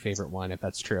 that's my new favorite one, if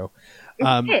that's true.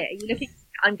 Are you looking?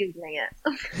 I'm Googling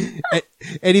it.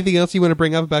 Anything else you want to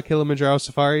bring up about Kilimanjaro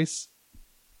safaris?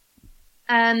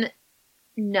 No.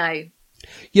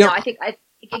 I think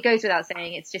it goes without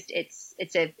saying. It's just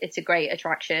it's a great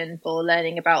attraction for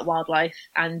learning about wildlife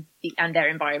and their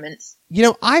environments.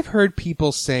 I've heard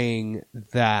people saying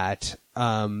that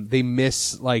they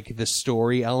miss like the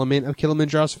story element of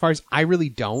Kilimanjaro safaris. I really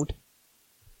don't.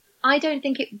 I don't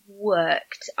think it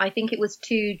worked. I think it was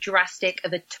too drastic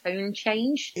of a tone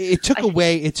change. It took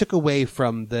away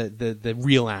from the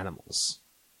real animals.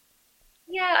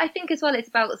 Yeah, I think as well it's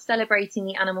about celebrating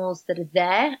the animals that are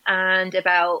there and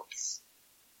about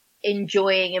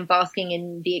enjoying and basking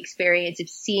in the experience of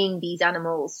seeing these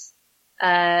animals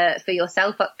for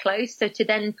yourself up close. So to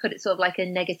then put it sort of like a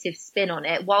negative spin on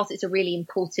it, whilst it's a really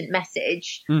important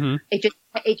message, it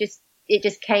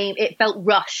felt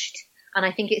rushed. And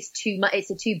I think it's too much.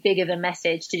 It's a too big of a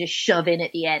message to just shove in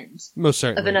at the end. Most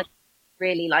certainly. Of another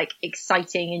really like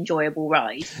exciting, enjoyable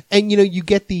ride. And you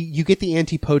get the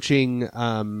anti-poaching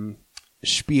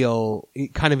spiel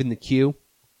kind of in the queue.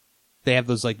 They have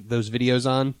those videos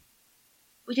on,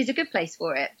 which is a good place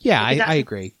for it. Yeah, I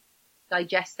agree.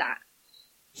 Digest that.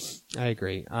 I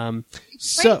agree.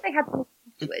 So if they had something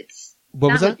afterwards,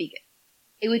 what was that? Would be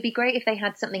good. It would be great if they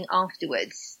had something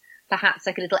afterwards. Perhaps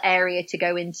like a little area to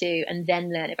go into and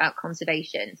then learn about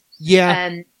conservation. Yeah,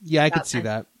 I could see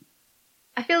that.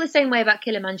 I feel the same way about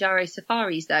Kilimanjaro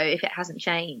safaris, though, if it hasn't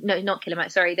changed. No, not Kilimanjaro,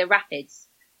 sorry, the rapids.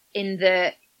 In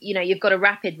the, you've got a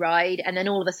rapid ride, and then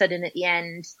all of a sudden at the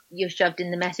end, you're shoved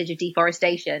in the message of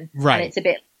deforestation. Right. And it's a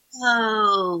bit,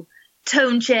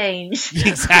 tone change.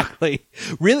 Exactly.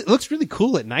 Really, it looks really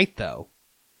cool at night, though.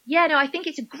 Yeah, no, I think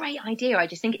it's a great idea. I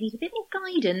just think it needs a bit more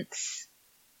guidance.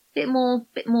 Bit more,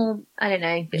 I don't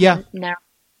know. More narrow.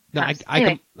 No,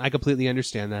 anyway. I completely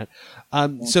understand that.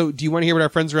 So do you want to hear what our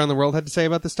friends around the world had to say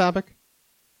about this topic?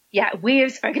 Yeah, we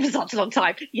have spoken for such a long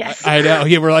time. Yes. I know.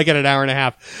 Yeah, we're like at an hour and a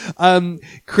half.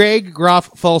 Craig Groff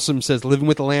Folsom says, living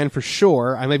with the land for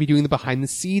sure. I might be doing the behind the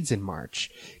seeds in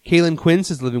March. Kaylin Quinn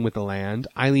says, living with the land.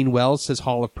 Eileen Wells says,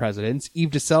 Hall of Presidents. Eve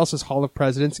DeSalle says, Hall of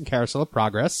Presidents and Carousel of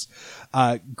Progress.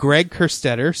 Greg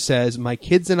Kerstetter says, my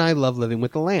kids and I love living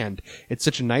with the land. It's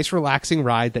such a nice, relaxing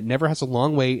ride that never has a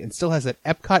long wait and still has that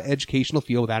Epcot educational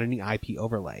feel without any IP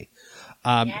overlay.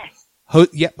 Yes.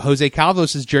 Jose Calvo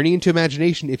says Journey into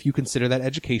Imagination, if you consider that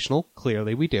educational.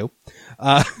 Clearly we do.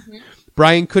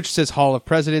 Brian Kutch says Hall of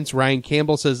Presidents. Ryan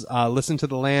Campbell says Listen to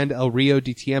the Land, El Rio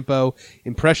de Tiempo,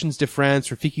 Impressions de France,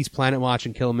 Rafiki's Planet Watch,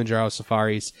 and Kilimanjaro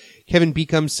Safaris. Kevin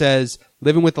Beacom says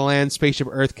Living with the Land, Spaceship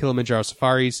Earth, Kilimanjaro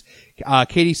Safaris.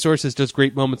 Katie Soar says, does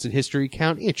Great Moments in History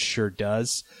count? It sure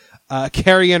does.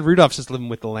 Carrie Ann Rudolph says Living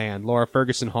with the Land. Laura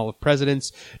Ferguson, Hall of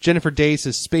Presidents. Jennifer Day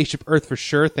says Spaceship Earth for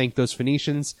sure. Thank those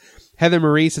Phoenicians. Heather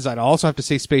Marie says I'd also have to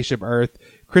say Spaceship Earth.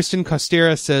 Kristen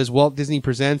Costera says Walt Disney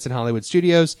Presents in Hollywood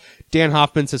Studios. Dan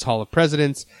Hoffman says Hall of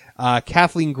Presidents.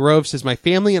 Kathleen Grove says my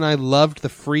family and I loved the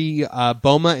free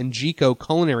Boma and Jico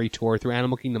culinary tour through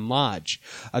Animal Kingdom Lodge.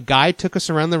 A guide took us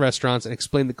around the restaurants and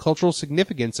explained the cultural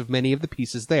significance of many of the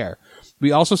pieces there.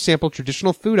 We also sampled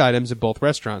traditional food items at both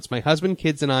restaurants. My husband,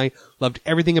 kids, and I loved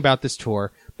everything about this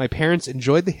tour. My parents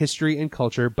enjoyed the history and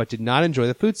culture, but did not enjoy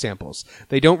the food samples.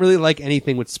 They don't really like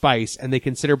anything with spice, and they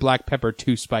consider black pepper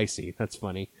too spicy. That's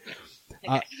funny.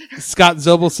 Scott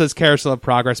Zobel says Carousel of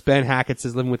Progress. Ben Hackett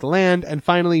says Living with the Land. And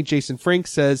finally, Jason Frink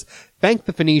says, thank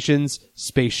the Phoenicians,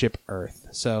 Spaceship Earth.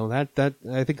 So that,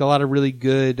 I think a lot of really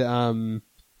good,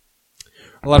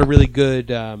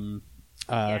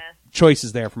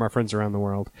 choices there from our friends around the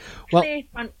world. Well,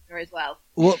 as well.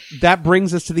 Well, that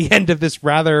brings us to the end of this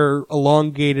rather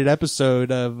elongated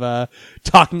episode of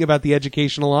talking about the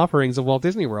educational offerings of Walt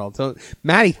Disney World. So,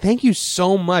 Maddie, thank you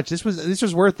so much. This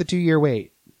was worth the 2-year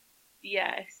wait.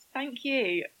 Yes, thank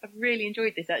you. I've really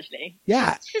enjoyed this, actually.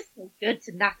 Yeah. It's just so good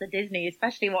to NASA Disney,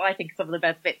 especially what I think are some of the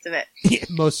best bits of it. Yeah,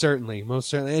 most certainly.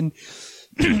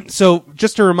 And so,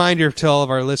 just a reminder to all of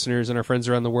our listeners and our friends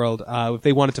around the world, if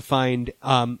they wanted to find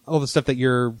all the stuff that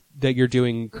you're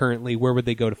doing currently, where would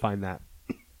they go to find that?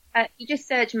 You just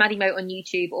search Maddie Moat on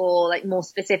YouTube, or like more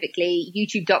specifically,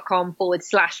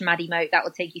 youtube.com/Maddie Moat. That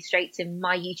will take you straight to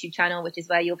my YouTube channel, which is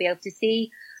where you'll be able to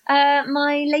see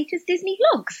my latest Disney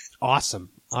vlogs. Awesome.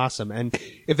 And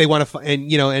if they want to,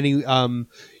 any,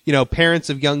 parents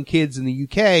of young kids in the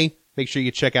UK, make sure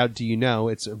you check out Do You Know?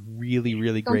 It's a really,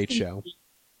 really great show.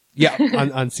 Yeah,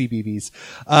 on CBeebies.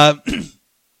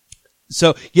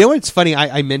 So, you know what's funny?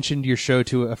 I mentioned your show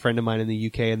to a friend of mine in the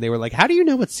UK, and they were like, how do you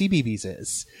know what CBeebies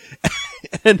is?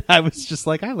 And I was just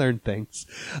like, I learned things.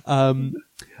 All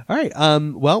right.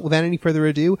 Well, without any further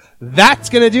ado, that's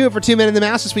going to do it for 2 Men in the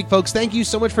Mouse this week, folks. Thank you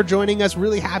so much for joining us.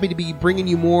 Really happy to be bringing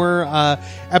you more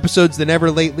episodes than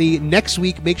ever lately. Next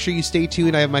week, make sure you stay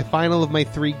tuned. I have my final of my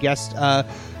 3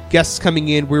 guests coming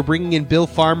in. We're bringing in Bill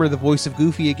Farmer, the voice of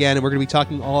Goofy, again, and we're going to be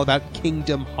talking all about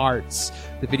Kingdom Hearts,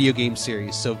 the video game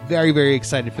series. So very, very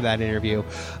excited for that interview.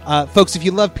 Folks, if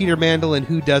you love Peter Mandel, and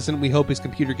who doesn't, we hope his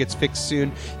computer gets fixed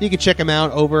soon. You can check him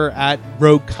out over at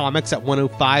Rogue Comics at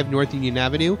 105 North Union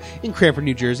Avenue in Cranford,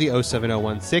 New Jersey,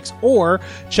 07016, or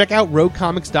check out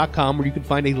roguecomics.com, where you can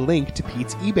find a link to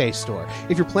Pete's eBay store.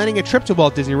 If you're planning a trip to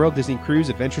Walt Disney World, Disney Cruise,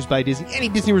 Adventures by Disney, any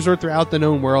Disney resort throughout the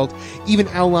known world, even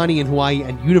Aulani in Hawaii,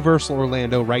 and Universal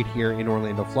Orlando right here in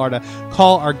Orlando, Florida,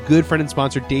 call our good friend and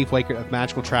sponsor Dave Weichert of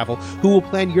Magical Travel, who will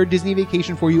plan your Disney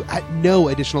vacation for you at no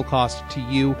additional cost to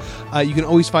you. You can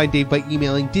always find Dave by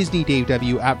emailing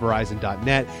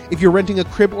DisneyDaveW@Verizon.net. If you're renting a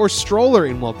crib or stroller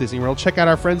in Walt Disney World, check out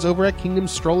our friends over at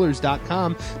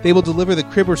KingdomStrollers.com. They will deliver the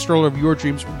crib or stroller of your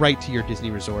dreams right to your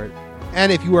Disney resort.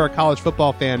 And if you are a college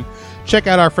football fan, check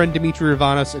out our friend Dimitri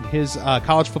Ravanos and his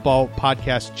college football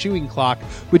podcast, Chewing Clock,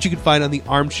 which you can find on the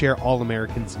Armchair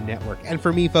All-Americans Network. And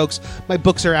for me, folks, my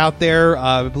books are out there.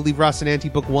 I believe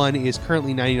Rocinante Book 1 is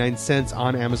currently 99 cents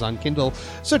on Amazon Kindle,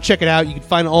 so check it out. You can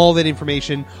find all that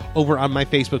information over on my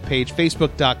Facebook page,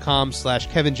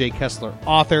 facebook.com/Kevin J. Kessler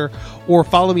Author, or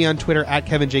follow me on Twitter at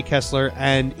Kevin J. Kessler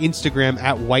and Instagram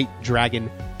at White Dragon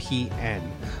PN.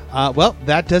 Well,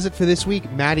 that does it for this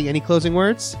week. Maddie, any closing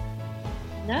words?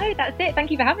 No, that's it. Thank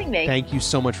you for having me. Thank you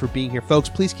so much for being here, folks.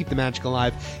 Please keep the magic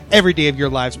alive every day of your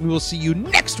lives. We will see you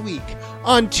next week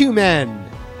on 2 Men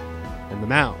and the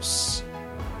Mouse.